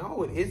 Like,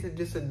 no, it isn't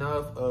just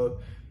enough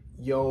of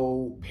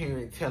your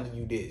parent telling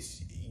you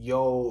this,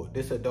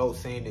 this adult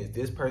saying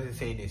this person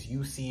saying this,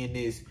 you seeing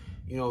this,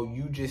 you know,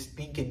 you just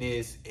thinking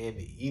this, and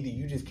either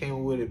you just came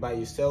up with it by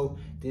yourself,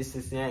 this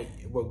is that.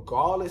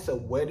 Regardless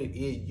of what it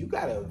is, you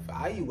gotta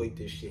evaluate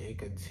this shit and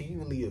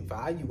continually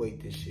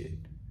evaluate this shit.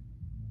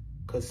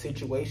 Because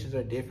situations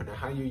are different, and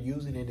how you're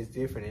using it is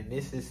different, and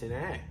this and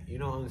that. You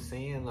know what I'm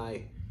saying?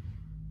 Like,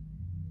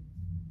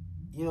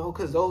 you know,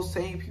 because those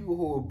same people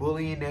who are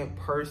bullying that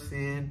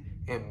person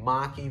and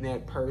mocking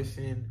that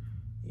person,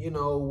 you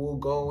know, will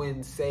go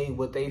and say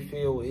what they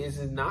feel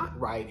is not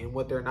right and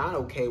what they're not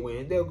okay with.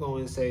 And they'll go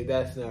and say,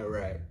 that's not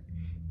right.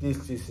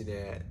 This and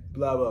that.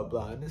 Blah, blah,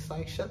 blah. And it's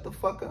like, shut the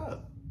fuck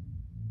up.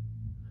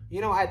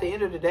 You know, at the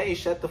end of the day,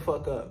 shut the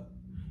fuck up.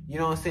 You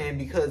know what I'm saying?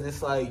 Because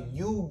it's like,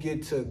 you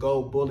get to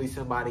go bully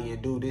somebody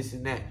and do this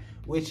and that,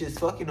 which is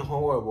fucking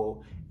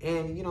horrible.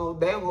 And, you know,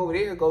 them over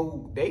there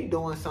they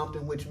doing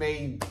something which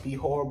may be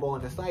horrible.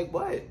 And it's like,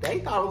 what? They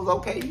thought it was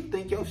okay. You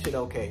think your shit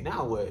okay.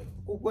 Now what?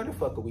 where the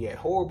fuck are we at?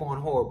 Horrible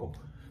and horrible,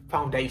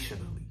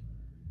 foundationally.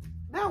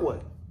 Now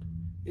what?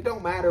 It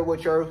don't matter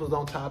what yours was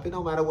on top. It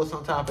don't matter what's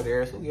on top of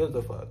theirs. Who gives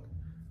a fuck?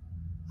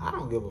 I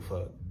don't give a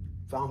fuck.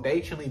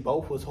 Foundationally,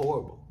 both was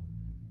horrible.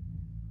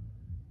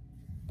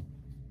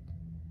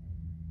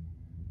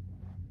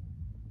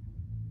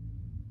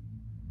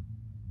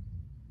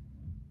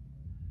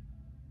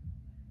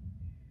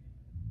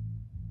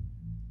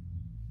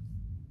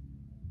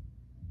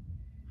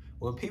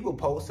 When people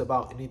post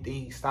about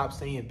anything, stop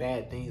saying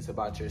bad things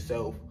about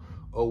yourself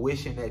or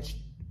wishing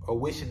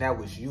that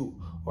was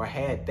you or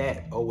had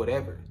that or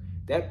whatever.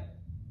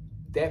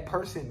 That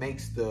person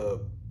makes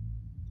the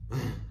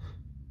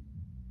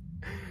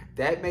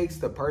that makes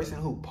the person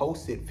who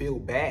posted feel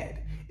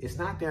bad. It's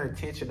not their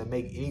intention to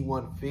make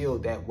anyone feel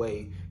that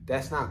way.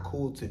 That's not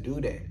cool to do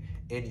that.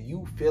 And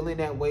you feeling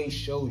that way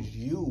shows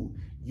you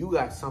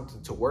got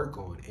something to work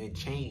on and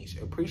change.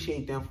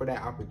 Appreciate them for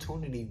that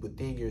opportunity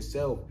within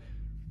yourself.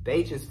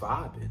 They just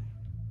vibing.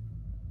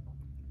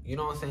 You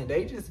know what I'm saying?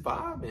 They just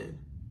vibing.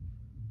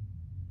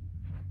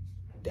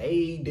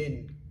 They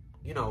didn't,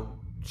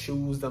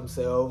 choose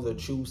themselves or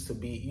choose to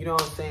be, you know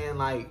what I'm saying?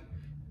 Like,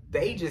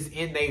 they just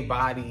in their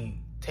body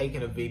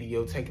taking a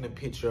video, taking a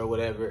picture or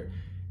whatever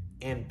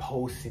and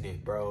posting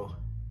it, bro.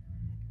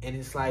 And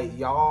it's like,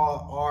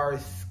 y'all are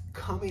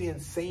coming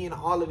and saying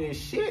all of this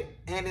shit.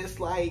 And it's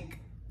like,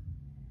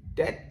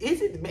 that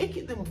isn't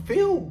making them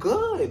feel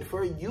good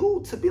for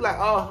you to be like,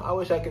 oh, I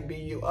wish I could be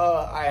you.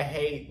 Oh, I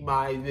hate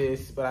my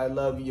this, but I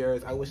love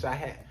yours. I wish I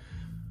had.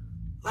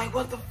 Like,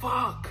 what the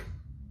fuck?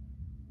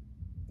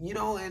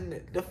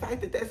 And the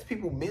fact that that's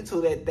people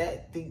mental they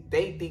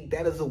think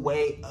that is a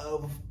way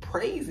of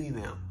praising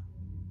them,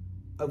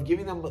 of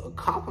giving them a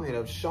compliment,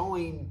 of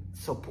showing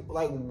support.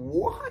 Like,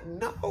 what?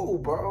 No,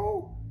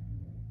 bro.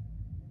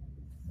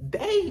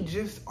 They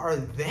just are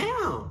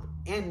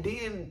them. And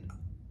then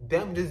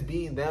them just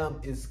being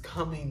them is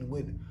coming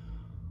with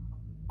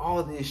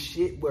all this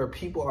shit where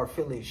people are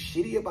feeling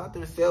shitty about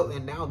themselves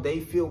and now they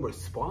feel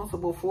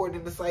responsible for it.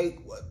 And it's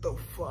like, what the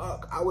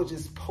fuck? I was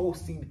just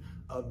posting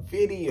a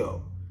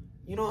video.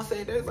 You know what I'm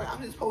saying? There's like,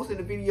 I'm just posting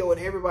a video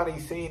and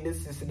everybody's saying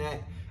this and that.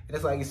 And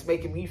it's like, it's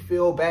making me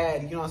feel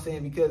bad, you know what I'm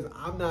saying? Because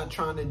I'm not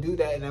trying to do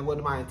that and that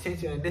wasn't my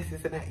intention and this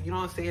and that. You know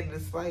what I'm saying? And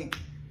it's like,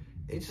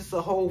 it's just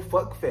a whole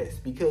fuck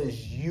fest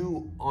because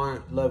you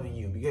aren't loving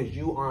you, because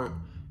you aren't,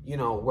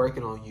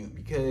 working on you,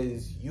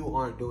 because you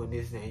aren't doing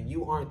this and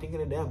you aren't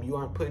thinking of them. You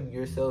aren't putting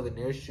yourself in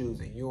their shoes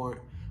and you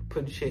aren't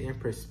putting shit in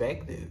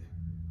perspective.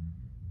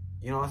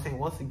 You know what I'm saying?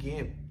 Once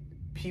again,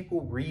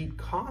 people read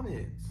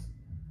comments.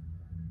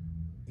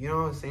 You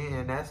know what I'm saying?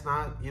 And that's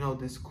not,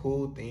 this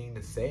cool thing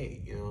to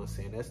say. You know what I'm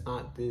saying? That's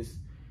not this,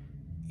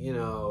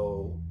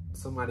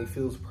 somebody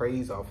feels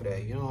praise off of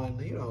that.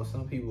 And,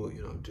 some people,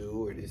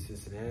 do or this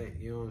and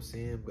that. You know what I'm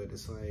saying? But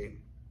it's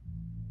like,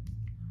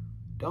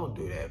 don't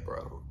do that,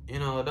 bro.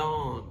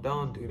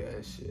 Don't do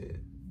that shit.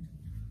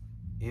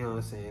 You know what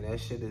I'm saying? That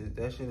shit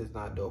is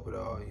not dope at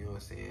all. You know what I'm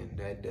saying?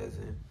 That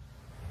doesn't,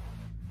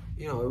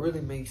 it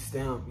really makes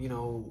them,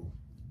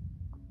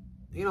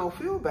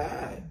 feel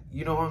bad.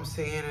 You know what I'm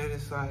saying? And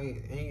it's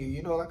like,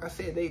 and like I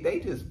said, they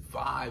just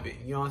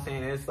vibing. You know what I'm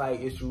saying? And it's like,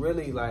 it's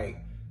really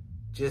like,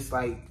 just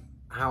like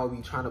how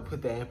we trying to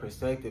put that in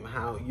perspective.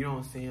 How, you know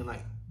what I'm saying?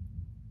 Like,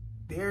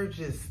 they're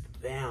just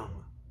them.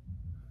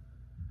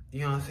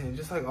 You know what I'm saying?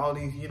 Just like all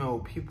these,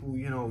 people,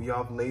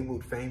 y'all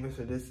labeled famous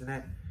or this and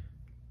that.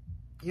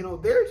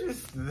 They're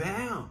just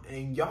them.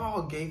 And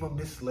y'all gave them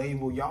this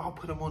label. Y'all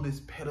put them on this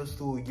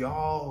pedestal.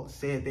 Y'all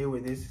said they were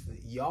this.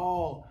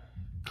 Y'all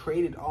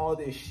created all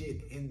this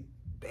shit. And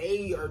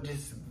they are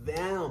just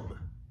them.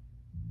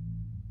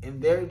 And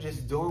they're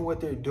just doing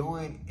what they're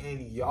doing.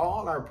 And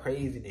y'all are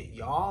praising it.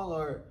 Y'all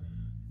are,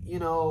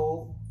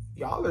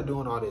 y'all are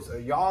doing all this, or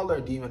y'all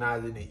are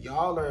demonizing it,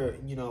 y'all are,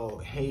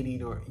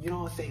 hating, or, you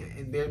know what I'm saying?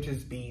 And they're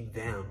just being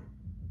them.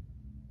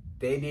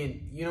 They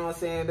didn't, you know what I'm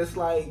saying? It's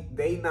like,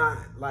 they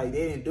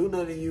didn't do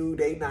nothing to you,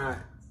 they not,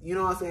 you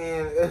know what I'm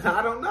saying?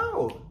 I don't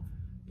know.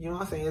 You know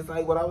what I'm saying? It's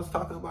like what I was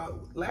talking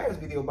about last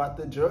video about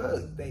the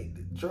drugs. The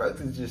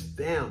drugs is just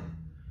them.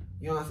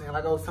 You know what I'm saying?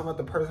 Like I was talking about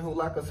the person who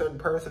like a certain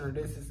person or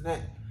this and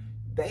that.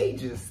 They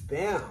just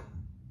them.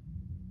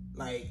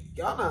 Like,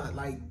 y'all not,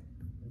 like,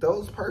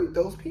 those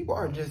people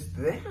are just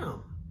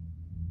them.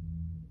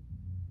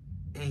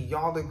 And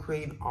y'all are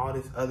creating all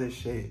this other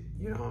shit.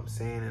 You know what I'm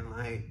saying? And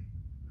like,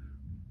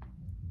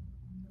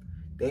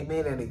 they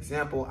made an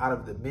example out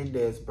of the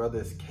Mendez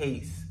brothers'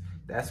 case.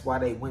 That's why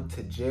they went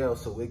to jail,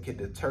 so it could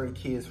deter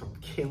kids from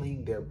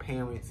killing their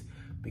parents,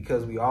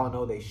 because we all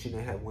know they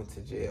shouldn't have went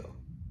to jail.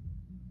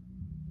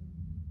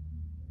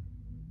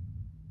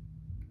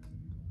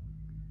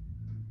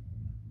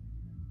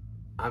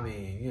 I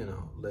mean,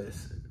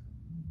 listen.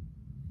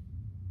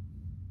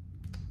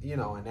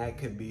 And that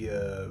could be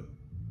a,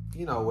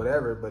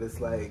 whatever, but it's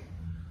like,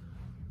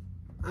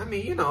 I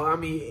mean,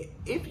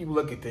 if you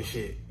look at this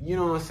shit, you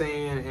know what I'm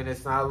saying? And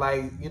it's not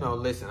like,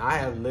 listen, I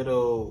have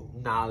little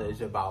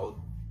knowledge about,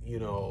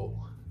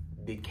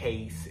 the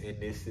case and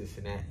this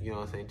and that, you know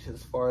what I'm saying? Just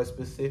as far as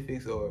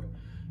specifics or,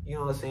 you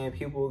know what I'm saying,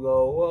 people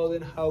go, well,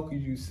 then how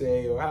could you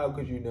say, or how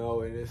could you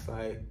know? And it's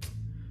like,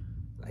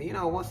 you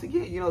know, once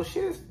again, you know,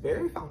 shit is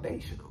very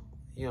foundational.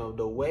 You know,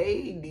 the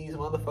way these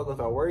motherfuckers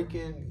are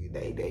working,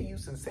 they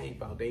use the same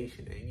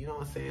foundation. And you know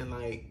what I'm saying?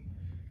 Like,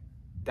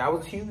 that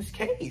was a huge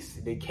case.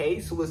 The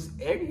case was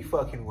every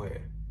fucking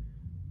where.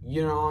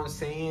 You know what I'm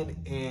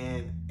saying?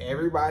 And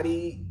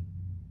everybody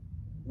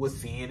was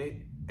seeing it.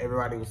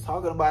 Everybody was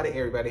talking about it.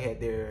 Everybody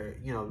had their,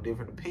 you know,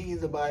 different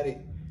opinions about it.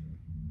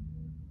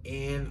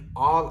 And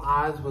all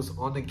eyes was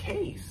on the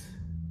case.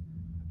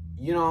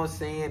 You know what I'm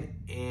saying?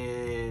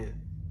 And,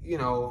 you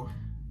know,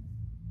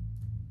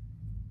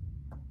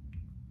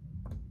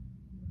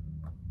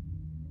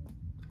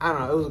 I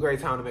don't know. It was a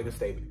great time to make a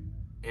statement.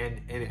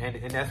 And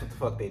that's what the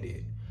fuck they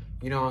did.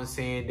 You know what I'm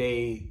saying?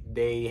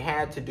 They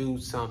had to do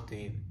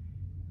something,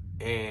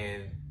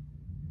 and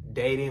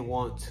they didn't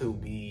want to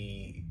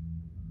be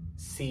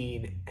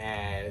seen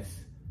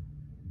as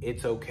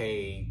it's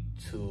okay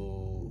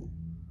to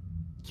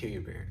kill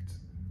your parents.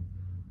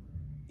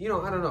 You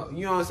know, I don't know.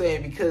 You know what I'm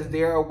saying? Because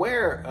they're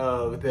aware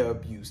of the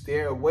abuse.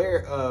 They're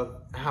aware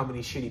of how many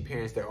shitty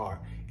parents there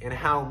are and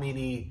how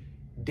many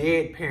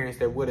dead parents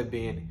there would have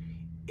been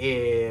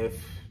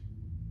if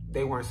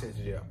they weren't sent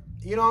to jail.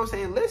 You know what I'm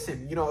saying?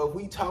 Listen, you know, if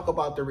we talk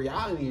about the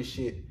reality of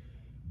shit,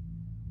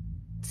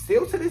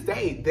 still to this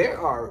day,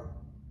 there are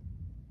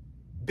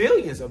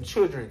billions of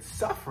children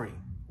suffering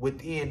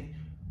within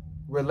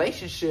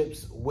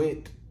relationships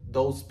with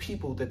those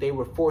people that they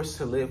were forced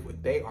to live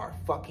with. They are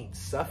fucking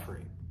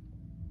suffering.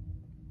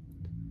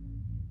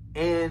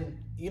 And,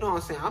 you know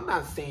what I'm saying? I'm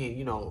not saying,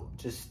 you know,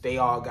 just they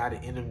all got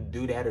it in them to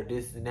do that or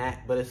this and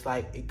that. But it's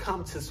like, it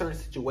comes to certain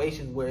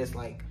situations where it's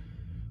like,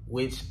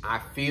 which I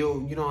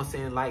feel, you know what I'm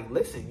saying? Like,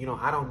 listen, you know,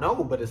 I don't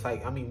know. But it's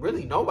like, I mean,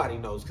 really nobody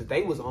knows because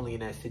they was only in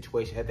that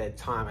situation at that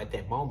time, at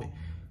that moment.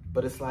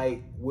 But it's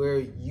like where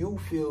you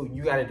feel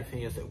you got to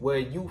defend yourself. Where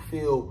you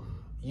feel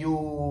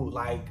you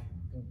like,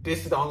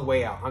 this is the only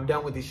way out. I'm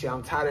done with this shit.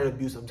 I'm tired of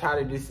abuse. I'm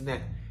tired of this and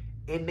that.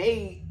 And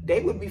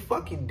they would be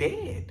fucking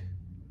dead.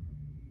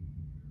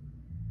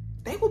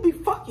 They would be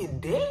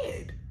fucking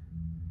dead.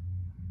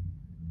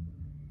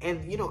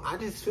 And, you know, I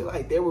just feel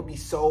like there would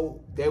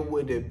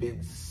have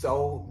been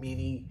so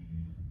many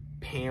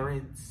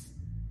parents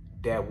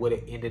that would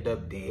have ended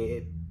up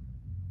dead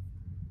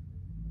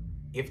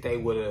if they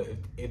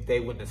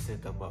wouldn't have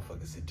sent them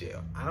motherfuckers to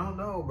jail. I don't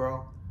know,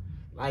 bro.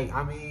 Like,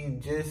 I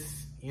mean,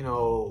 just, you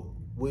know,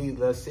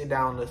 let's sit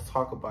down, let's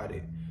talk about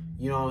it.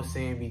 You know what I'm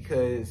saying?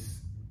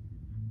 Because,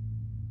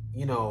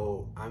 you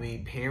know, I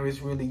mean, parents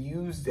really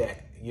use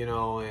that, you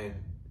know, and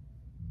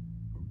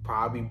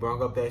probably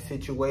brought up that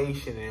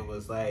situation and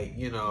was like,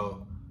 you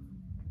know,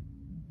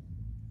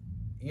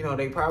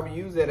 they probably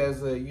use that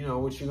as a, you know,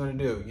 what you gonna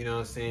do? You know what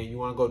I'm saying? You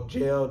wanna go to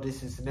jail,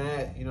 this and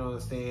that, you know what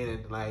I'm saying?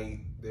 And like,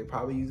 they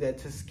probably use that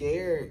to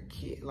scare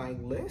kid. Like,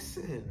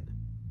 listen,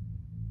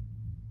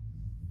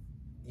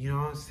 you know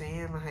what I'm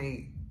saying?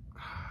 Like,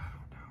 I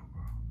don't know,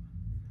 bro.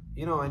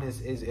 You know, and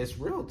it's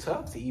real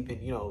tough to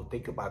even, you know,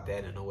 think about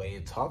that in a way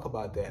and talk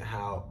about that,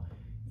 how,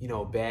 you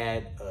know,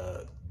 bad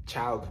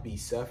child could be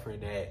suffering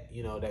that,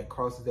 you know, that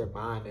crosses their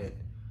mind that,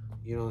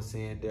 you know what I'm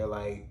saying, they're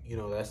like, you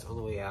know, that's the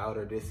only way out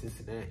or this and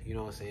that, you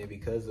know what I'm saying,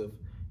 because of,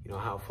 you know,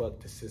 how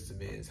fucked the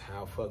system is,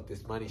 how fucked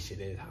this money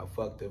shit is, how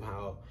fucked of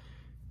how,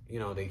 you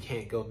know, they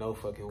can't go no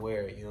fucking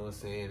where, you know what I'm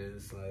saying, and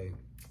it's like,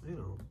 you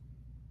know.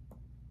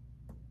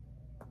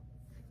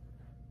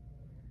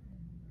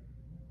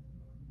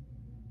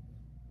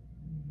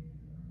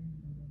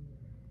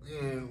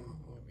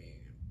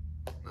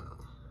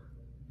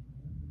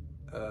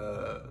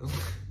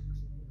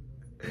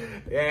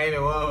 Yeah, ain't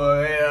no one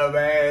for real,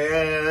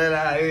 man.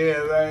 Out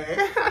here,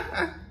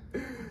 man.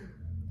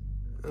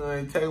 I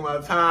ain't take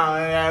my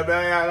time,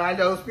 man. I like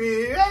your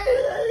speed.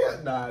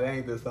 Nah, that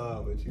ain't the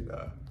song, but you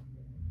know.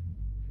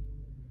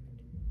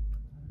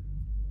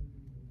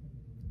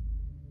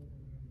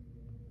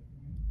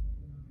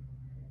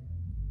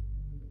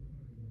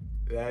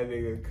 That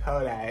nigga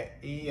Kodak,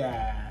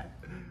 yeah.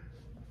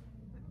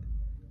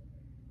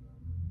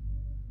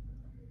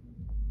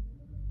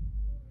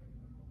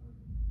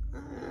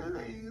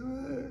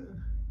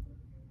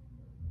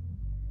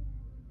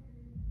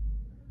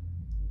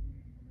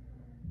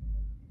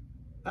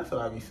 That's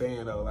what I be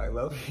saying though, like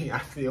low-key, I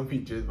still be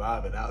just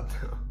vibing out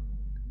though.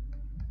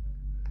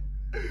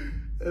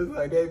 It's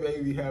like they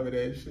may be having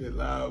that shit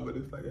loud, but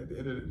it's like at the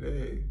end of the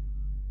day.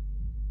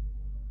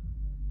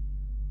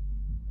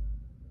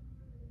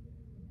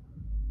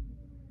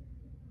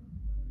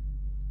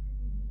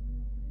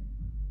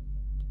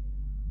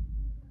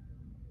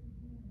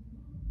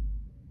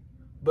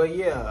 But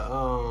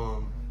yeah,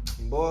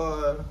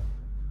 boy,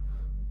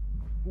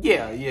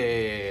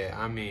 yeah.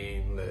 I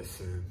mean,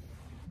 listen.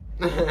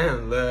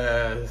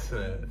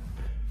 Listen,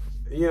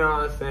 you know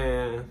what I'm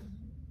saying?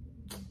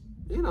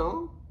 You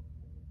know,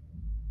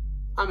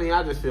 I mean,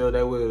 I just feel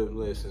they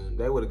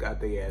would have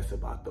got their ass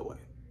up out the way.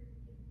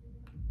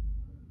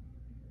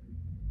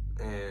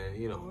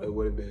 And, you know, it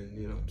would have been,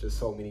 you know, just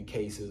so many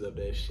cases of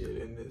that shit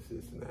and this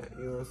and that,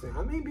 you know what I'm saying?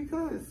 I mean,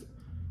 because,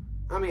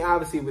 I mean,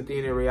 obviously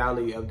within the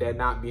reality of that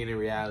not being a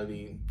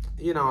reality,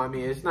 you know, I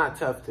mean, it's not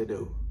tough to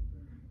do.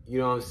 You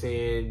know what I'm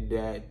saying?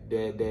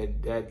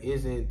 That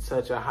isn't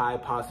such a high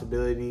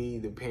possibility.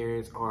 The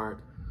parents aren't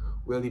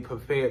really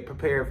prepared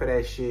for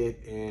that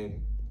shit.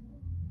 And,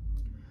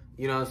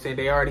 you know what I'm saying?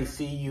 They already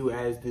see you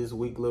as this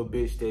weak little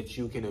bitch that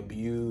you can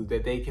abuse,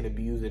 that they can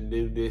abuse and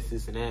do this,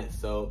 and that.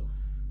 So,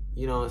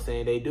 you know what I'm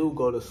saying? They do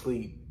go to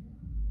sleep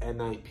at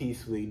night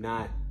peacefully,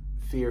 not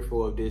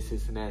fearful of this,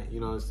 and that. You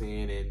know what I'm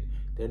saying? And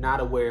they're not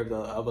aware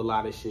of a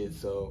lot of shit.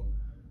 So,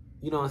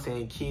 you know what I'm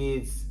saying?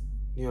 Kids,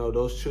 you know,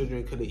 those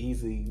children could have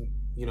easily,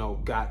 you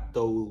know, got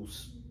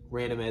those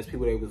random ass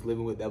people they was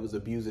living with that was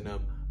abusing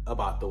them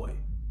about the way.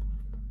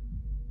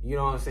 You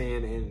know what I'm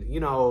saying? And, you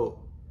know,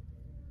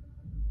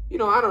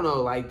 I don't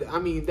know, like, I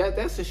mean,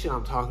 that's the shit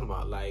I'm talking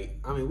about. Like,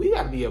 I mean, we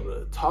got to be able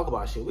to talk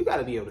about shit. We got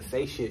to be able to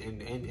say shit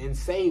and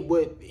say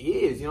what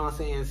is, you know what I'm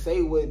saying?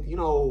 Say what, you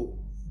know,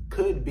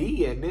 could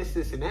be and this,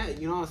 and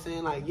that, you know what I'm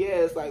saying? Like, yeah,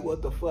 it's like,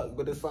 what the fuck?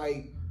 But it's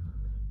like,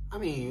 I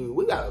mean,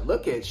 we got to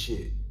look at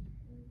shit.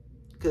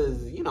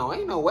 Because, you know,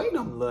 ain't no way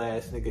them little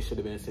ass niggas should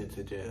have been sent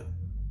to jail.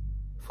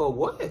 For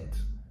what?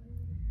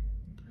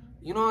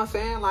 You know what I'm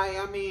saying? Like,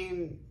 I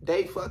mean,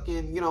 they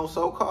fucking, you know,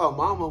 so-called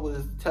mama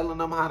was telling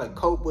them how to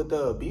cope with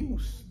the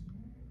abuse.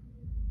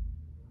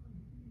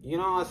 You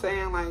know what I'm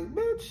saying? Like,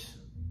 bitch,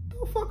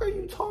 the fuck are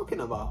you talking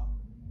about?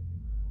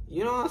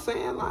 You know what I'm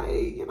saying?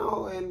 Like, you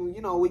know, and,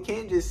 you know, we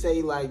can't just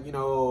say, like, you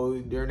know,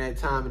 during that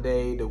time of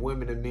day, the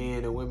women and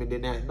men, the women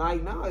did not.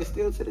 Like, no, it's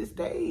still to this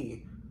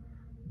day.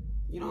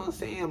 You know what I'm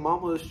saying?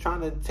 Mama was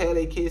trying to tell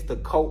their kids to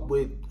cope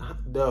with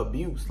the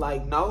abuse.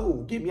 Like,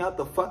 no, get me out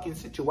the fucking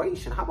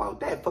situation. How about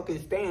that? Fucking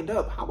stand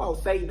up. How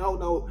about say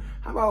no?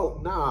 How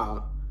about,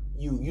 nah,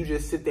 you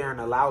just sit there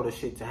and allow the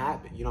shit to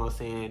happen. You know what I'm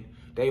saying?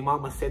 They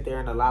mama sit there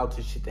and allowed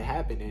the shit to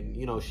happen. And,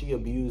 you know, she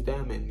abused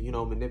them and, you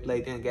know,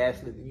 manipulate them,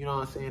 gaslit. You know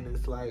what I'm saying?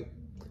 It's like,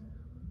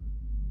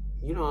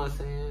 you know what I'm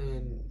saying?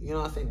 And, you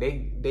know what I'm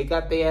saying? They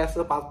got their ass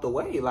up out the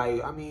way.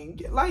 Like, I mean,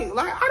 like,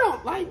 I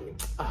don't, like,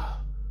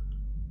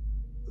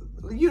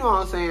 you know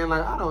what I'm saying?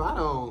 Like, I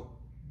don't,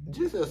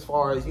 just as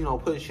far as, you know,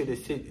 putting shit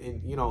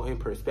in, you know, in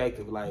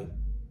perspective, like,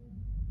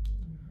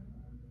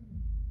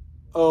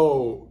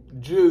 oh,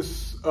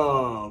 just,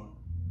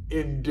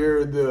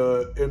 endure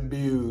the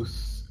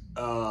abuse,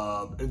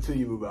 until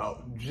you move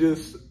out.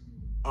 Just,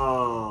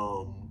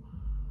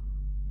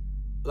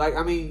 like,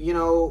 I mean, you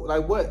know,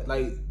 like what?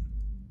 Like,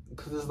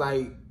 cause it's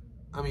like,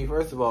 I mean,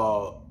 first of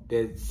all,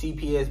 that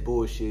CPS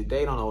bullshit,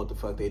 they don't know what the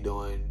fuck they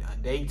doing.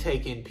 They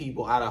taking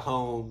people out of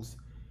homes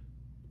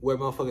where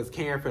motherfuckers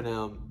caring for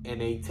them, and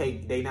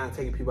they not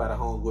taking people out of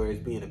homes where it's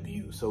being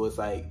abused. So it's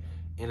like,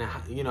 and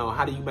you know,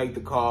 how do you make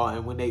the call?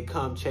 And when they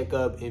come check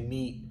up and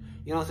meet,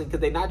 you know what I'm saying? Because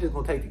they're not just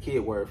gonna take the kid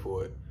word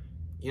for it.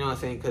 You know what I'm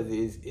saying? Because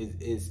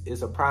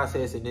it's a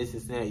process and this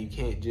and that. You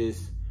can't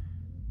just,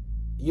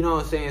 you know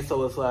what I'm saying?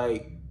 So it's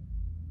like,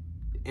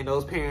 and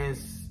those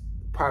parents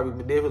probably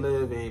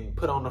manipulative and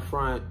put on the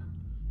front,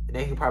 and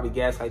they can probably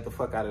gaslight the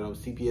fuck out of them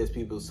CPS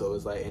people. So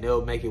it's like, and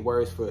they'll make it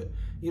worse for,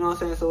 you know what I'm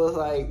saying? So it's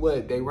like,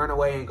 what? They run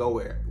away and go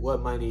where?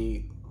 What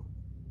money?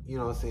 You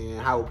know what I'm saying?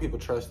 How will people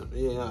trust them?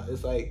 Yeah,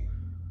 it's like,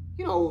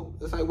 you know,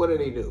 it's like, what do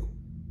they do?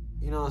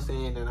 You know what I'm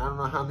saying? And I don't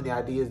know how many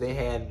ideas they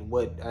had and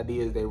what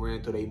ideas they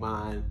ran through their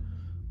mind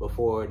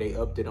before they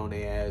upped it on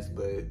their ass.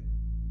 But,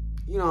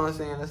 you know what I'm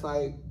saying? It's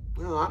like,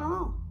 you know, I don't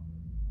know.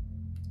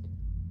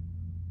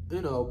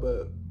 You know,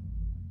 but,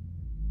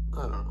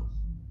 I don't know.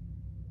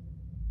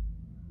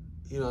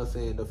 You know what I'm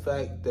saying? The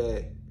fact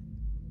that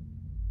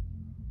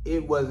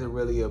it wasn't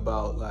really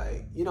about,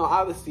 like, you know,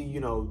 obviously, you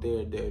know,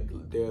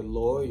 their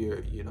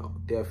lawyer, you know,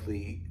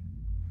 definitely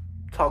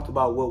talked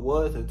about what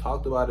was and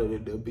talked about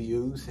it, the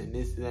abuse and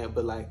this and that.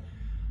 But, like,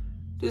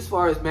 just as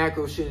far as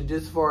macro shit and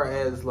just as far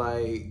as,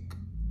 like,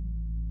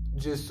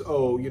 just,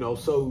 oh, you know,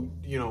 so,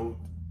 you know,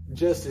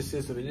 justice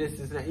system and this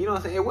and that, you know what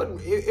I'm saying? It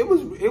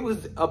wasn't, it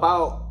was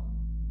about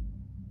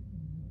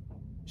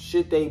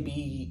should they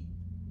be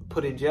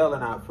put in jail or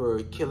not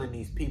for killing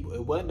these people.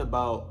 It wasn't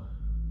about,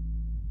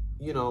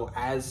 you know,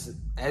 as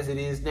it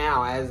is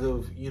now, as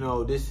of, you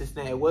know, this and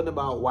that. It wasn't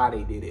about why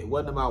they did it. It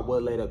wasn't about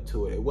what led up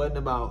to it. It wasn't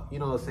about, you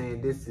know what I'm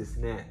saying, this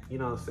and that. You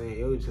know what I'm saying?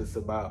 It was just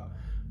about,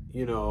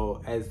 you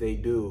know, as they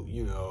do,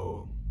 you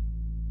know,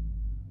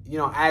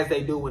 as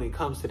they do when it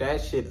comes to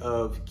that shit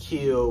of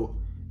kill,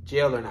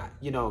 jail or not.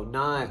 You know,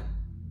 not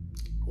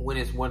when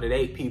it's one of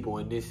their people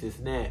and this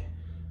and that.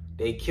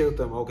 They killed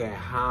them. Okay,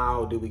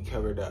 how do we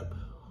cover it up?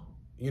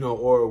 You know,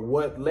 or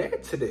what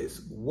led to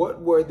this?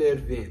 What were the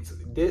events?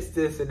 This,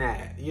 and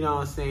that. You know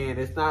what I'm saying?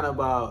 It's not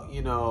about,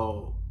 you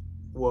know,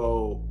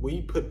 well,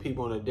 we put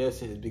people on a death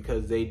sentence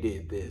because they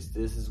did this.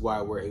 This is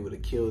why we're able to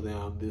kill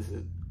them. This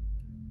is,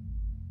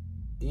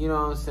 you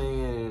know what I'm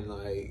saying?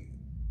 Like,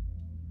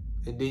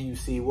 and then you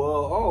see,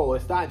 well, oh,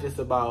 it's not just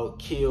about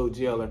kill,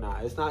 jail or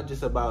not. It's not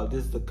just about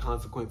this is the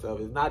consequence of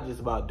it. It's not just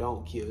about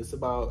don't kill. It's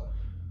about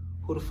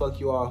who the fuck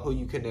you are, who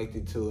you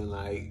connected to, and,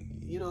 like,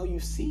 you know, you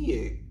see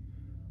it.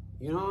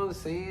 You know what I'm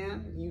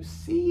saying? You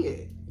see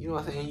it. You know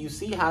what I'm saying? You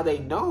see how they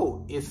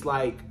know. It's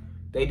like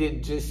They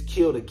didn't just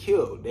kill to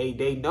kill.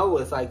 They know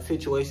it's like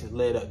situations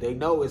led up. They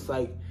know it's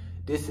like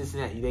this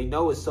and that. They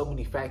know it's so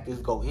many factors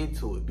go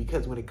into it,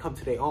 because when it comes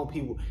to their own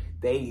people,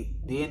 they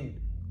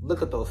then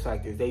look at those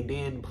factors. They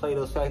then play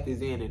those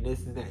factors in and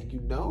this and that.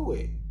 You know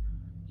it.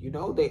 You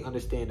know they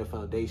understand the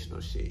foundational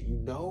shit. You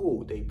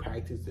know they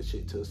practice the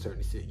shit to a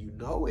certain extent. You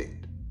know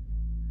it.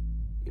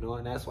 You know,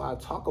 and that's why I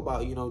talk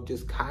about, you know,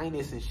 just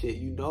kindness and shit.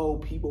 You know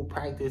people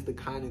practice the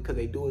kindness because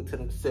they do it to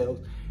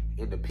themselves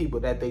and the people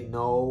that they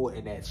know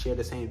and that share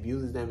the same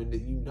views as them, and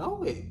you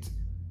know it.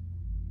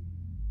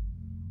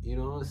 You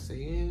know what I'm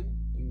saying?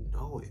 You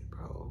know it,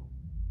 bro.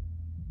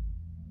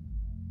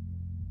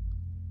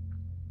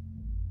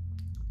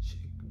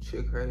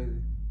 Shit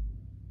crazy.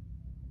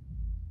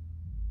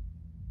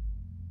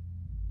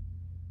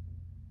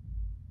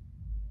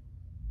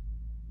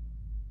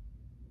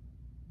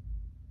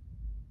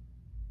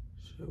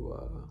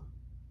 So,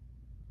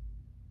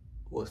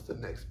 what's the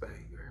next banger?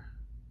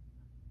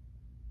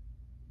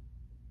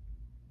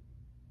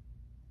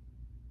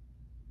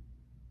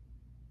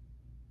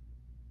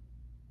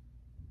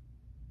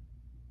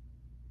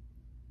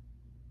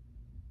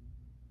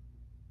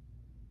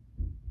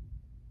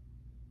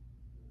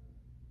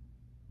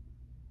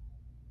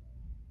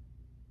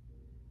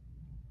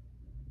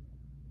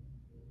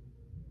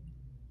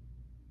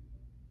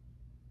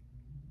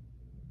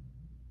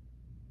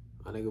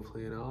 My nigga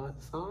playing all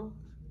that songs?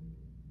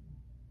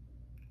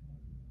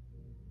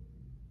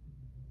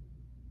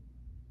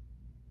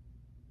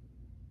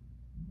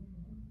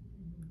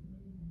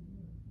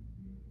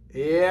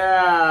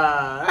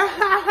 Yeah.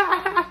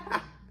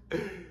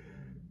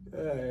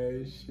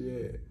 Oh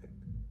shit.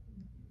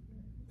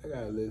 I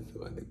gotta listen to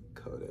my nigga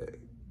Kodak.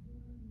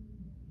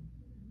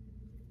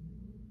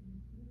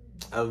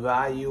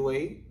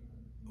 Evaluate,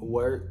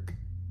 work,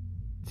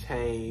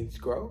 change,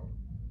 grow.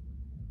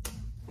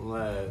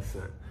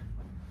 Listen.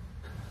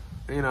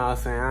 You know what I'm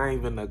saying? I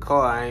ain't been in the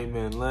car. I ain't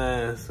been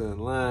listen.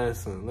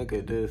 Look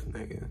at this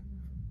nigga.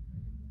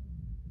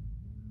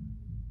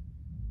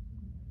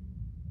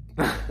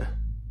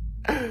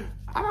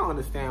 I don't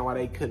understand why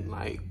they couldn't,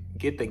 like,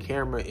 get the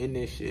camera in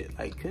this shit.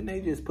 Like, couldn't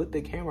they just put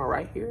the camera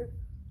right here?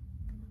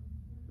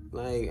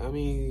 Like, I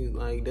mean,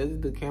 like, does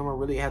the camera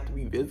really have to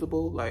be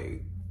visible?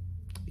 Like,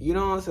 you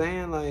know what I'm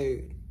saying?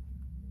 Like,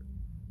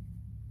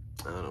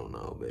 I don't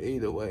know. But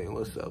either way,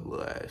 what's up,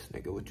 little ass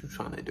nigga? What you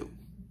trying to do?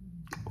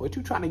 What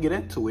you trying to get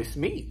into? It's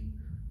me.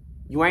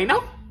 You ain't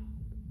know?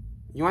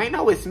 You ain't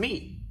know it's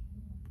me.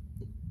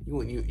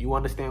 You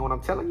understand what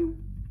I'm telling you?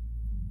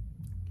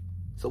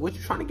 So what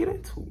you trying to get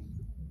into?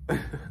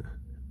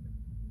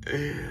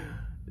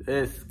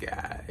 This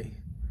guy.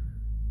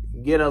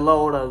 Get a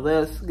load of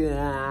this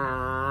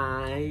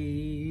guy.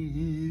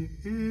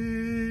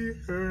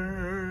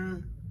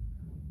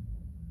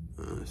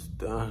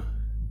 Stop.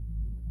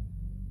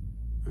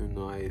 You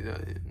know,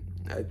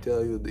 I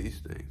tell you these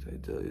things. I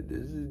tell you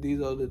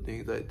these are the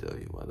things I tell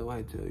you. Why do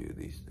I tell you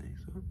these things?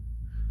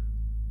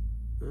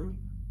 Huh?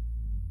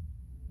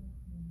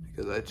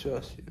 Because I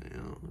trust you, you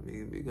know.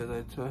 Because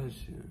I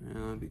trust you, you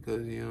know.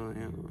 Because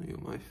you're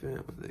my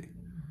family.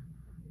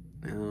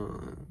 You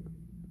know.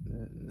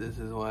 This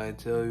is why I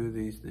tell you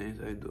these things.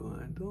 I do.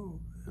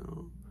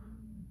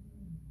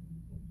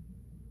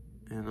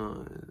 You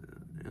know.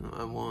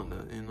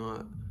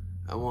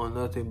 I want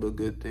nothing but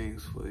good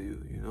things for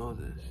you. You know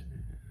this.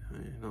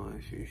 You know,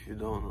 if you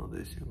don't know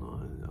this, you know,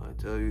 I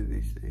tell you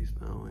these things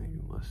now, and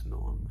you must know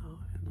them now,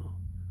 you know.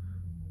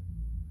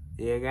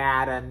 You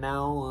gotta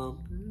know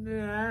them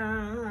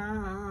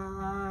now.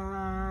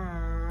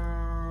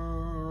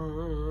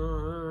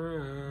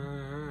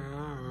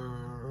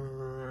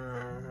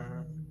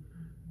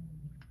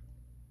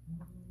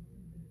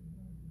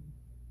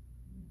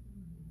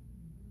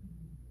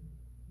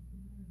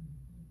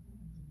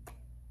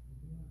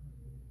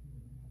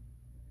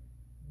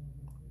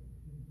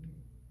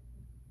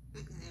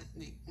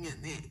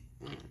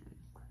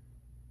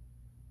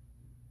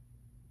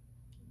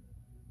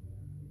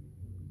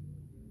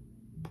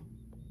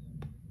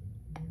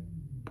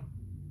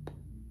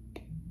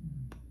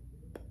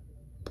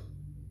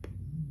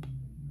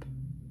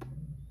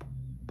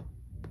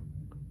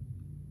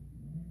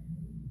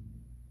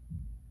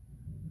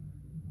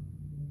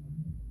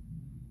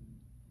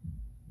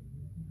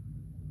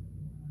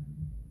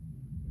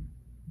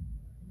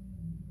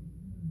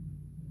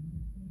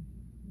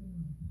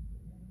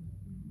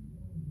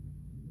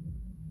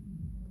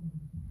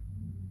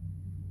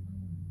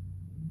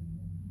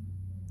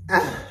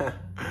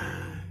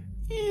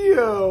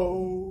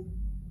 Yo.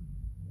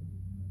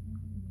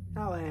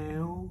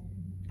 Hello.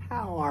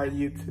 How are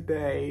you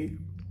today?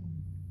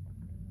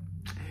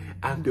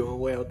 I'm doing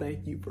well,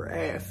 thank you for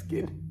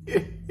asking.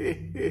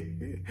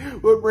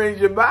 What brings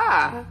you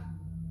by?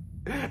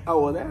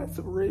 Oh, well, that's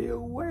real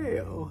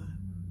well.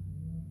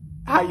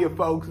 How your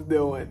folks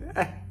doing?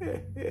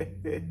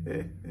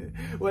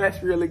 Well,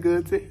 that's really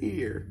good to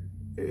hear.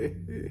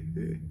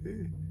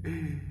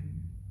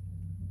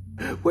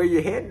 Where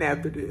you heading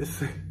after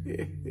this?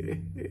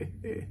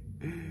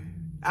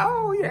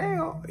 Oh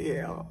yeah.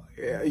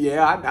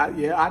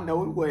 I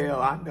know it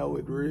well. I know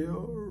it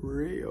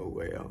real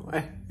well.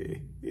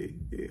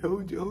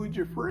 Who's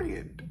your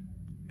friend?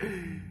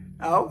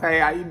 Okay,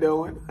 how you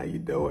doing? How you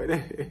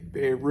doing?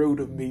 Very rude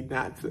of me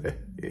not to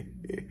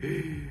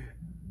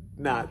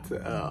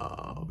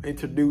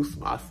introduce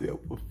myself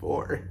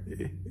before.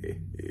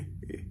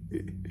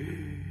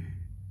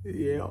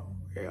 Yeah.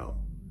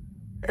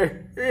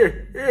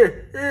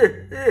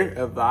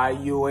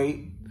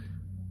 Evaluate,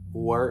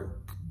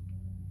 work,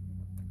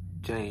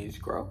 change,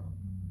 grow.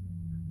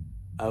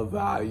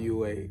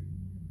 Evaluate,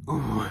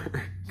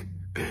 work,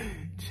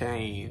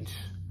 change,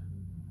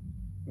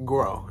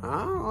 grow.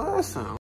 Oh, that sounds